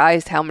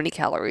surprised how many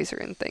calories are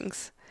in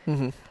things.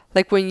 Mm-hmm.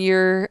 Like when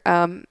you're,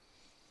 I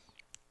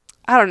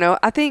don't know,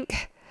 I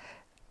think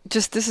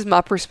just this is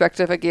my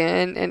perspective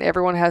again, and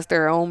everyone has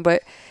their own,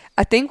 but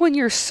I think when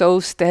you're so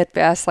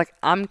steadfast, like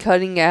I'm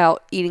cutting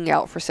out eating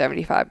out for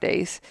 75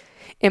 days,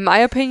 in my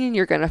opinion,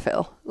 you're going to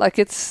fail. Like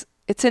it's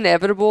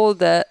inevitable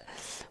that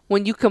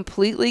when you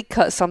completely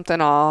cut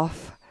something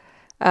off,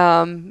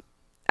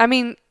 I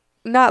mean,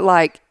 not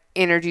like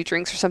energy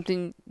drinks or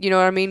something, you know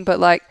what I mean? But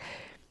like,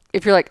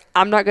 if you're like,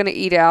 I'm not going to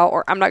eat out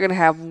or I'm not going to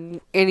have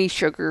any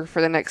sugar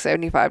for the next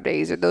 75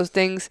 days or those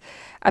things,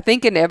 I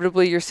think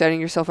inevitably you're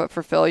setting yourself up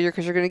for failure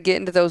because you're going to get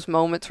into those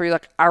moments where you're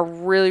like, I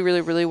really,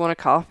 really, really want a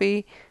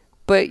coffee,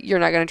 but you're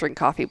not going to drink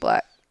coffee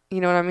black. You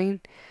know what I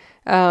mean?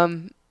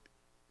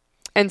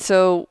 And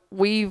so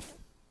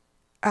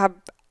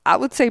I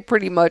would say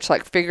pretty much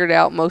like figured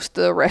out most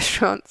of the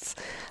restaurants,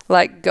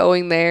 like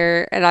going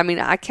there. And I mean,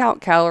 I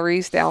count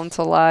calories down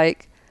to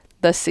like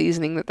the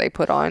seasoning that they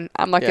put on.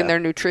 I'm like in their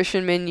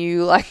nutrition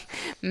menu, like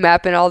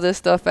mapping all this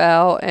stuff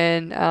out.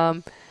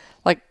 And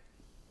like,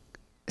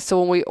 so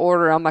when we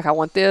order, I'm like, I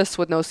want this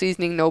with no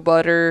seasoning, no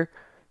butter,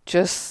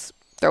 just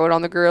throw it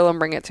on the grill and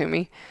bring it to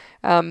me,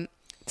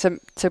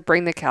 to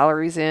bring the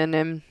calories in.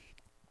 And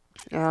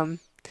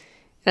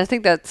I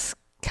think that's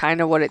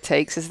kind of what it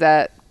takes, is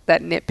that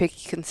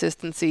nitpicky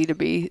consistency to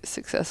be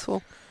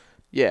successful.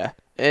 Yeah.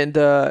 And,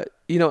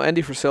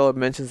 Andy Frisella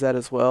mentions that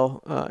as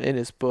well in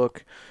his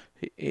book.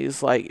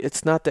 He's like,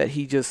 it's not that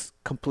he just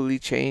completely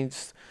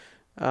changed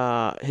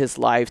his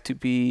life to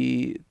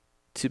be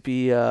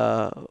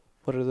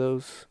what are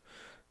those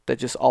that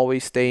just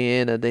always stay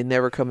in and they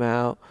never come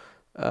out?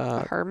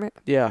 A hermit?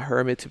 Yeah,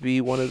 hermit, to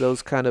be one of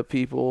those kind of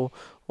people.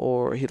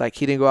 Or he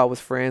didn't go out with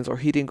friends, or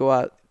he didn't go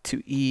out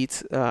to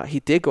eat. He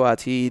did go out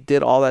to eat,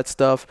 did all that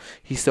stuff.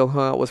 He still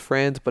hung out with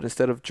friends, but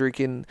instead of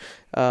drinking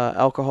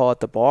alcohol at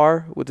the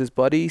bar with his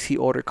buddies, he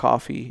ordered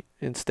coffee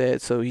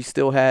instead. So he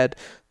still had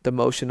the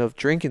motion of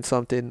drinking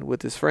something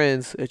with his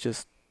friends.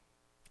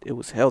 It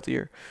was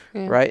healthier,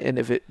 right? And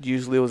if it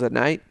usually was at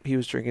night, he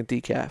was drinking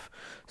decaf,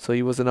 so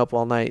he wasn't up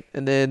all night.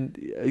 And then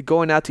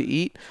going out to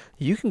eat,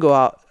 you can go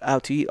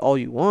out to eat all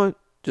you want,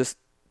 just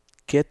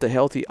get the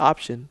healthy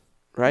option.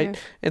 Right. Yeah.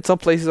 And some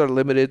places are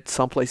limited.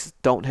 Some places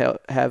don't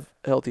have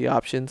healthy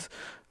options.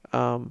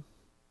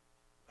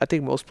 I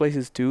think most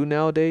places do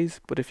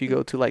nowadays. But if you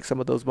go to like some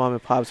of those mom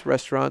and pops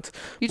restaurants,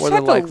 you more just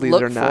than have likely to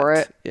look they're for not.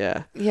 It.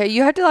 Yeah. Yeah.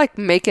 You had to like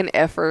make an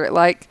effort.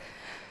 Like,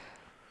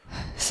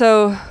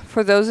 so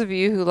for those of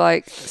you who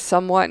like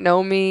somewhat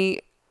know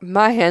me,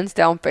 my hands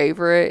down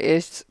favorite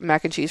is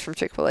mac and cheese from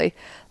Chick-fil-A.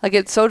 Like,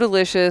 it's so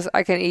delicious.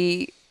 I can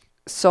eat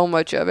so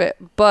much of it.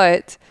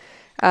 But,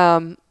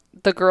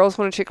 the girls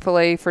went to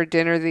Chick-fil-A for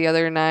dinner the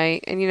other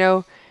night. And,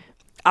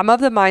 I'm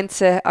of the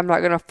mindset I'm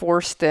not going to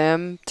force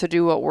them to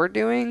do what we're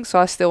doing. So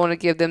I still want to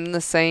give them the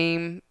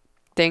same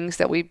things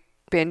that we've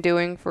been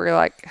doing for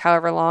like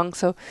however long.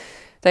 So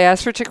they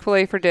asked for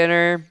Chick-fil-A for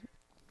dinner.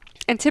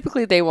 And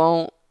typically they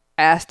won't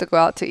ask to go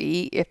out to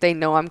eat if they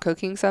know I'm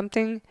cooking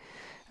something.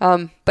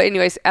 But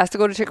anyways, asked to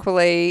go to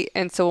Chick-fil-A.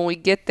 And so when we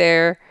get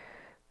there,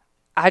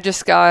 I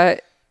just got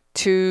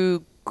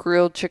 2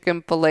 grilled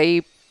chicken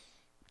filet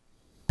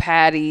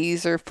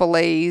patties or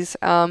fillets,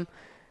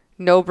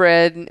 no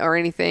bread or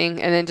anything,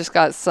 and then just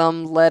got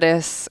some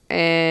lettuce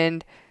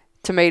and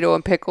tomato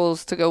and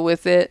pickles to go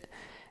with it.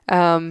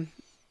 And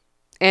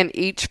and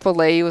each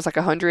filet was like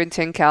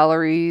 110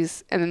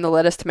 calories, and then the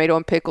lettuce, tomato,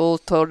 and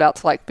pickles totaled out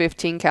to like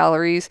 15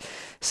 calories.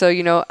 So,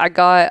 I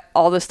got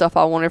all the stuff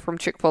I wanted from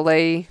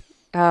Chick-fil-A,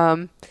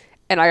 and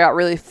I got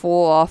really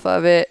full off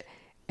of it,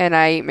 and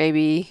I ate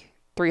maybe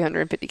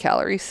 350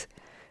 calories.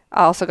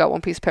 I also got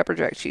one piece of pepper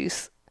jack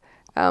cheese,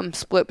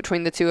 split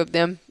between the two of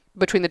them,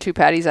 between the two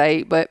patties I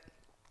ate, but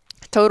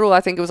total,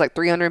 I think it was like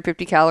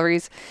 350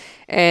 calories,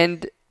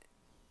 and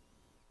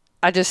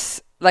I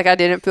just, like, I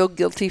didn't feel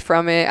guilty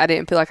from it. I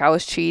didn't feel like I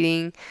was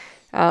cheating.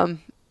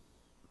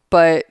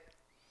 But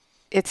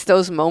it's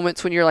those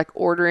moments when you're like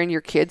ordering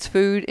your kids'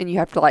 food and you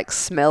have to like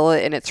smell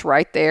it and it's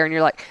right there and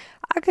you're like,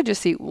 I could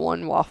just eat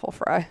one waffle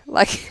fry.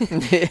 Like,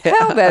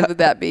 how bad would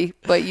that be?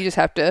 But you just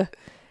have to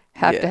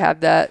have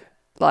that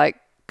like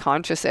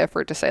conscious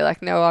effort to say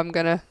like, no, I'm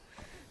going to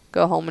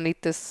go home and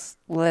eat this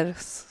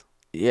lettuce.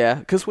 Yeah,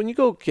 because when you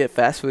go get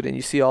fast food and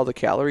you see all the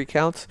calorie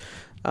counts,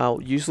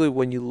 usually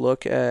when you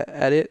look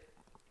at it,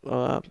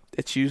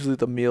 it's usually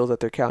the meal that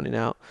they're counting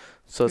out.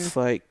 So it's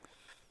like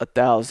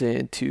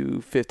 1,000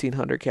 to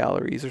 1,500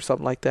 calories or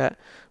something like that.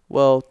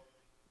 Well,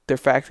 they're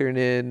factoring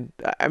in,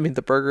 I mean,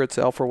 the burger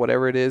itself or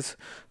whatever it is,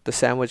 the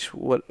sandwich,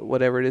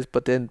 whatever it is,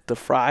 but then the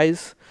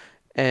fries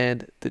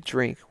and the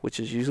drink, which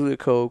is usually a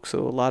Coke, so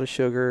a lot of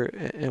sugar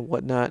and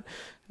whatnot.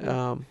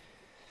 And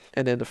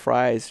then the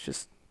fries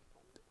just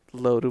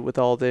loaded with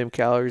all them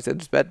calories,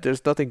 and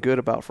there's nothing good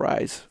about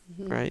fries,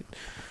 right?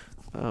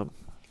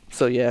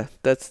 So yeah,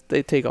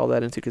 they take all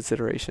that into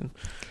consideration.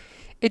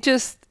 It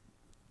just,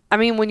 I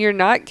mean, when you're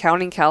not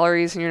counting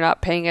calories and you're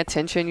not paying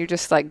attention, you're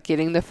just like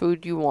getting the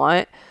food you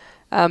want.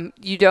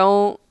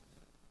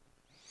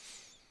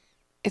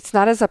 It's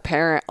not as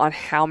apparent on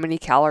how many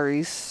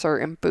calories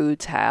certain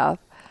foods have.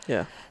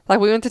 Yeah. Like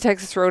we went to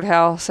Texas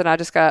Roadhouse and I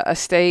just got a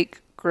steak,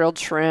 grilled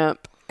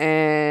shrimp,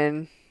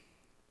 and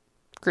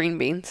green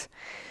beans.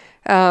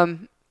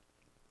 And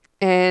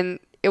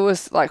it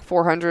was like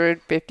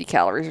 450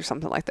 calories or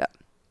something like that.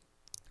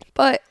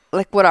 But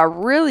like what I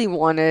really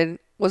wanted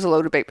was a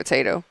loaded baked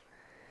potato.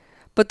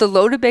 But the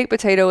loaded baked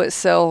potato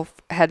itself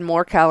had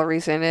more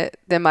calories in it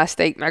than my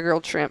steak, my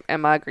grilled shrimp,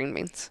 and my green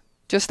beans.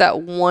 Just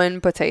that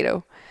one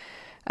potato.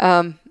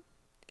 And,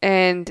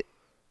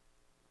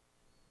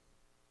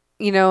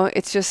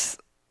 it's just,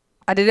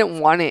 I didn't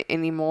want it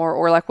anymore.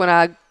 Or like when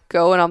I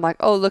go and I'm like,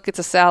 oh, look, it's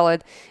a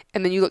salad.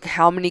 And then you look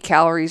how many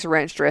calories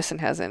ranch dressing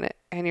has in it.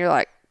 And you're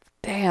like,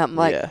 damn,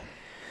 like,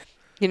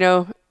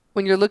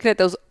 when you're looking at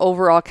those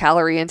overall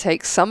calorie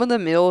intakes, some of the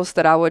meals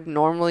that I would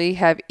normally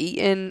have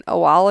eaten a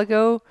while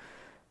ago,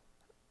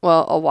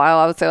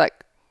 I would say like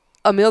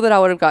a meal that I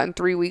would have gotten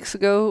 3 weeks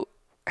ago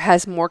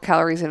has more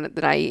calories in it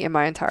than I eat in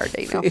my entire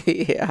day now.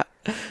 Yeah,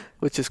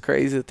 which is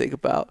crazy to think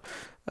about.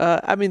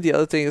 I mean, the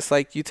other thing is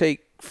like you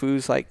take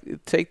foods like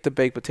take the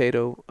baked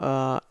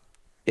potato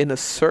in a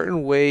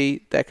certain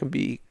way that can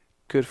be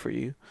good for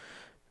you,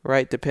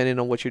 right? Depending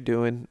on what you're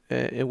doing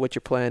and what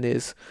your plan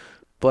is.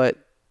 But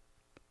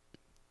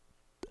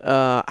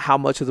how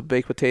much of the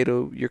baked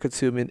potato you're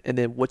consuming, and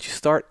then what you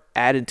start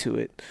adding to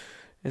it.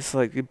 It's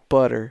like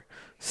butter,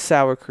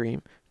 sour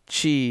cream,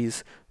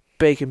 cheese,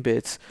 bacon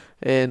bits,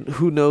 and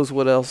who knows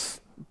what else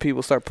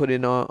people start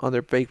putting on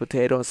their baked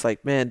potato. It's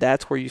like, man,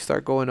 that's where you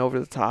start going over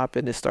the top,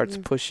 and it starts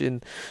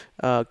pushing,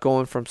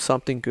 going from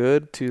something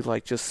good to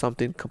like just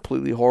something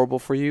completely horrible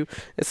for you.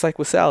 It's like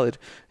with salad.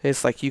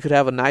 It's like you could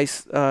have a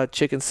nice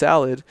chicken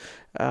salad,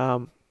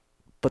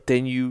 but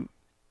then you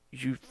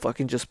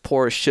fucking just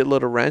pour a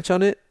shitload of ranch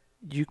on it,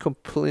 you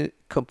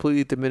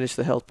completely diminish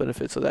the health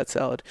benefits of that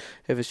salad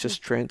if it's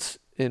just drenched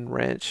in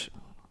ranch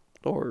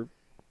or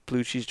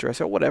blue cheese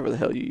dressing or whatever the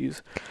hell you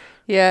use.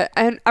 Yeah,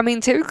 and I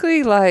mean,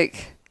 typically,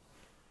 like,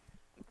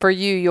 for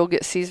you'll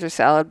get Caesar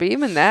salad, but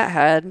even that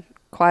had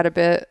quite a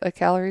bit of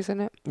calories in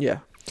it. Yeah.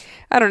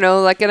 I don't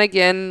know, like, and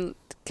again,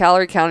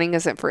 calorie counting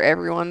isn't for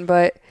everyone,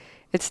 but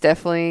it's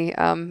definitely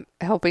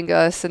helping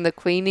us. And the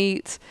Clean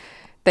Eats,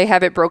 they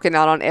have it broken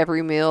out on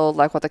every meal,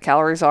 like what the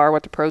calories are,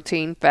 what the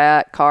protein,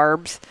 fat,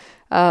 carbs.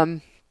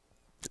 And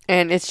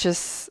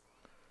it's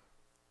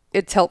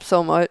helped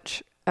so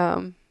much.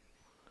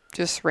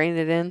 Just rein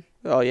it in.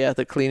 Oh yeah,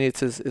 the Clean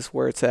Eats is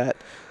where it's at.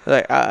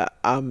 Like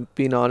I'm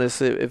being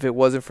honest, if it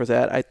wasn't for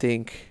that, I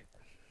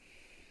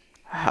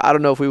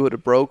don't know if we would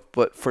have broke,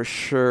 but for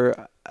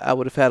sure I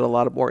would have had a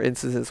lot of more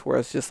instances where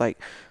it's just like,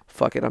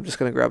 fuck it, I'm just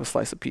gonna grab a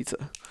slice of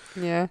pizza.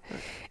 Yeah,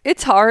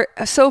 it's hard.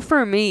 So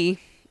for me,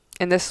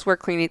 and this is where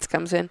Clean Eats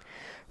comes in.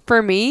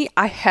 For me,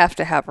 I have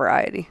to have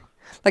variety.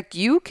 Like,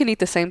 you can eat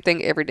the same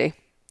thing every day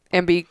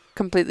and be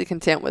completely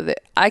content with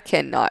it. I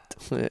cannot.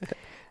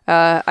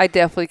 I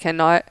definitely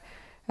cannot.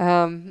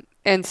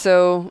 And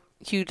so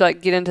you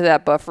like get into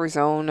that buffer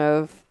zone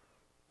of,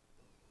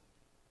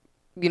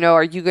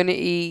 are you going to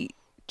eat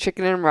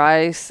chicken and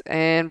rice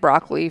and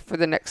broccoli for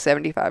the next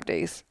 75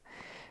 days?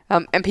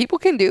 And people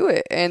can do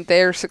it and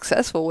they're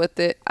successful with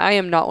it. I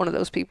am not one of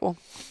those people.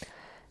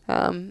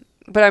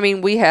 But I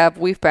mean,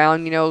 we've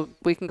found,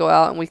 we can go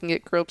out and we can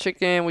get grilled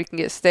chicken, we can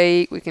get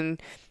steak, we can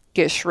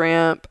get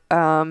shrimp,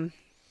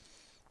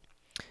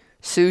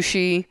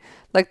 sushi.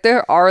 Like,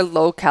 there are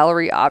low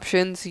calorie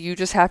options. You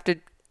just have to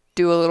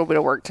do a little bit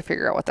of work to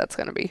figure out what that's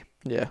going to be.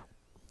 Yeah.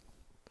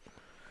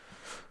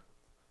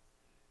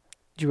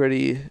 You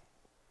ready to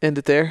end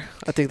it there?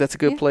 I think that's a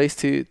good place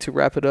to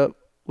wrap it up.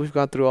 We've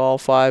gone through all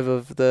 5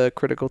 of the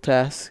critical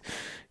tasks.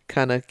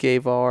 Kind of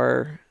gave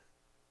our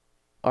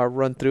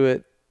run through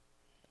it.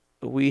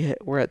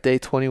 We're at day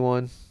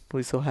 21.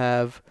 We still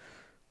have,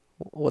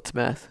 what's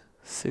math?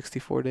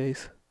 64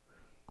 days.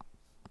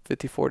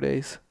 54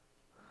 days.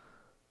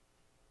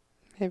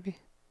 Maybe.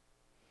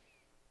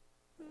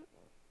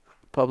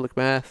 Public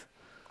math.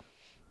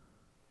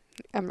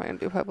 I'm not going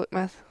to do public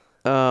math.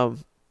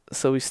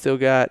 So we still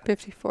got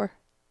 54.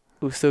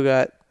 We still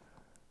got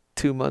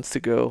 2 months to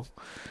go,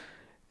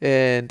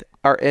 and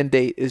our end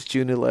date is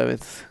June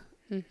 11th.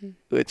 Mm-hmm.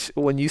 Which,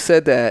 when you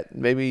said that,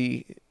 made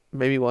me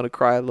want to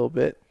cry a little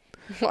bit.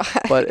 Why?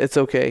 But it's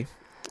okay.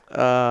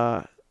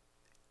 All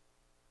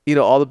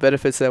the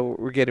benefits that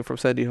we're getting from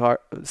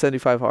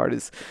 75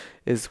 hard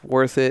is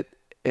worth it,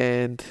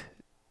 and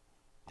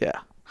yeah.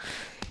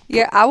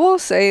 Yeah, I will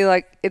say,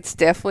 like, it's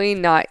definitely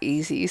not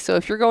easy. So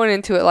if you're going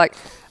into it like,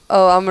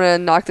 oh, I'm going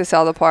to knock this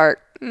out of the park.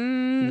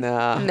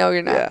 Nah. No,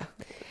 you're not. Yeah.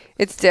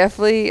 It's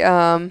definitely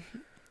a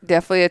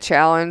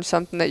challenge,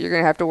 something that you're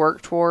going to have to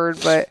work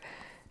toward, but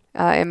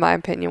in my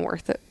opinion,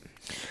 worth it.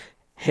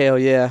 Hell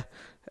yeah.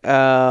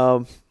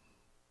 Man,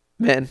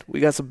 we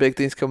got some big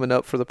things coming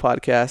up for the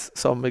podcast,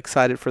 so I'm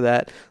excited for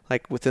that.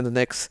 Like, within the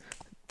next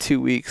 2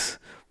 weeks,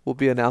 we'll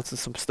be announcing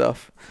some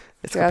stuff.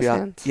 It's jazz gonna be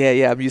hands.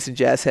 Yeah, I'm using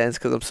jazz hands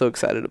because I'm so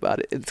excited about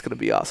it. It's gonna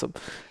be awesome.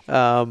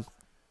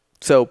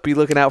 So be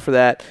looking out for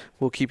that.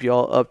 We'll keep you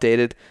all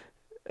updated.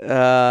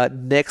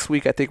 Next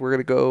week, I think we're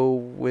gonna go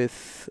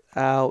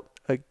without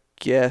a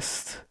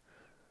guest.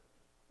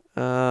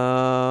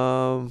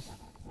 Yeah,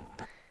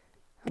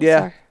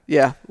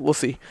 we'll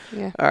see.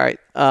 Yeah. All right.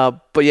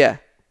 But yeah,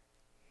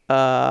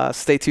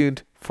 stay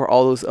tuned for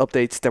all those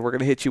updates that we're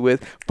gonna hit you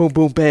with. Boom,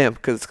 boom, bam,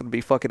 because it's gonna be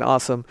fucking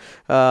awesome.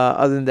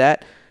 Other than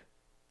that,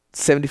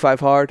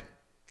 75 hard.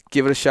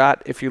 Give it a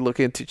shot if you're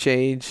looking to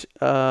change.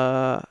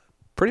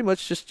 Pretty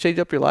much just change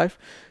up your life.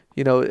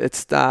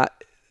 It's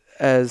not,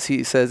 as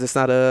he says, it's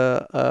not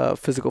a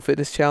physical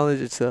fitness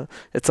challenge. It's a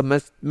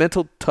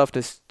mental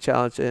toughness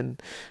challenge,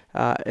 and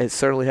it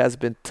certainly has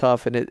been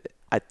tough. And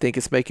I think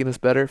it's making us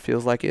better.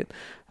 Feels like it.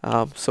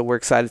 So we're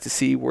excited to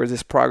see where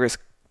this progress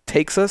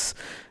takes us.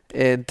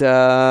 And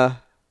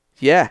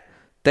yeah,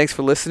 thanks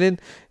for listening.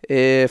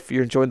 If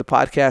you're enjoying the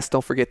podcast,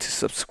 don't forget to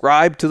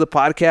subscribe to the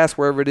podcast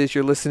wherever it is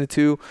you're listening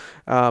to.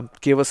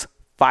 Give us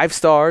 5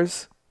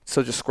 stars.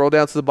 So just scroll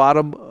down to the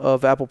bottom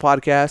of Apple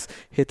Podcasts,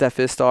 hit that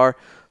 5th star,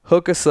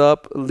 hook us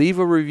up, leave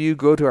a review,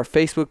 go to our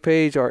Facebook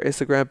page, our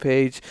Instagram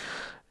page,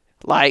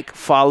 like,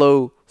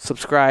 follow,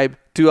 subscribe,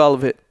 do all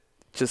of it.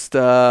 Just,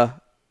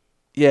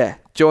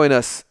 join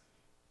us.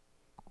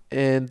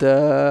 And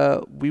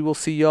we will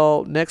see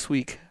y'all next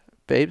week,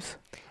 babes.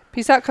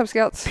 Peace out, Cub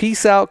Scouts.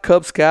 Peace out,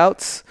 Cub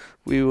Scouts.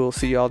 We will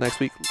see y'all next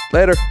week.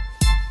 Later.